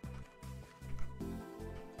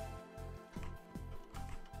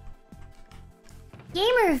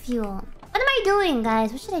 Gamer fuel. What am I doing,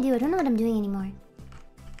 guys? What should I do? I don't know what I'm doing anymore.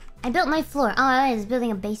 I built my floor. Oh, I was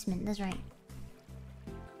building a basement. That's right.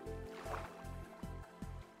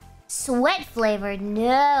 Sweat flavored?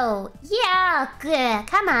 No. Yuck.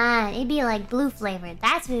 Come on. It'd be like blue flavored.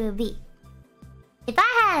 That's what it would be. If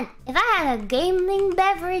I had a gaming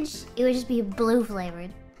beverage, it would just be blue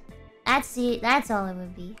flavored. That's it. That's all it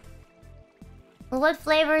would be. Well, what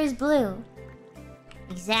flavor is blue?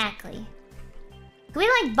 Exactly. Can we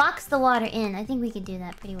like box the water in? I think we could do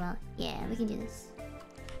that pretty well. Yeah, we can do this.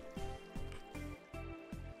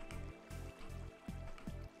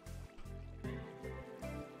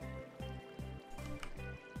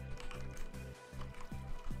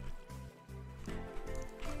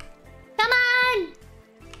 Come on!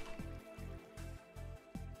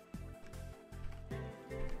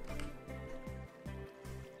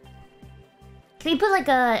 Can we put like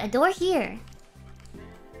a door here?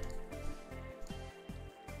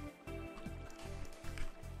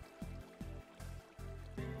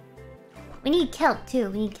 We need kelp too.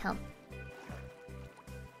 We need kelp.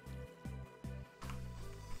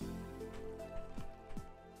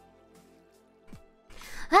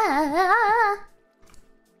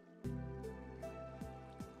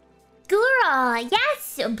 Gura!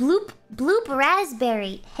 Yes! Bloop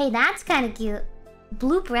raspberry. Hey, that's kind of cute.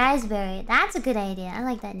 Bloop raspberry. That's a good idea. I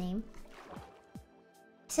like that name. I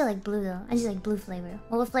still like blue though. I just like blue flavor.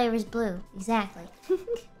 Well, what flavor is blue? Exactly.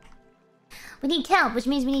 We need kelp, which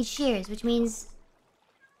means we need shears, which means...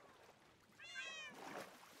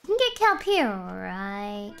 You can get kelp here,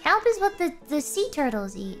 right? Kelp is what the sea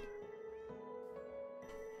turtles eat.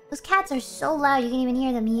 Those cats are so loud, you can even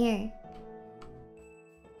hear them here.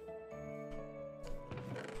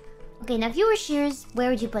 Okay, now if you were shears,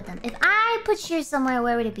 where would you put them? If I put shears somewhere,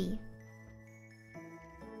 where would it be?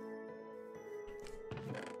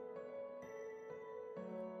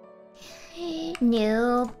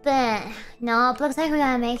 Nope. Nope, looks like we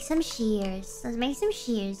gotta make some shears. Let's make some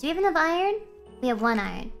shears. Do we have enough iron? We have 1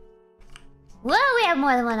 iron. Whoa, we have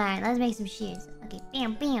more than 1 iron. Let's make some shears. Okay,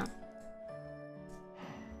 bam, bam.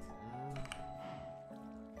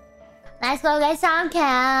 Let's go get some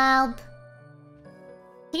kelp.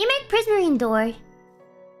 Can you make prismarine door?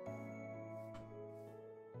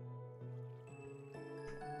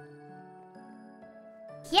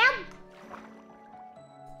 Yep.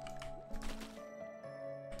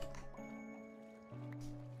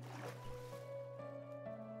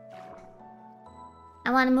 I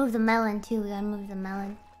want to move the melon too. We gotta move the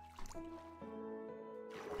melon.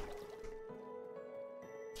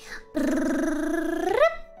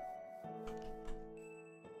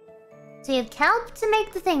 So you have kelp to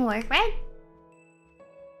make the thing work, right?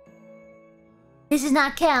 This is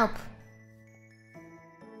not kelp.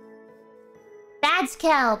 That's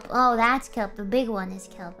kelp. Oh, that's kelp. The big one is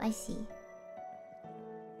kelp. I see.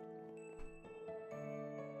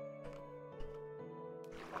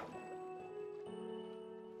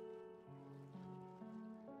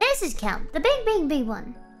 This is kelp. The big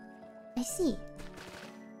one. I see.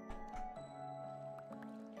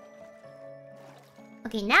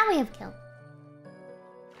 Okay, now we have kelp.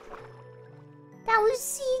 That was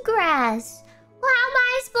seagrass. Well, how am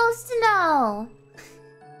I supposed to know?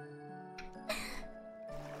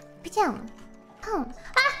 Pichon. Oh.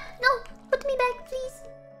 Ah! No! Put me back, please.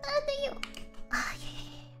 Ah, thank you. Ah, yeah.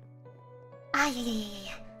 Ah,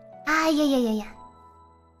 yeah. Ah, yeah.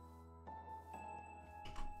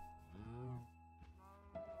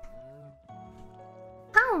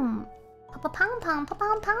 Pom. Pom.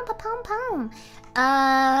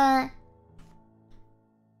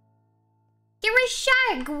 You're a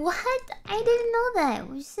shark! What? I didn't know that.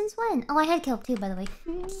 Since when? Oh, I had kelp too, by the way.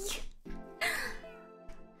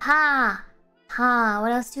 Ha!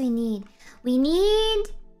 What else do we need? We need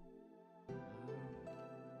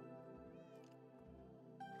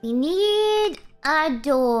a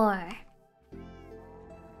door.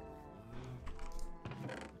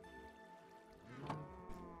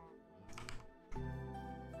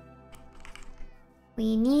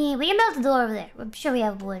 We can build a door over there. I'm sure we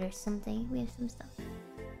have wood or something. We have some stuff.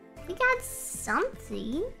 We got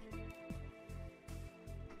something.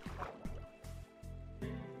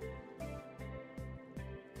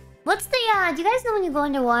 What's the do you guys know when you go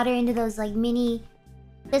underwater into those like mini,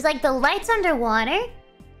 there's like the lights underwater?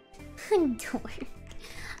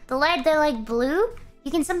 The light, they're like blue.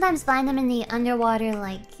 You can sometimes find them in the underwater,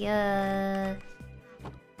 like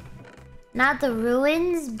not the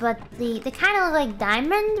ruins, but they kind of look like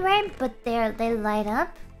diamond, right? But they light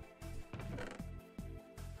up.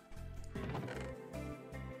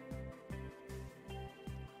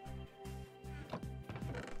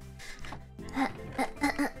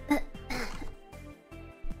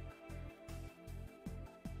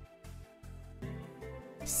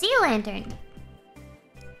 Sea lantern.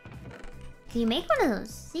 Can you make one of those?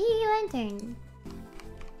 Sea lantern.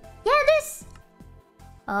 Yeah, this.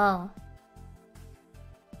 Oh.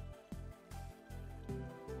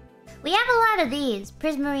 We have a lot of these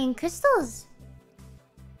prismarine crystals.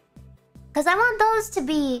 Cause I want those to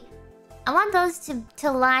be, I want those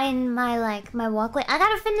to line my my walkway. I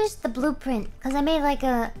gotta finish the blueprint cause I made like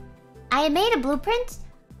I made a blueprint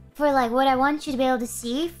for like what I want you to be able to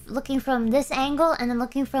see, looking from this angle and then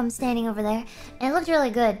looking from standing over there, and it looked really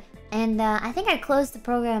good. And I think I closed the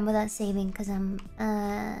program without saving because I'm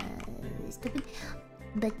stupid.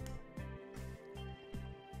 But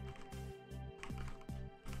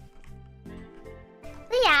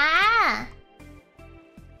yeah.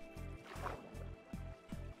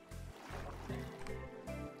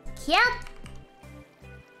 Yep.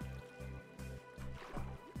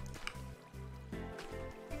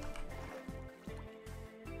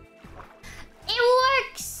 It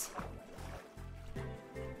works.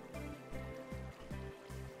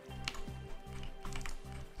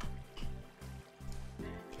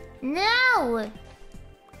 No.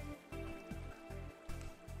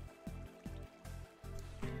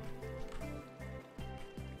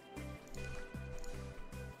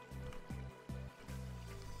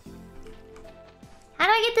 How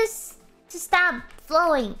do I get this to stop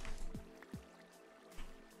flowing?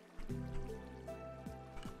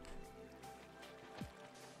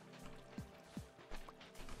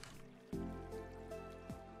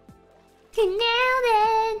 You nailed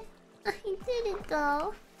it! I did it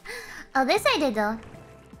though. Oh, this I did though.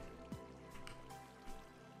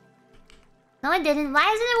 No, I didn't.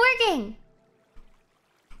 Why isn't it working?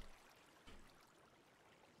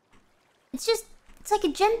 It's just... It's like a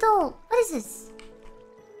gentle... What is this?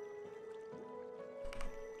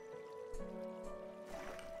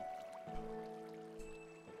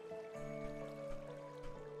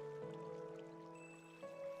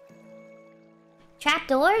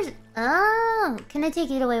 Trapdoors? Oh, can I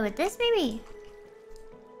take it away with this maybe?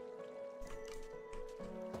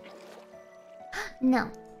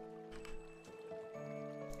 No.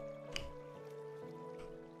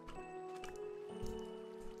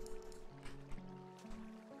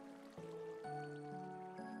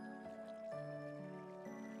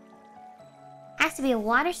 Has to be a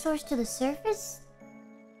water source to the surface?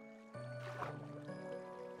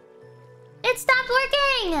 It stopped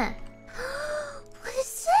working! What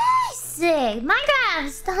is this? Minecraft,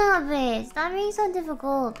 stop it. Stop being so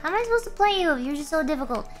difficult. How am I supposed to play you if you're just so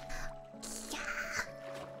difficult?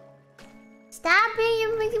 Stop it,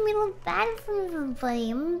 you're making me look bad for everybody.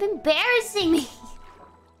 You're embarrassing me.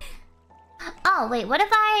 Oh, wait, what if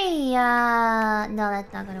I... No,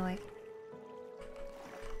 that's not gonna work.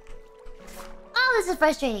 Oh, this is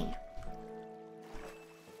frustrating.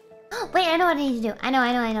 Wait, I know what I need to do. I know.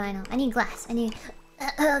 I need glass. I need...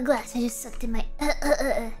 glass. I just sucked in my...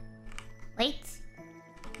 Wait.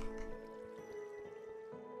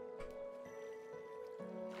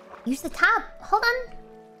 Use the top. Hold on.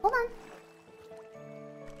 Hold on.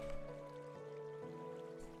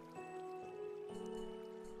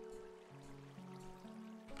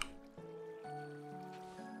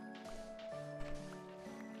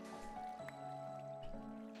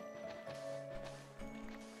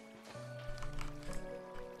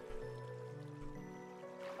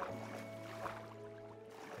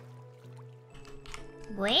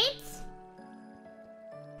 Wait.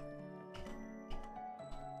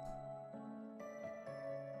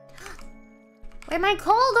 Where'd my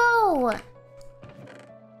coal go?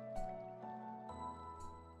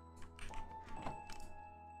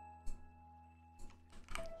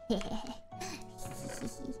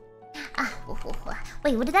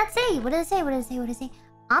 Wait, what did that say? What did it say? What did it say? What did it say?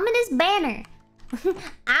 Ominous banner.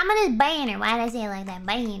 Ominous banner. Why did I say it like that?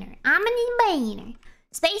 Banner. Ominous banner.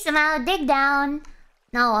 Space them out. Dig down.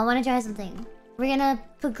 No, I want to try something. We're gonna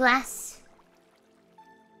put glass.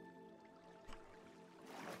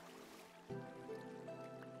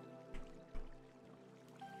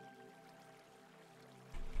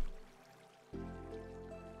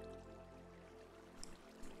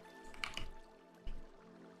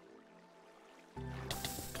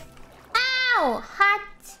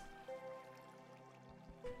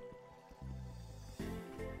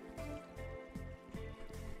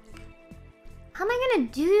 How am I gonna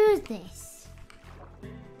do this?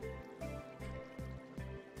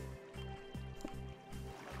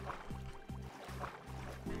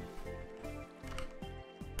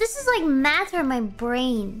 This is like math for my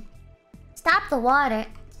brain. Stop the water.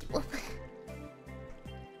 What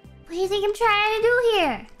do you think I'm trying to do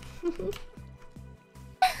here?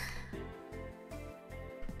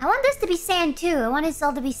 I want this to be sand too. I want this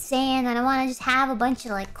all to be sand, and I want to just have a bunch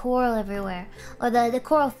of like coral everywhere. Or the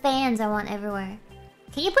coral fans I want everywhere.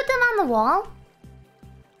 Can you put them on the wall?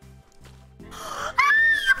 Ah,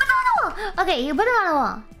 you put them on the wall! Okay, you put them on the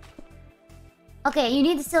wall. Okay, you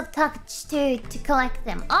need the silk touch to collect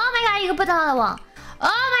them. Oh my god, you can put them on the wall.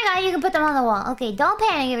 Oh my god, you can put them on the wall. Okay, don't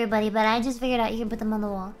panic everybody, but I just figured out you can put them on the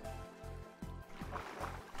wall.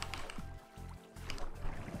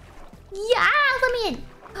 Yeah, let me in.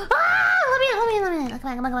 Ah, let me in.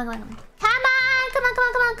 Come on. Come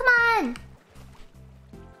on.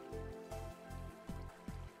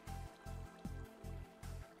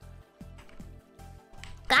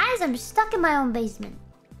 Guys, I'm stuck in my own basement.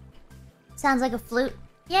 Sounds like a flute.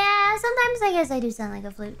 Yeah, sometimes I guess I do sound like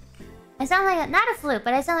a flute. I sound like not a flute,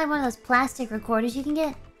 but I sound like one of those plastic recorders you can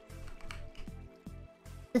get.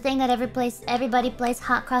 The thing that everybody plays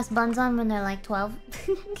hot cross buns on when they're like 12.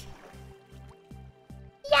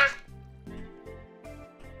 Yeah.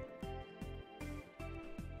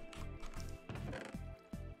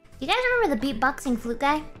 Do you guys remember the beatboxing flute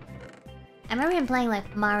guy? I remember him playing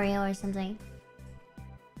like Mario or something.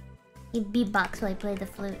 He'd beatbox while he played the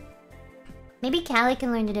flute. Maybe Callie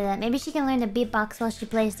can learn to do that. Maybe she can learn to beatbox while she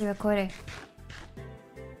plays the recorder.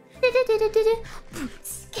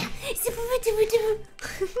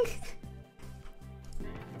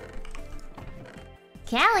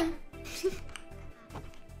 Callie!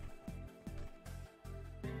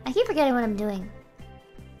 I keep forgetting what I'm doing.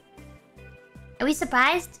 Are we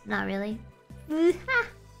surprised? Not really.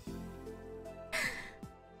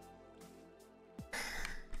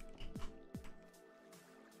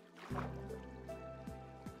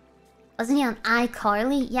 Wasn't he on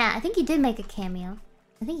iCarly? Yeah, I think he did make a cameo.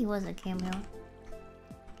 I think he was a cameo.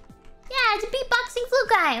 Yeah, it's a beatboxing flute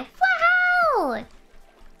guy! Wow!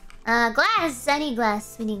 Glass! I need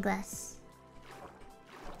glass. We need glass.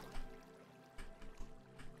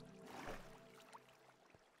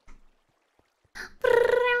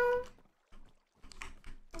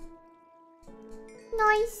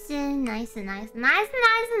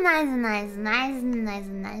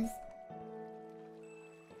 Nice.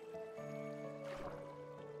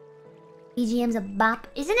 BGM's a bop,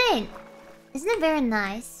 isn't it? Isn't it very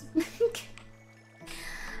nice?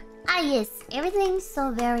 Ah yes, everything's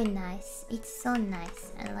so very nice. It's so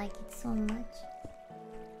nice. I like it so much.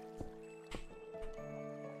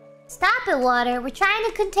 Stop it, water. We're trying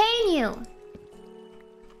to contain you.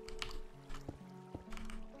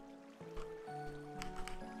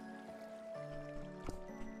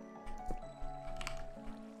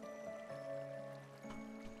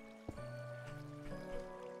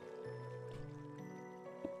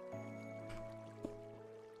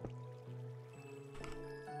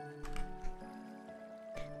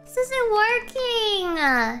 This isn't working!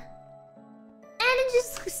 And it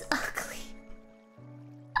just looks ugly.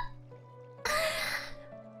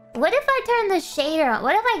 What if I turn the shader on?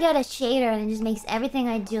 What if I get a shader and it just makes everything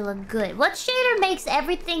I do look good? What shader makes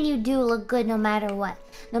everything you do look good no matter what?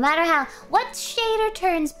 No matter how... What shader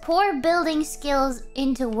turns poor building skills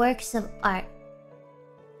into works of art?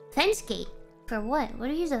 Fence gate? For what? What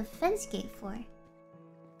do you use a fence gate for?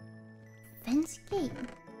 Fence gate?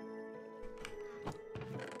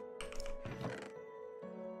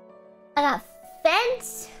 I got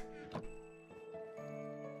fence.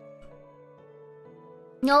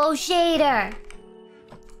 No shader.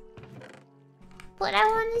 But I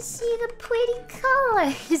want to see the pretty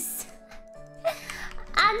colors.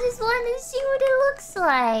 I just want to see what it looks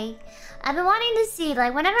like. I've been wanting to see,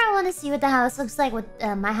 like, whenever I want to see what the house looks like, what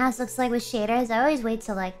my house looks like with shaders, I always wait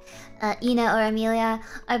till, like, Ina or Amelia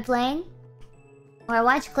are playing. Or I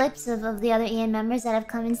watch clips of the other EN members that have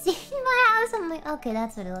come and seen my house. I'm like, okay,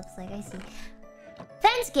 that's what it looks like. I see.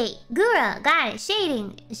 Fence gate. Gura. Got it.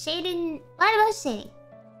 Shading. Shading. What about shading?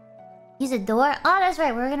 Use a door? Oh, that's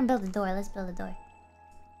right. We're gonna build a door. Let's build a door.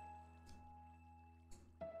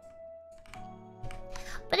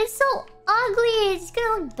 But it's so ugly. It's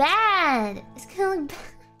gonna look bad. It's gonna look bad.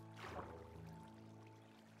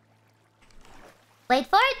 Wait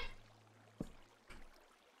for it.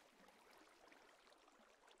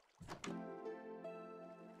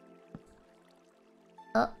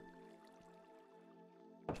 Oh.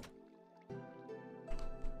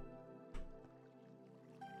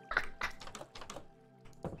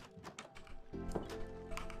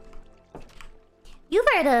 You've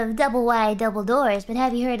heard of double wide double doors, but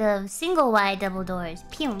have you heard of single wide double doors?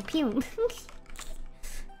 Pew pew.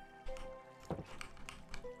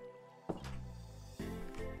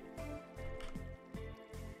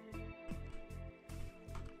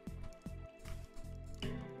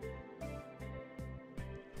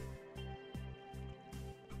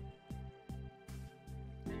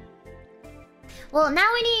 Well, now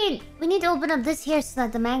we need to open up this here so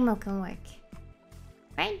that the magma can work.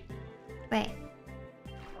 Right? Right.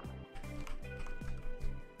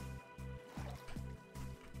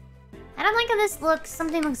 I don't like how this looks.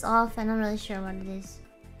 Something looks off. I'm not really sure what it is.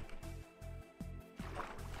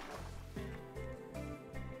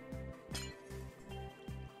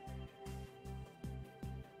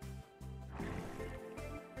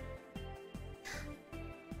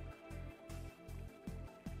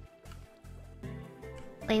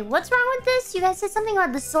 Wait, what's wrong with this? You guys said something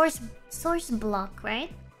about the source block, right?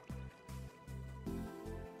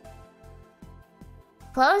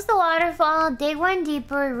 Close the waterfall, dig one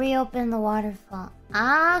deeper, reopen the waterfall.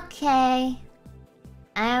 Okay.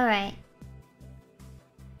 Alright.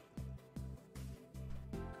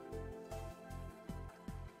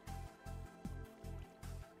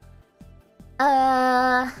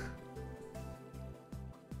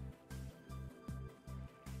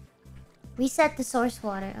 Reset the source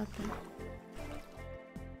water, okay.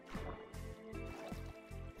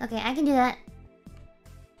 Okay, I can do that.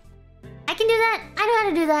 I can do that! I know how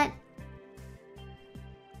to do that!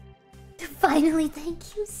 Finally,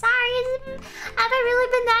 thank you. Sorry, have I really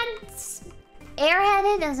been that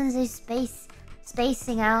airheaded? I was gonna say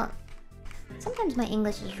spacing out. Sometimes my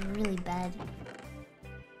English is really bad.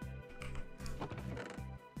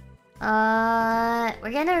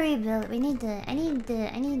 We're gonna rebuild. I need to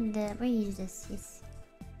reuse this. Yes.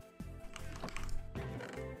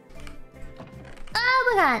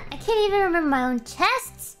 Oh my god, I can't even remember my own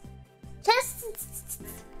chests. Chests.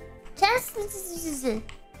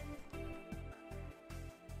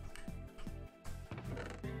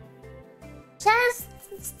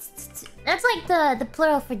 That's like the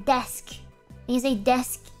plural for desk. When you say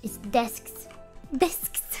desk, it's desks.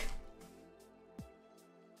 Desks.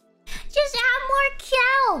 Just add more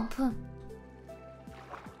kelp.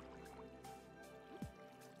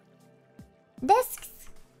 Desks.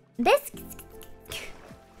 Desks.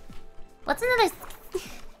 What's another?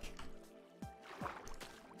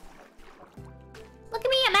 Look at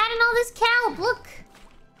me, I'm adding all this kelp. Look.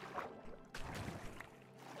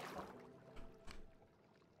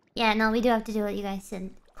 Yeah, no, we do have to do what you guys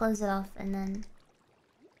said. Close it off and then...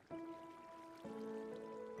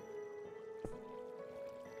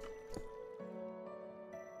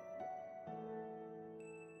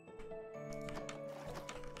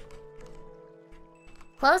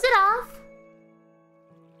 Close it off.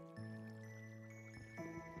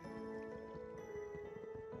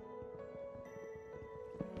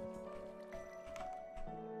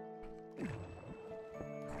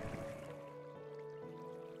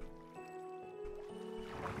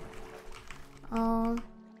 Oh.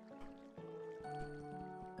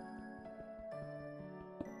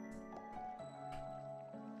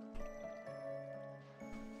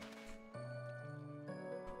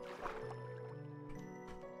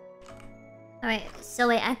 Alright, so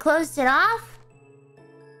wait, I closed it off?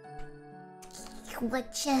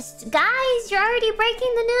 What chest? Guys, you're already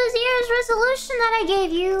breaking the New Year's resolution that I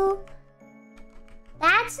gave you!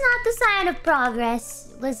 That's not the sign of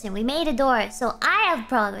progress. Listen, we made a door, so I have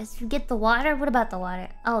progress. You get the water? What about the water?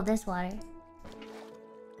 Oh, this water.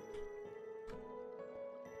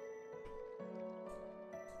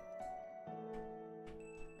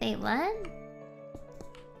 Wait, what?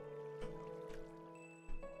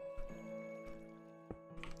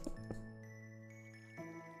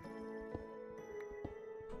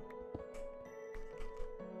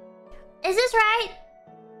 Is this right?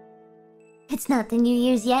 It's not the New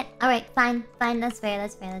Year's yet. Alright, fine. Fine, that's fair,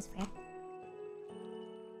 that's fair, that's fair.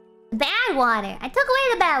 Bad water! I took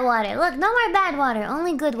away the bad water. Look, no more bad water,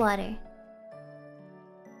 only good water.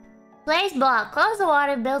 Place block. Close the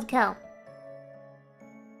water, build kelp.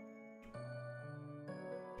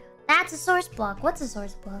 That's a source block. What's a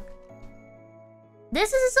source block?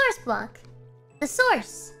 This is a source block. The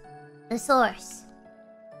source. The source.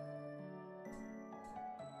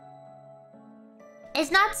 It's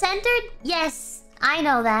not centered? Yes, I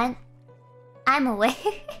know that. I'm aware.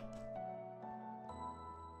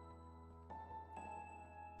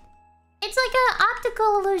 It's like an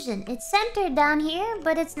optical illusion. It's centered down here,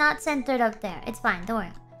 but it's not centered up there. It's fine, don't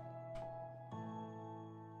worry.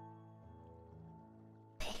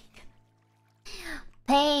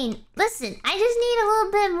 Pain. Listen, I just need a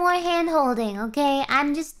little bit more hand holding, okay?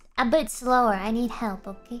 I'm just a bit slower. I need help,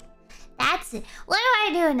 okay? That's it. What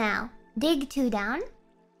do I do now? Dig 2 down?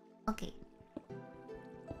 Okay.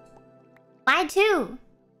 Why 2?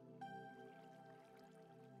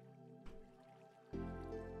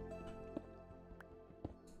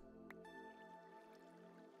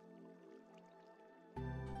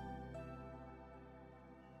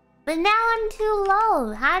 But now I'm too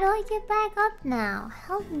low. How do I get back up now?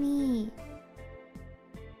 Help me.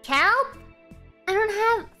 Kelp? I don't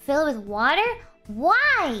have... Fill it with water?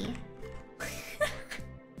 Why?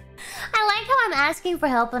 I like how I'm asking for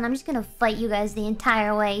help and I'm just gonna fight you guys the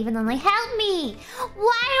entire way. Even though I'm like, help me! Why do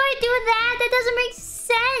I do that? That doesn't make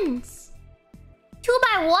sense. 2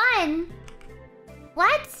 by 1?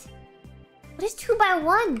 What? What is 2 by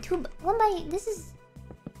 1? 1 by... This is...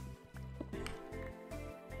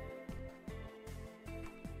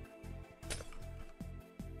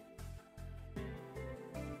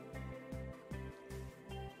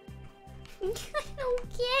 I don't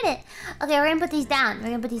get it. Okay, we're gonna put these down. We're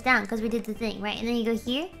gonna put these down because we did the thing, right? And then you go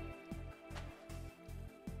here.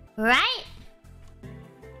 Right?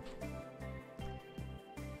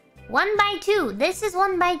 1 by 2. This is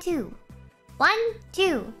 1 by 2. 1,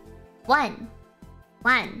 2. 1.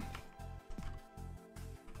 1.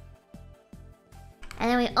 And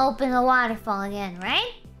then we open the waterfall again,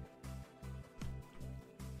 right?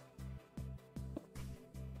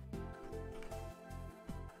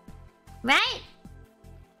 Right?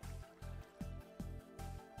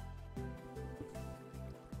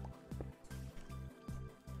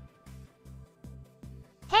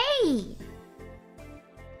 Hey!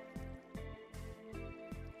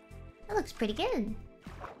 That looks pretty good.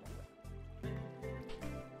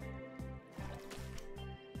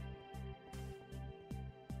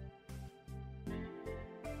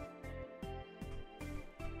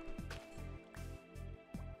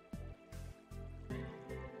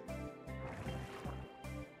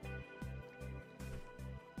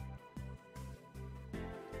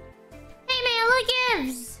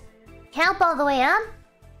 Kelp all the way up.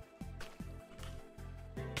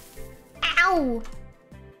 Ow!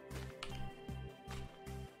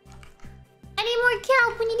 I need more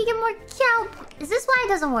kelp. We need to get more kelp. Is this why it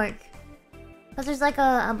doesn't work? Because there's like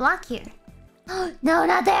a block here. No,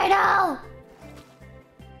 not there, no!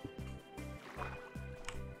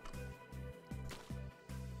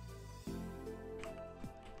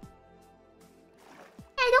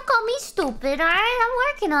 Hey, don't call me stupid, alright?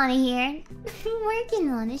 I'm working on it here. I'm working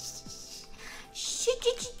on it.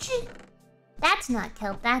 That's not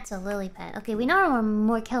kelp, that's a lily pad. Okay, we know where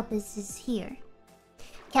more kelp is here.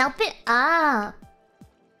 Kelp it up.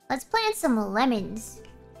 Let's plant some lemons.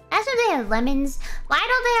 After they have lemons, why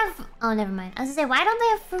don't they have... Oh, never mind. I was gonna say, why don't they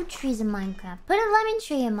have fruit trees in Minecraft? Put a lemon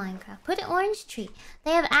tree in Minecraft. Put an orange tree.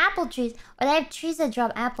 They have apple trees. Or they have trees that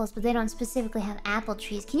drop apples, but they don't specifically have apple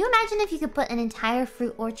trees. Can you imagine if you could put an entire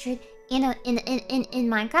fruit orchard in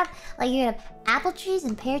Minecraft? Like, you have apple trees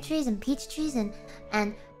and pear trees and peach trees and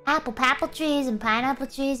apple trees and pineapple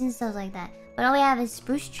trees and stuff like that. But all we have is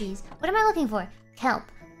spruce trees. What am I looking for? Kelp.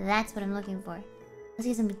 That's what I'm looking for. Let's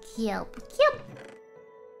get some kelp. Kelp!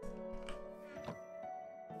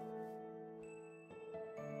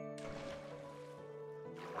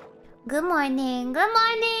 Good morning. Good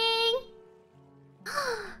morning.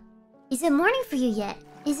 Is it morning for you yet?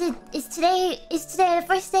 Is today the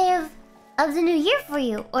first day of the new year for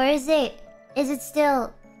you, or is it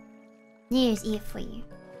still New Year's Eve for you?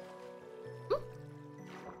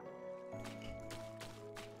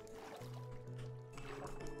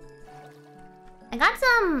 I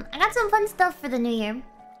got some fun stuff for the new year.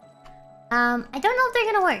 I don't know if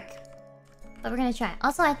they're gonna work, but we're gonna try.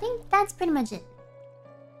 Also, I think that's pretty much it.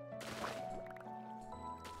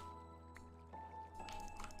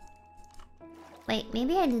 Wait,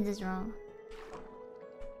 maybe I did this wrong.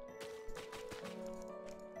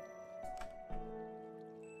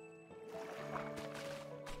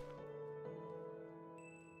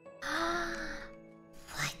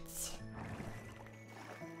 What?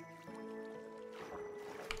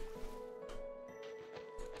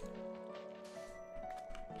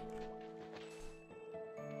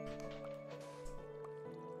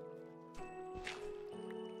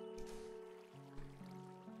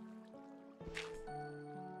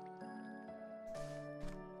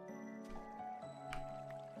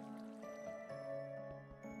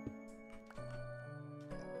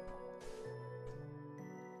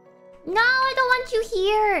 No, I don't want you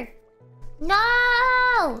here.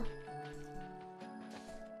 No.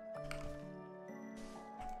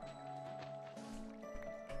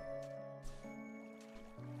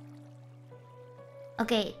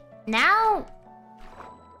 Okay, now...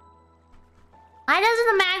 Why doesn't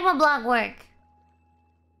the magma block work?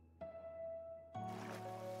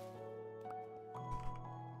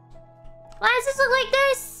 Why does this look like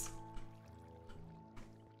this?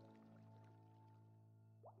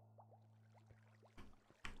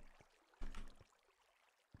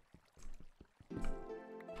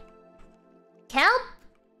 Kelp?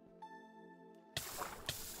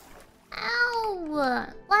 Ow!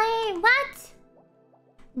 Why? What?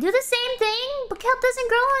 Do the same thing? But kelp doesn't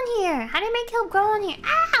grow on here. How do you make kelp grow on here?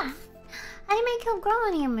 Ow! How do you make kelp grow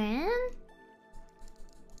on here, man?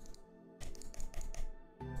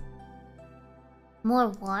 More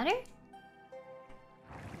water?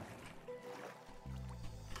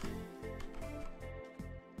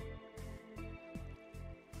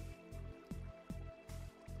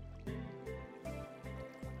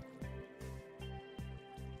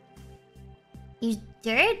 Use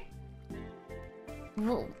dirt?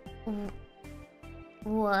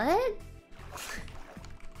 What?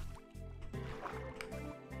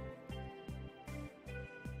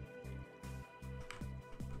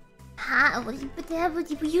 How? Would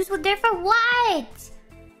you use what there for what?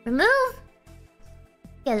 Remove?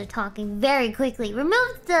 You guys are talking very quickly.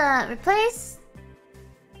 Replace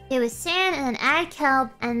it with sand and then add kelp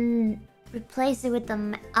and replace it with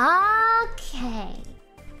the okay.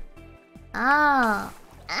 Oh.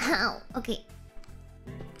 Ow. Okay.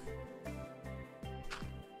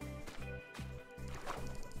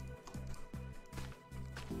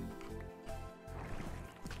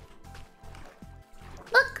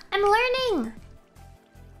 Look, I'm learning.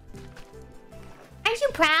 Aren't you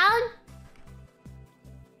proud?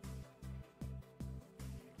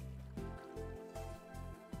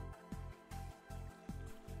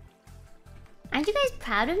 Aren't you guys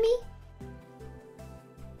proud of me?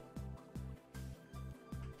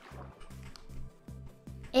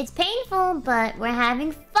 It's painful, but we're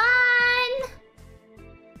having fun!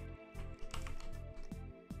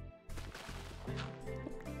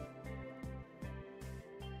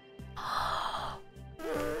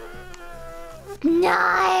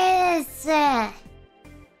 Nice! Do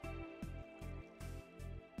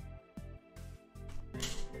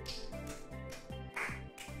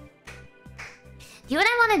you know what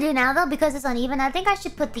I want to do now, though? Because it's uneven, I think I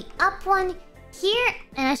should put the up one here,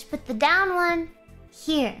 and I should put the down one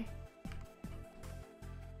here.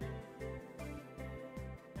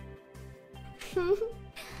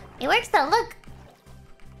 It works though, look!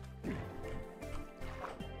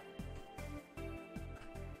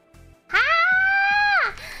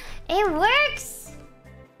 Ah! It works!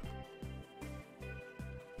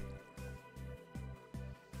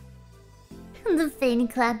 The fin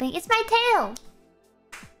clapping. It's my tail!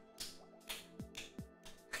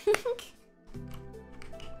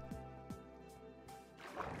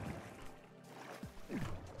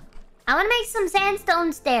 I want to make some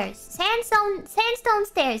sandstone stairs. Sandstone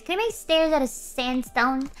stairs. Can I make stairs out of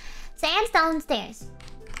sandstone? Sandstone stairs.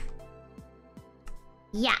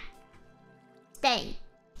 Yeah. Stay.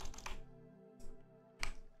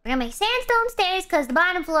 We're gonna make sandstone stairs because the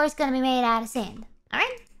bottom floor is gonna be made out of sand.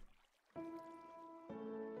 Alright?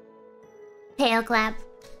 Tail clap.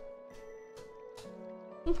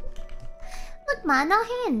 Look, man, no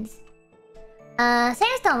hands.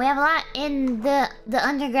 Sandstone, we have a lot in the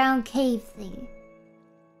underground cave thing.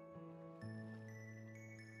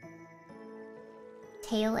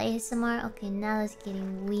 Tail ASMR? Okay, now that's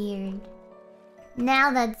getting weird.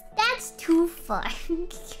 Now that's too far.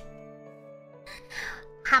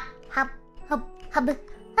 Hop, hop, hop, hop,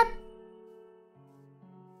 hop.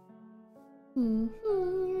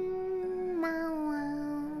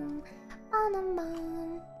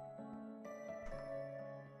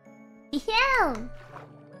 Yeah!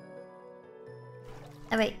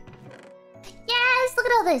 Alright. Yes! Look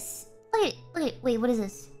at all this! Look at it! Look at it! Wait, what is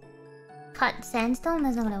this? Cut sandstone?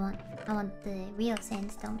 That's not what I want. I want the real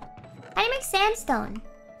sandstone. How do you make sandstone?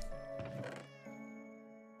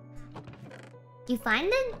 Do you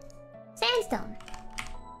find it? Sandstone.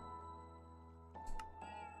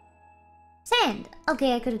 Sand!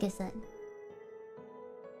 Okay, I could have guessed that.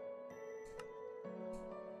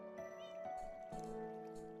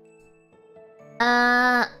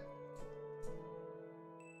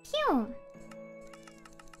 Phew.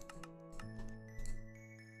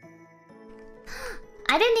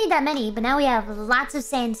 I didn't need that many, but now we have lots of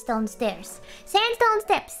sandstone stairs. Sandstone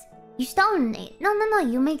steps! You stone it. No, no, no,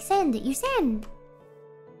 you make sand. You sand.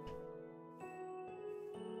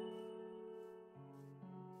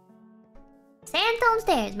 Sandstone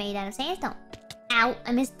stairs made out of sandstone. Ow,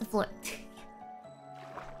 I missed the floor.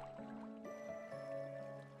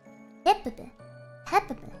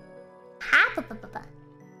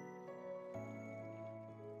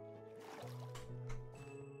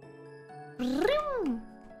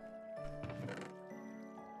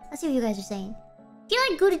 Let's see what you guys are saying. Do you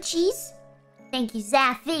like Gouda cheese? Thank you,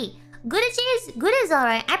 Zaffy. Gouda cheese? Gouda's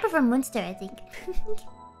alright. I prefer Munster, I think.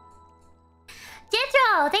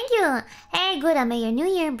 Jethro, thank you. Hey, Gouda, may your new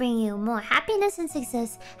year bring you more happiness and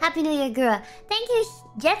success. Happy New Year, Gura. Thank you,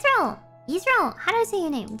 Jethro. Yisro, how do I say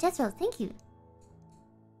your name? Jethro, thank you.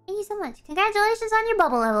 Thank you so much. Congratulations on your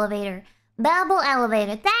bubble elevator. Bubble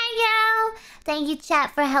elevator. Thank you. Thank you,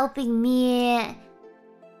 chat, for helping me.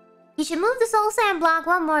 You should move the soul sand block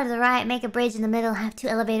one more to the right, make a bridge in the middle, have 2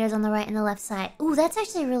 elevators on the right and the left side. Ooh, that's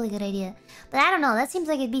actually a really good idea. But I don't know, that seems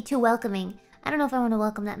like it'd be too welcoming. I don't know if I want to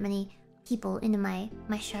welcome that many people into my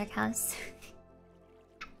shark house.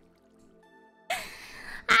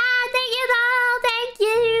 Thank you, though! Thank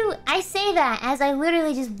you! I say that as I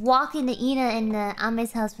literally just walk into Ina and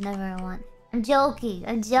Ame's house whenever I want. I'm joking.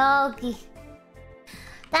 I'm joking.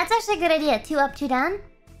 That's actually a good idea. 2 up, 2 down.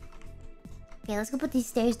 Okay, let's go put these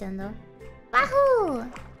stairs down, though. Wahoo!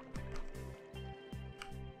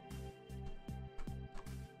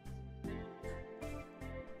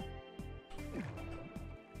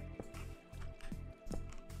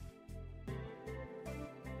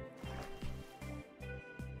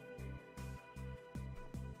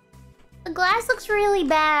 The glass looks really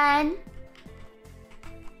bad.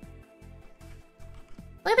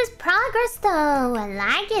 Look at this progress, though. I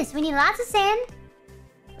like this. We need lots of sand.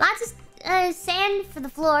 Lots of sand for the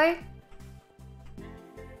floor.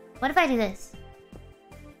 What if I do this?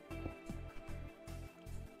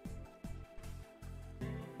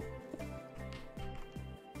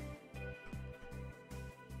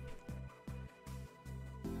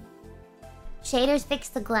 Shaders fix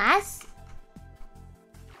the glass?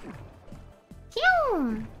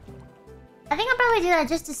 Phew! I think I'll probably do that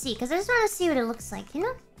just to see, because I just want to see what it looks like, you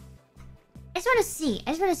know? I just want to see.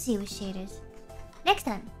 I just want to see with shaders. Next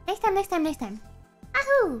time. Next time, next time, next time.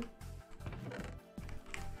 Ahoo!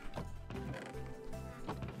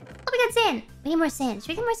 Oh, we got sand! We need more sand. Should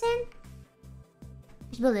we get more sand?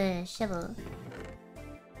 We should build a shovel.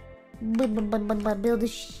 Build a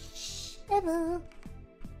shovel.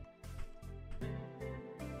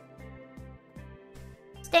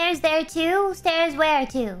 Stairs there too? Stairs where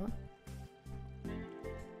too?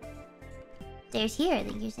 Stairs here, I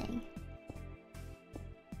think you're saying.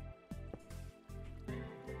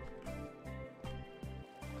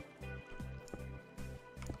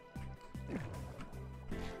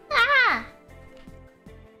 Ah!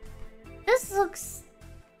 This looks...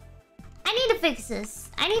 I need to fix this.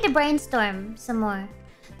 I need to brainstorm some more.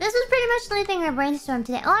 This was pretty much the only thing I brainstormed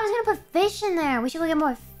today. Oh, I was gonna put fish in there. We should go get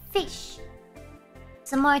more fish.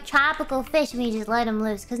 Some more tropical fish when you just let them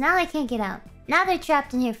loose. Because now they can't get out. Now they're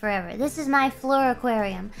trapped in here forever. This is my floor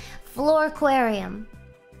aquarium. Floor aquarium.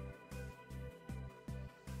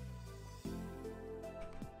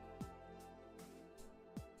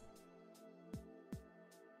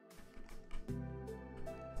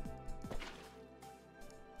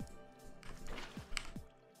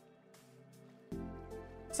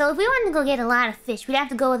 So if we wanted to go get a lot of fish, we'd have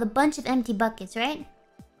to go with a bunch of empty buckets, right?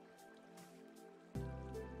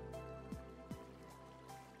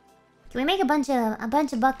 Can we make a bunch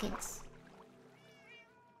of buckets?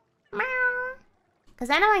 Meow. Cause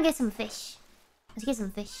I know I get some fish. Let's get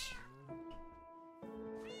some fish.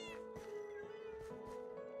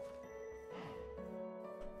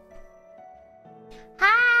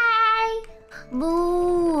 Hi!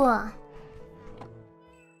 Boo!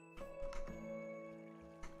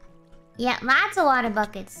 Yeah, lots of water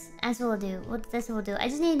buckets. That's what we'll do. That's what we'll do. I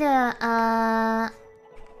just need to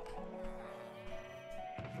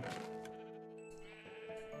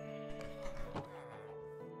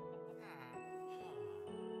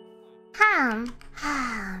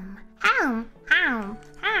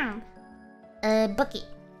bucket.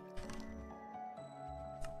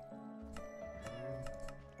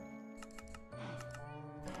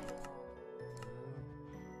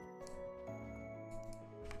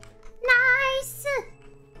 Nice!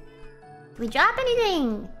 Did we drop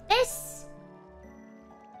anything? This?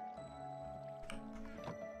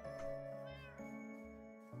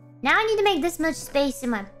 Now I need to make this much space in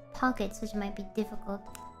my pockets, which might be difficult.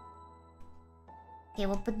 Okay,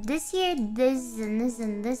 we'll put this here, this, and this,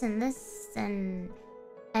 and this, and this, and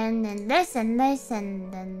then this, and this,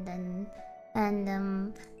 and then, this,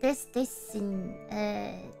 and, this.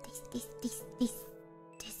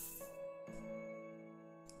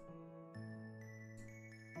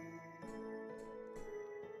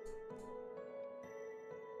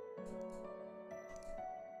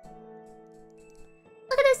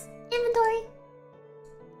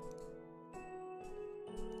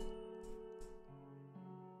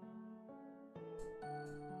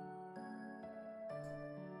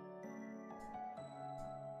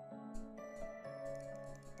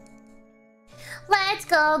 Let's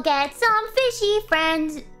go get some fishy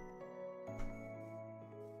friends.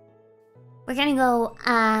 We're gonna go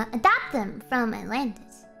adopt them from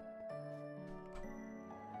Atlantis.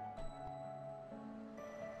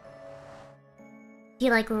 Do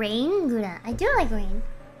you like rain, Gouda? I do like rain.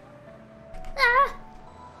 Ah!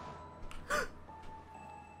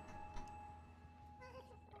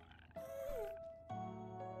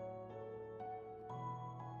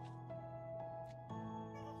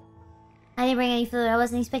 I didn't bring any food. I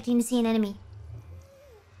wasn't expecting to see an enemy.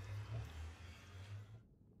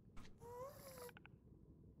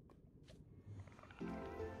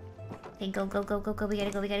 Okay, go, go, go, go, go. We gotta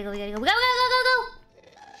go, we gotta go, we gotta go. Go, go, go, go, go!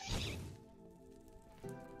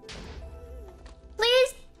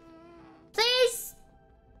 Please! Please!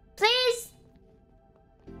 Please!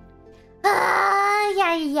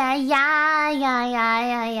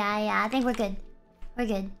 Yeah. I think we're good. We're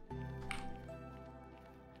good.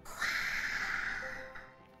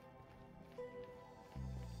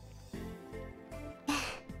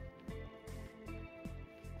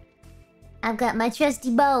 I've got my trusty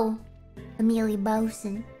bow. Amelia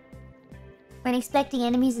Bowson. Weren't expecting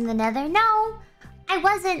enemies in the nether? No! I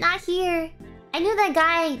wasn't, not here. I knew that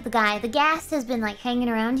guy, the ghast has been like hanging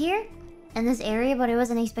around here. In this area, but I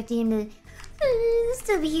wasn't expecting him to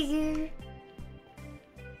still be here.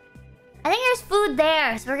 I think there's food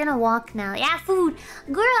there, so we're gonna walk now. Yeah, food!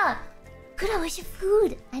 Gura! Gura, where's your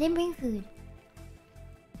food? I didn't bring food.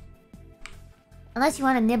 Unless you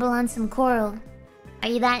want to nibble on some coral. Are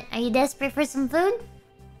you desperate for some food?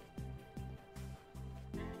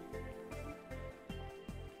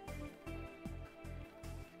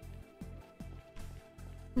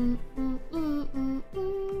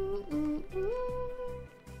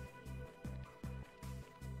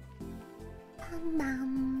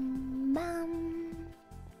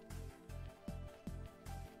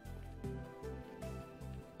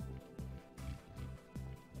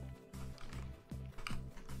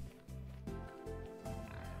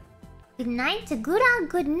 Good night to Gura.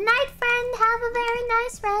 Good night, friend. Have a very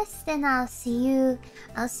nice rest, and I'll see you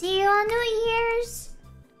on New Year's.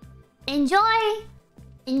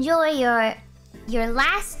 Enjoy your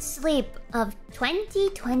last sleep of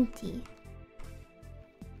 2020.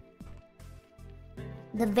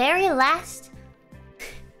 The very last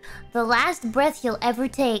the last breath you'll ever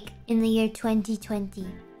take in the year 2020.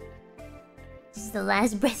 This is the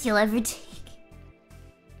last breath you'll ever take.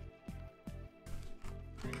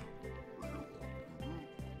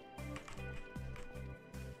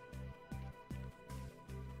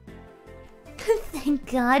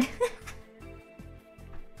 Thank God.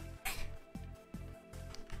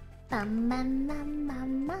 Bum, bum, bum,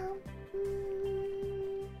 bum, bum.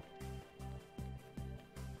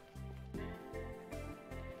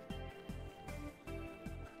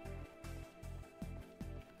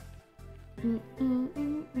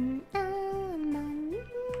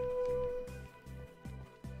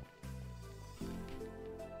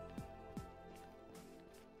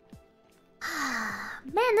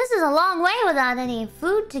 Man, this is a long way without any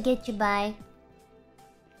food to get you by.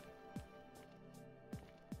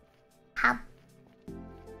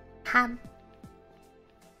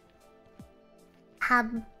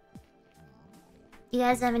 Hub. You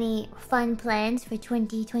guys have any fun plans for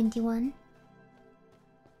 2021?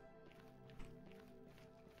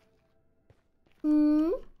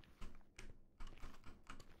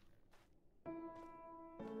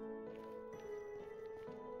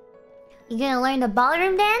 You gonna learn the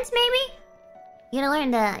ballroom dance, maybe? You wanna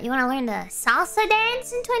learn the salsa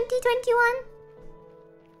dance in 2021?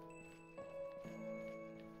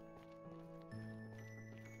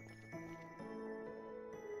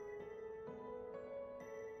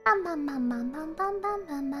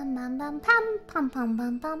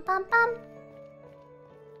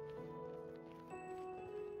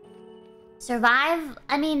 Survive?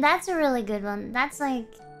 I mean, that's a really good one. That's like...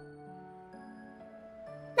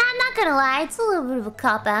 I'm not gonna lie, it's a little bit of a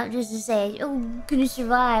cop-out just to say, oh, gonna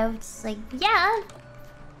survive. It's like, yeah.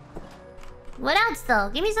 What else, though?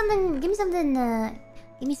 Give me something, give me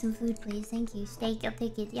some food, please. Thank you. Steak, I'll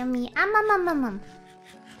take it. Yummy.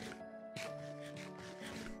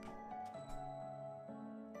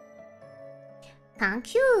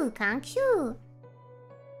 Thank you.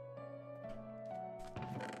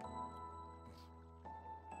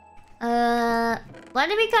 What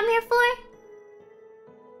did we come here for?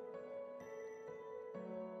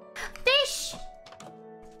 Fish!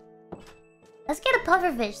 Let's get a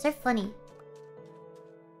pufferfish, they're funny.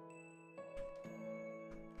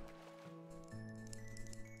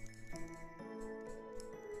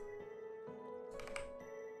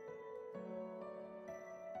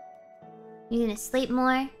 You gonna sleep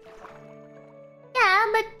more? Yeah,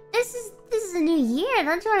 but this is a new year.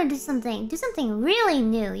 Don't you want to do something? Do something really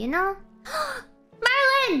new, you know?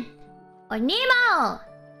 Merlin! Or Nemo!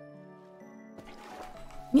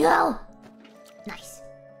 No! Nice.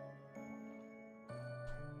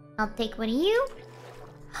 I'll take one of you.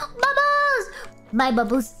 Bubbles! My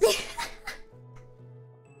bubbles.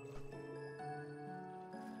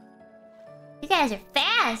 You guys are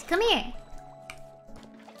fast. Come here.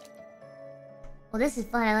 Well, this is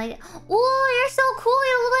fun. I like it. Oh, you're so cool.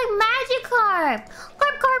 You look like Magikarp.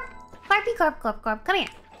 Carp, carp. Carpy, carp, carp, carp. Come here.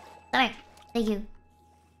 Come here. Thank you.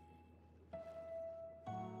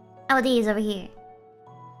 How about these over here?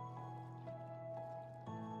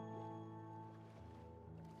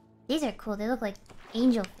 These are cool. They look like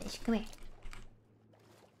angelfish. Come here.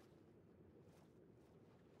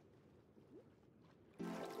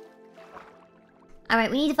 All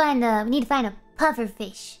right, we need to find a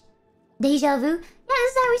pufferfish. Deja vu? Yeah,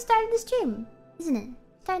 this is how we started the stream, isn't it?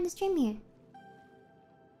 Starting the stream here.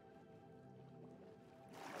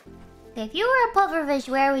 Okay, if you were a pufferfish,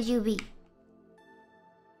 where would you be?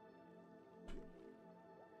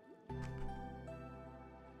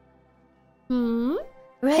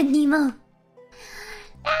 Red Nemo.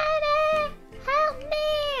 Daddy, help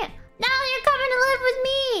me! Now you're coming to live with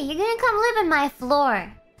me! You're gonna come live in my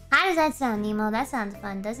floor. How does that sound, Nemo? That sounds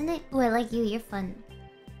fun, doesn't it? Ooh, I like you. You're fun.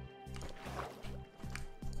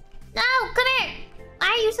 No! Come here! Why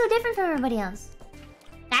are you so different from everybody else?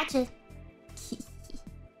 Gotcha.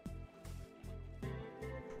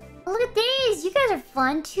 Oh, look at these! You guys are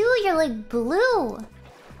fun, too. You're like blue.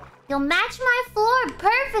 You'll match my floor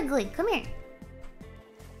perfectly. Come here.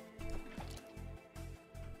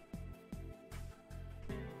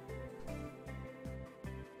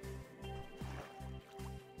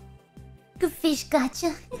 Good fish,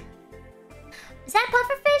 gotcha. Is that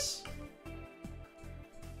pufferfish?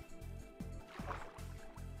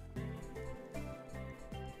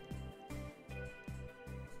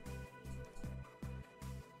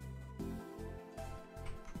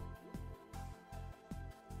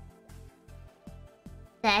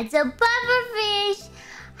 That's a pufferfish!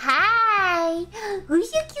 Hi!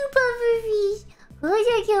 Who's your cute pufferfish? Who's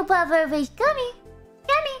your cute pufferfish? Come here!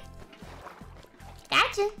 Come here!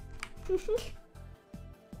 Gotcha!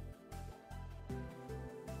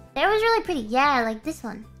 That was really pretty. Yeah, I like this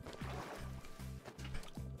one.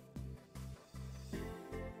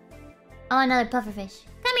 Oh, another pufferfish.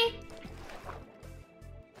 Come here!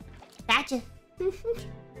 Gotcha!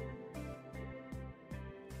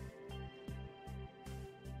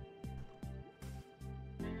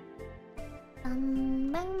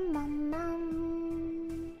 Bum, bum,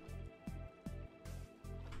 bum.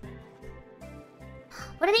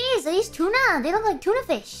 What are these? Are these tuna? They look like tuna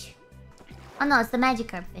fish. Oh no, it's the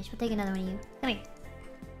Magikarp fish. We'll take another one of you. Come here.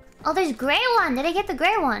 Oh, there's gray one. Did I get the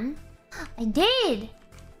gray one? I did.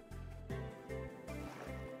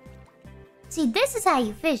 See, this is how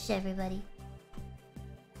you fish, everybody.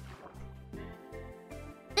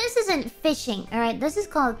 This isn't fishing, alright? This is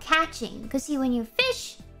called catching. Because see, when you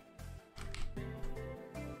fish...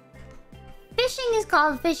 Fishing is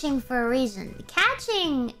called fishing for a reason.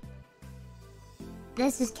 Catching...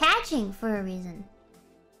 This is catching for a reason.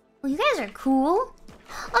 Well, you guys are cool.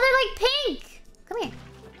 Oh, they're like pink! Come here.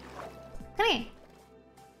 Come here.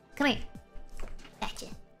 Come here. Gotcha.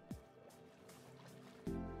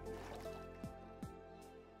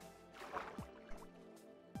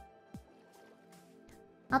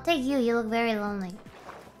 I'll take you. You look very lonely.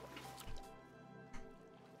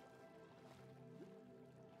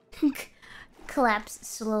 Collapse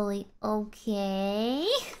slowly. Okay.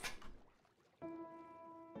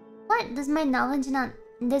 What? Does my knowledge not...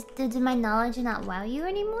 Does my knowledge not wow you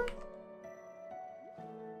anymore?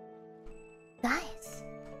 Guys.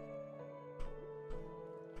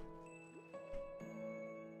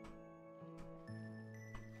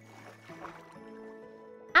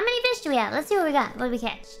 How many fish do we have? Let's see what we got. What did we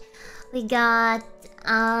catch? We got...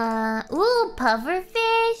 Ooh,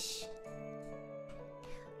 pufferfish.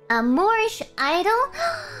 A Moorish idol.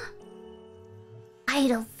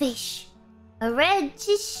 Idol fish. A red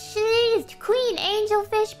queen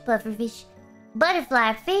angelfish, pufferfish,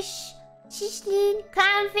 butterfly fish, cichlid,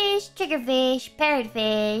 clownfish, triggerfish,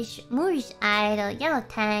 parrotfish, Moorish idol, yellow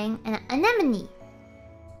tang, and an anemone.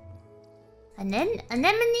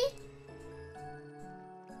 Anemone?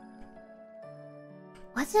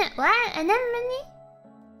 What's it? What? Anemone?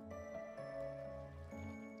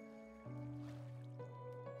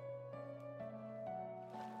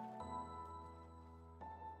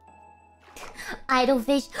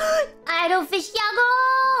 Idolfish. Idolfish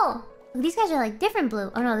Yago! These guys are like different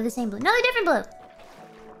blue. Oh no, they're the same blue. No, they're different blue.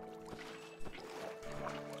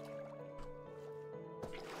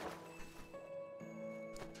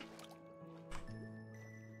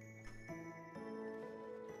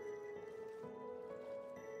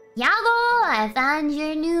 Yago, I found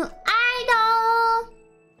your new idol.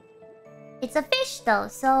 It's a fish though,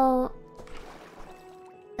 so...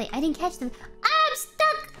 Wait, I didn't catch them. Ah, I'm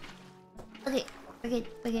stuck! Okay, we're good,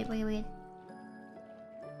 we're good, we're good, we're good.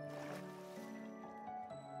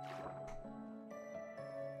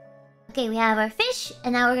 Okay, we have our fish,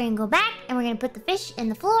 and now we're gonna go back, and we're gonna put the fish in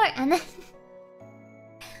the floor, and then...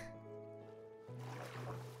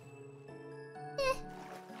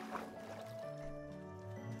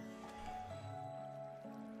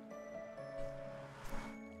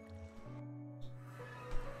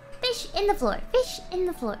 Fish in the floor. Fish in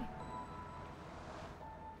the floor.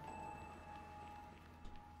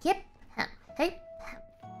 Yep. Hip. Hip.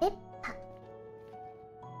 Hip.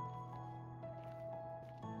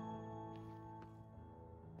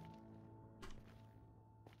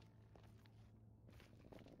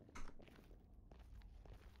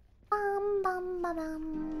 Bum bum ba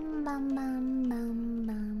bum bum bum bum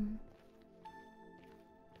bum.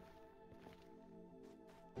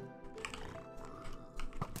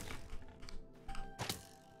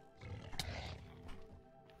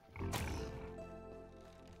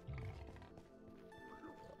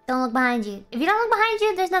 Don't look behind you. If you don't look behind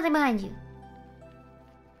you, there's nothing behind you.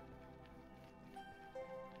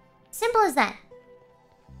 Simple as that.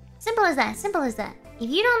 Simple as that. Simple as that. If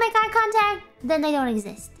you don't make eye contact, then they don't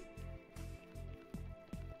exist.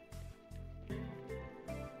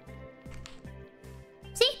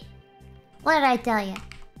 See? What did I tell you?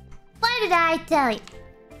 What did I tell you?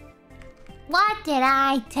 What did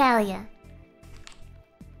I tell you?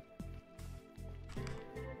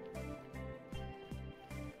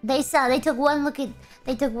 They took one look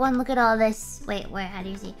at all this. Wait, where? How do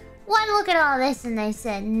you see? One look at all this and they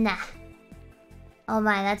said, nah. Oh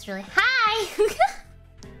my, that's really hi.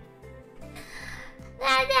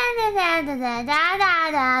 Da da da da da da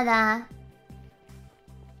da da da.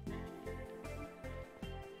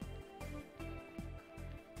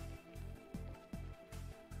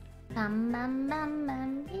 Bum bum bum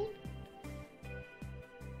bum beep.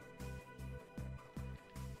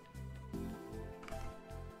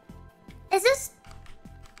 Is this...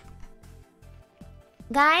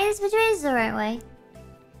 Guys, which way is the right way?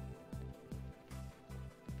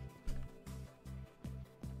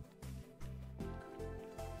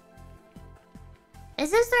 Is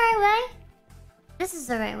this the right way? This is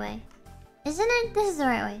the right way. Isn't it? This is the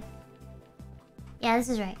right way. Yeah, this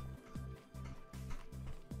is right.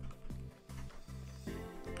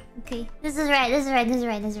 Okay, this is right, this is right, this is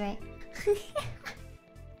right, this is right.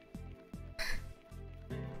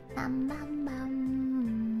 Bum, bum,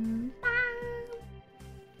 bum, bum.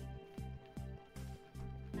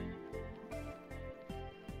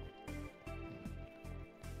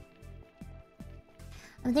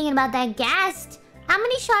 I'm thinking about that ghast. How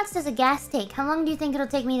many shots does a ghast take? How long do you think it'll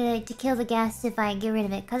take me to kill the ghast if I get rid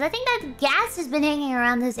of it? Because I think that ghast has been hanging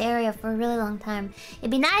around this area for a really long time.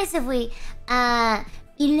 It'd be nice if we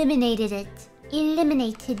eliminated it.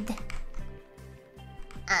 Eliminated.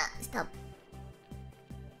 Stop.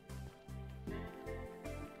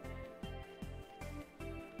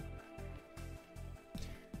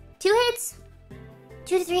 Two hits?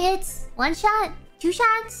 2 to 3 hits? 1 shot? 2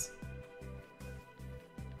 shots?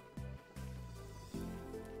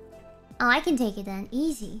 Oh, I can take it then.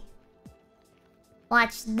 Easy.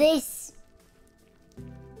 Watch this.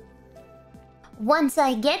 Once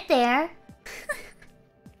I get there...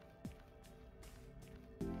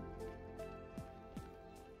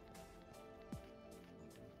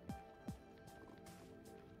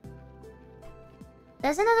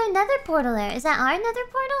 There's another nether portal there. Is that our nether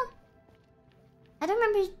portal? I don't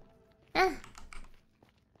remember...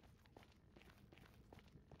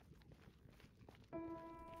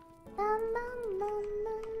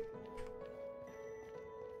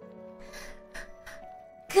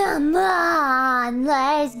 Come on,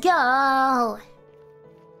 let's go! Hop.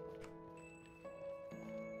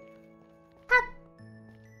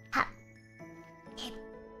 Hop. Hip.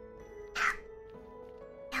 Hop.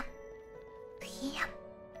 Hop. Yep.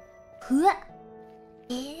 Huh.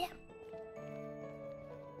 Yep.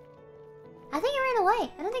 I think it ran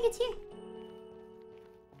away. I don't think it's here.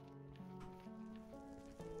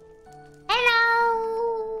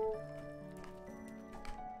 Hello!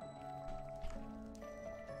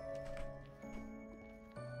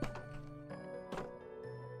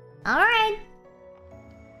 Alright.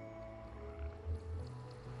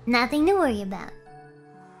 Nothing to worry about.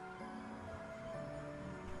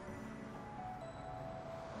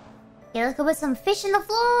 Okay, let's go put some fish in the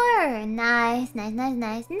floor. Nice, nice, nice,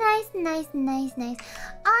 nice, nice, nice, nice, nice.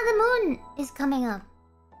 Ah, the moon is coming up.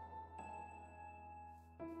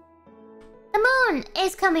 The moon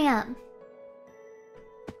is coming up.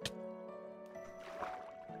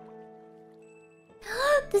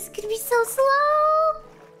 This could be so slow.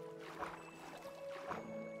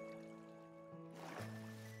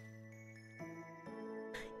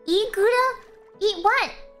 Eat Gouda? Eat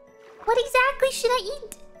what? What exactly should I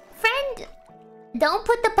eat? Friend, don't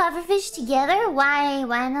put the pufferfish together. Why?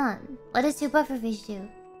 Why not? What does two pufferfish do?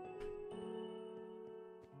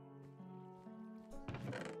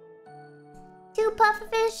 Two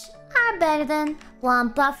pufferfish are better than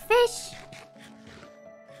one pufferfish.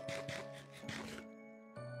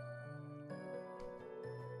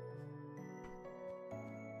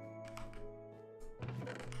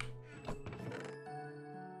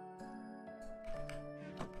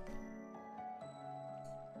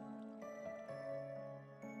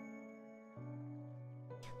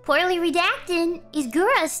 Poorly redacted. Is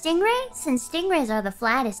Gura a stingray? Since stingrays are the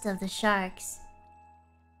flattest of the sharks.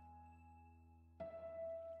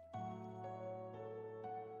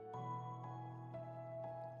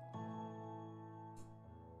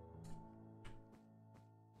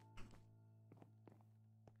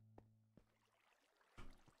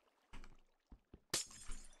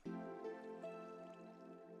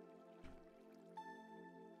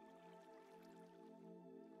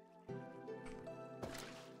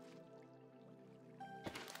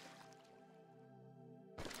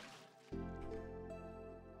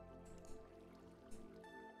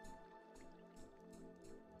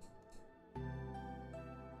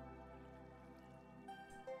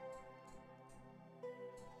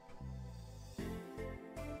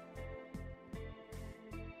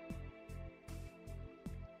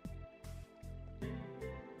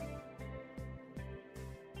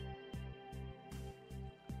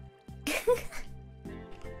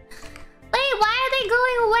 Wait, why are they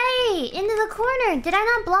going away? Into the corner. Did I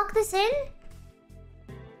not block this in?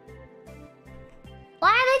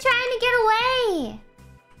 Why are they trying to get away?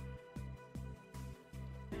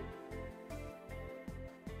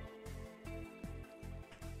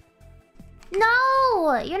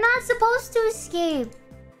 No! You're not supposed to escape.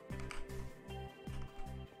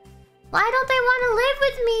 Why don't they want to live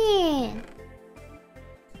with me?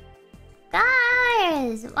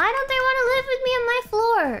 Guys, why don't they want to live with me on my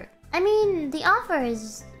floor? I mean, the offer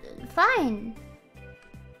is fine.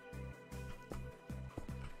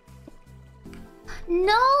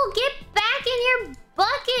 No, get back in your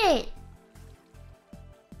bucket.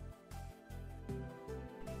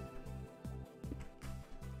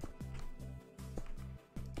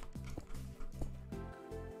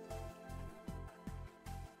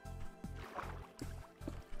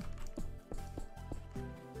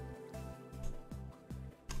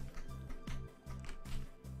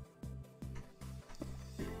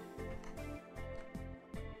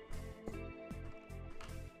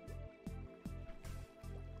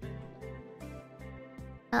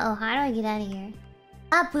 Uh-oh, how do I get out of here?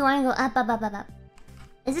 Up, we want to go up, up, up, up, up.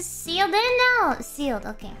 Is this sealed in now? Sealed,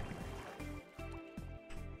 okay.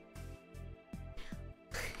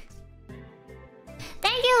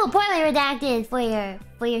 Thank you, poorly redacted, for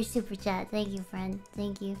your super chat. Thank you, friend.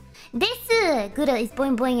 Thank you. This Gouda is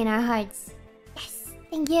boing boing in our hearts. Yes,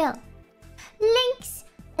 thank you. Links.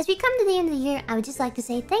 As we come to the end of the year, I would just like to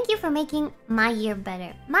say thank you for making my year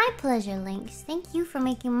better. My pleasure, Links. Thank you for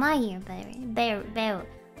making my year better.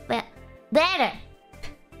 Better.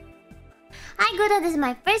 Hi, Gouda. This is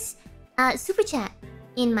my first super chat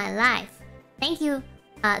in my life. Thank you.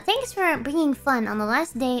 Thanks for bringing fun on the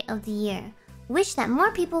last day of the year. Wish that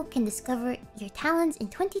more people can discover your talents in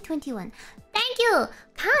 2021. Thank you,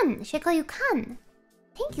 Kan. Should I call you Kan?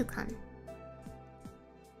 Thank you, Kan.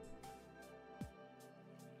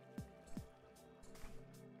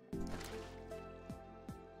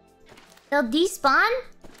 They'll despawn?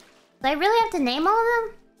 Do I really have to name all of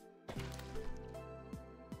them?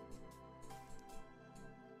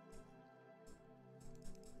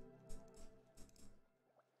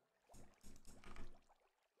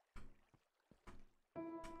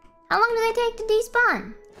 How long do they take to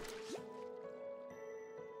despawn?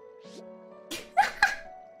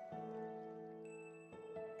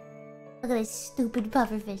 Look at this stupid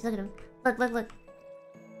pufferfish. Look at him. Look, look, look.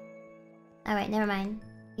 Alright, never mind.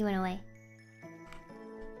 He went away.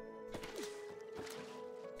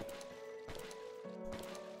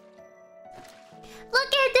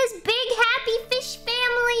 Look at this big happy fish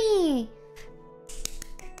family!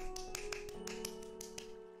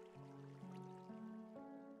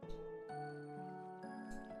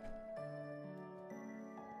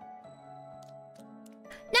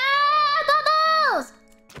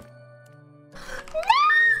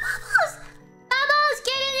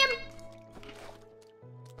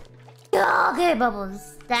 Okay,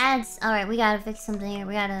 Bubbles. That's alright. We gotta fix something here.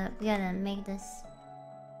 We gotta make this.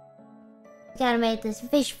 We gotta make this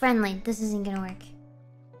fish friendly. This isn't gonna work.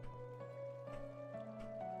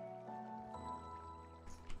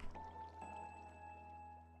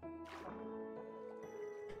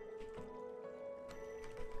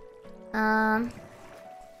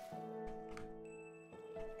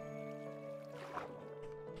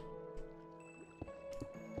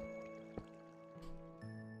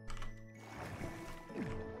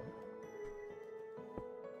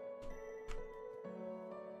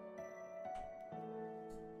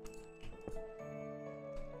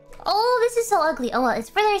 Oh, this is so ugly. Oh well, it's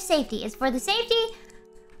for their safety. It's for the safety.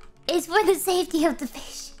 It's for the safety of the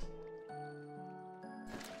fish.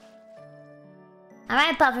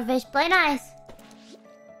 Alright, pufferfish, play nice.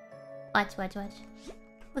 Watch. Look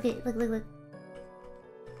at it, look.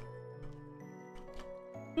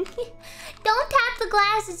 Don't tap the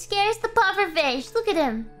glass, it scares the pufferfish. Look at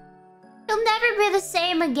him. He'll never be the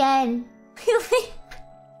same again.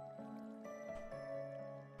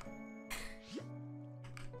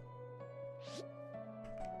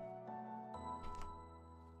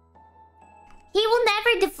 He will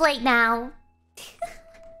never deflate now.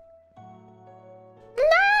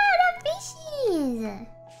 No, the fishies.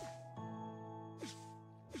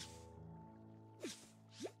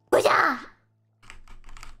 Booyah!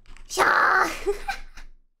 Sha!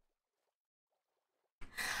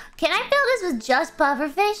 Can I fill this with just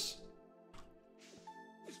pufferfish?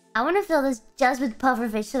 I want to fill this just with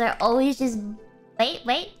pufferfish so they're always just...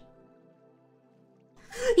 Wait.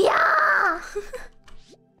 Yeah!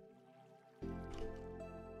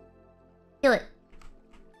 Do it.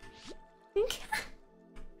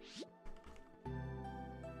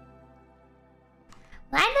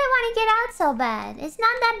 Why do I want to get out so bad? It's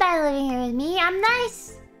not that bad living here with me. I'm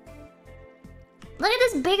nice. Look at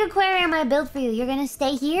this big aquarium I built for you. You're gonna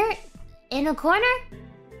stay here? In a corner?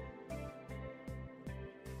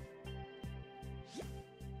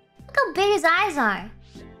 Look how big his eyes are.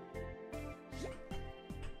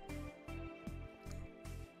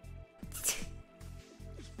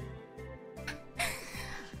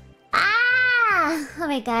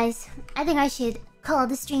 Alright guys, I think I should call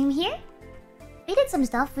the stream here. We did some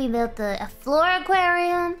stuff. We built a floor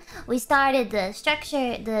aquarium. We started the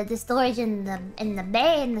structure, the storage in the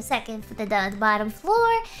bay in the bottom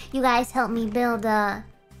floor. You guys helped me build this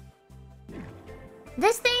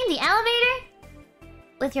thing, the elevator,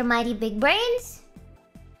 with your mighty big brains.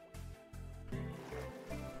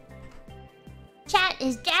 Chat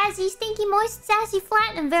is jazzy, stinky, moist, sassy,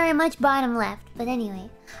 flat, and very much bottom left. But anyway,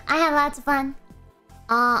 I had lots of fun.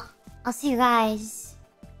 I'll see you guys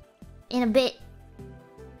in a bit.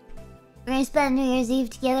 We're gonna spend New Year's Eve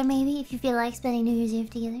together, maybe, if you feel like spending New Year's Eve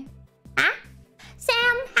together. Huh?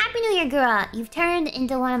 Sam, Happy New Year, girl. You've turned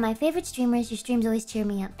into one of my favorite streamers. Your streams always cheer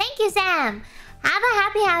me up. Thank you, Sam. Have a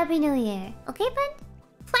happy New Year. Okay, friend?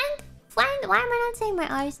 Why am I not saying my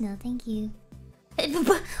R's? No, thank you.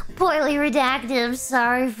 Poorly redacted. I'm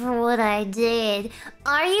sorry for what I did.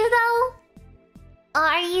 Are you, though?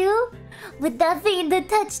 Are you? With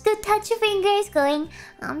the touch fingers going,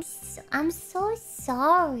 I'm so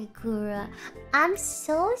sorry, Kura. I'm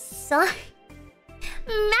so sorry.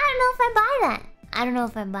 I don't know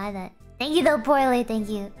if I buy that. Thank you though, Poorly, thank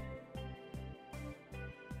you.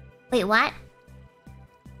 Wait, what?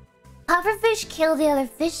 Pufferfish kill the other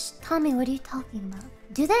fish? Tommy, what are you talking about?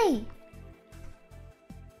 Do they?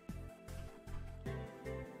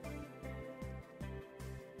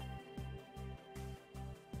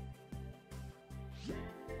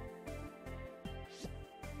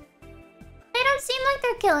 They don't seem like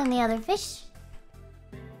they're killing the other fish.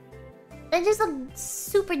 They just look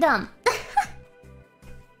super dumb.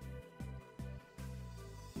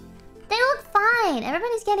 They look fine.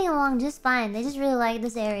 Everybody's getting along just fine. They just really like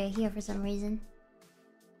this area here for some reason.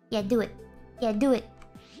 Yeah, do it. Yeah, do it.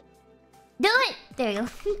 Do it! There you go.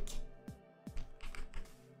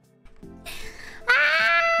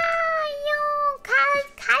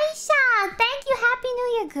 Kaisha! Thank you! Happy New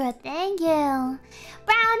Year, girl. Thank you.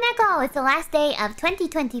 Brown Neko, it's the last day of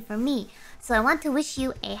 2020 for me. So I want to wish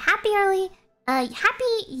you a happy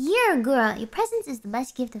year, girl. Your presence is the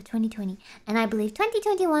best gift of 2020. And I believe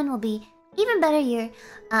 2021 will be even better year.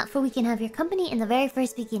 For we can have your company in the very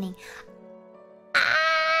first beginning.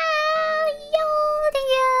 Thank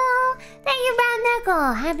you! Thank you, Brown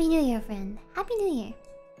Neko. Happy New Year, friend. Happy New Year.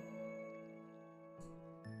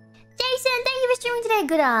 Jason, thank you for streaming today.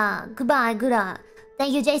 Goodbye.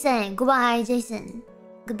 Thank you, Jason. Goodbye, Jason.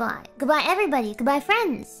 Goodbye, everybody. Goodbye,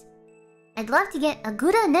 friends. I'd love to get a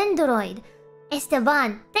Gura Nendoroid.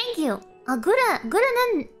 Esteban, thank you. A Gura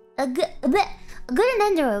A good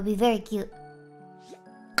Enderer would be very cute.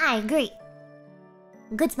 I agree.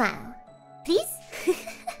 Good smile. Please?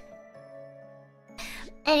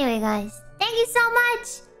 Anyway, guys, thank you so much!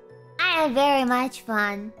 I had very much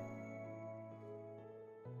fun.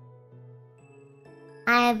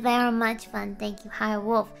 I had very much fun. Thank you, High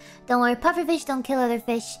Wolf. Don't worry, pufferfish don't kill other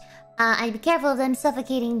fish. I'd be careful of them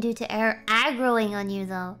suffocating due to air aggroing on you,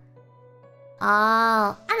 though.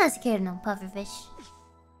 Oh, I'm not scared of no pufferfish.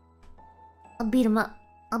 I'll beat him up.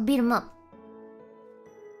 I'll beat him up.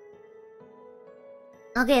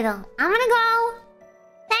 Okay, though. I'm gonna go.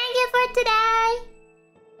 Thank you for today.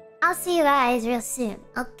 I'll see you guys real soon,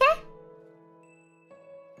 okay?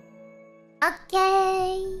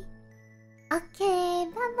 Okay. Okay,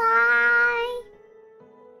 bye-bye.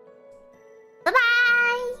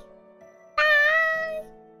 Bye-bye. Bye.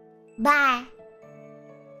 Bye.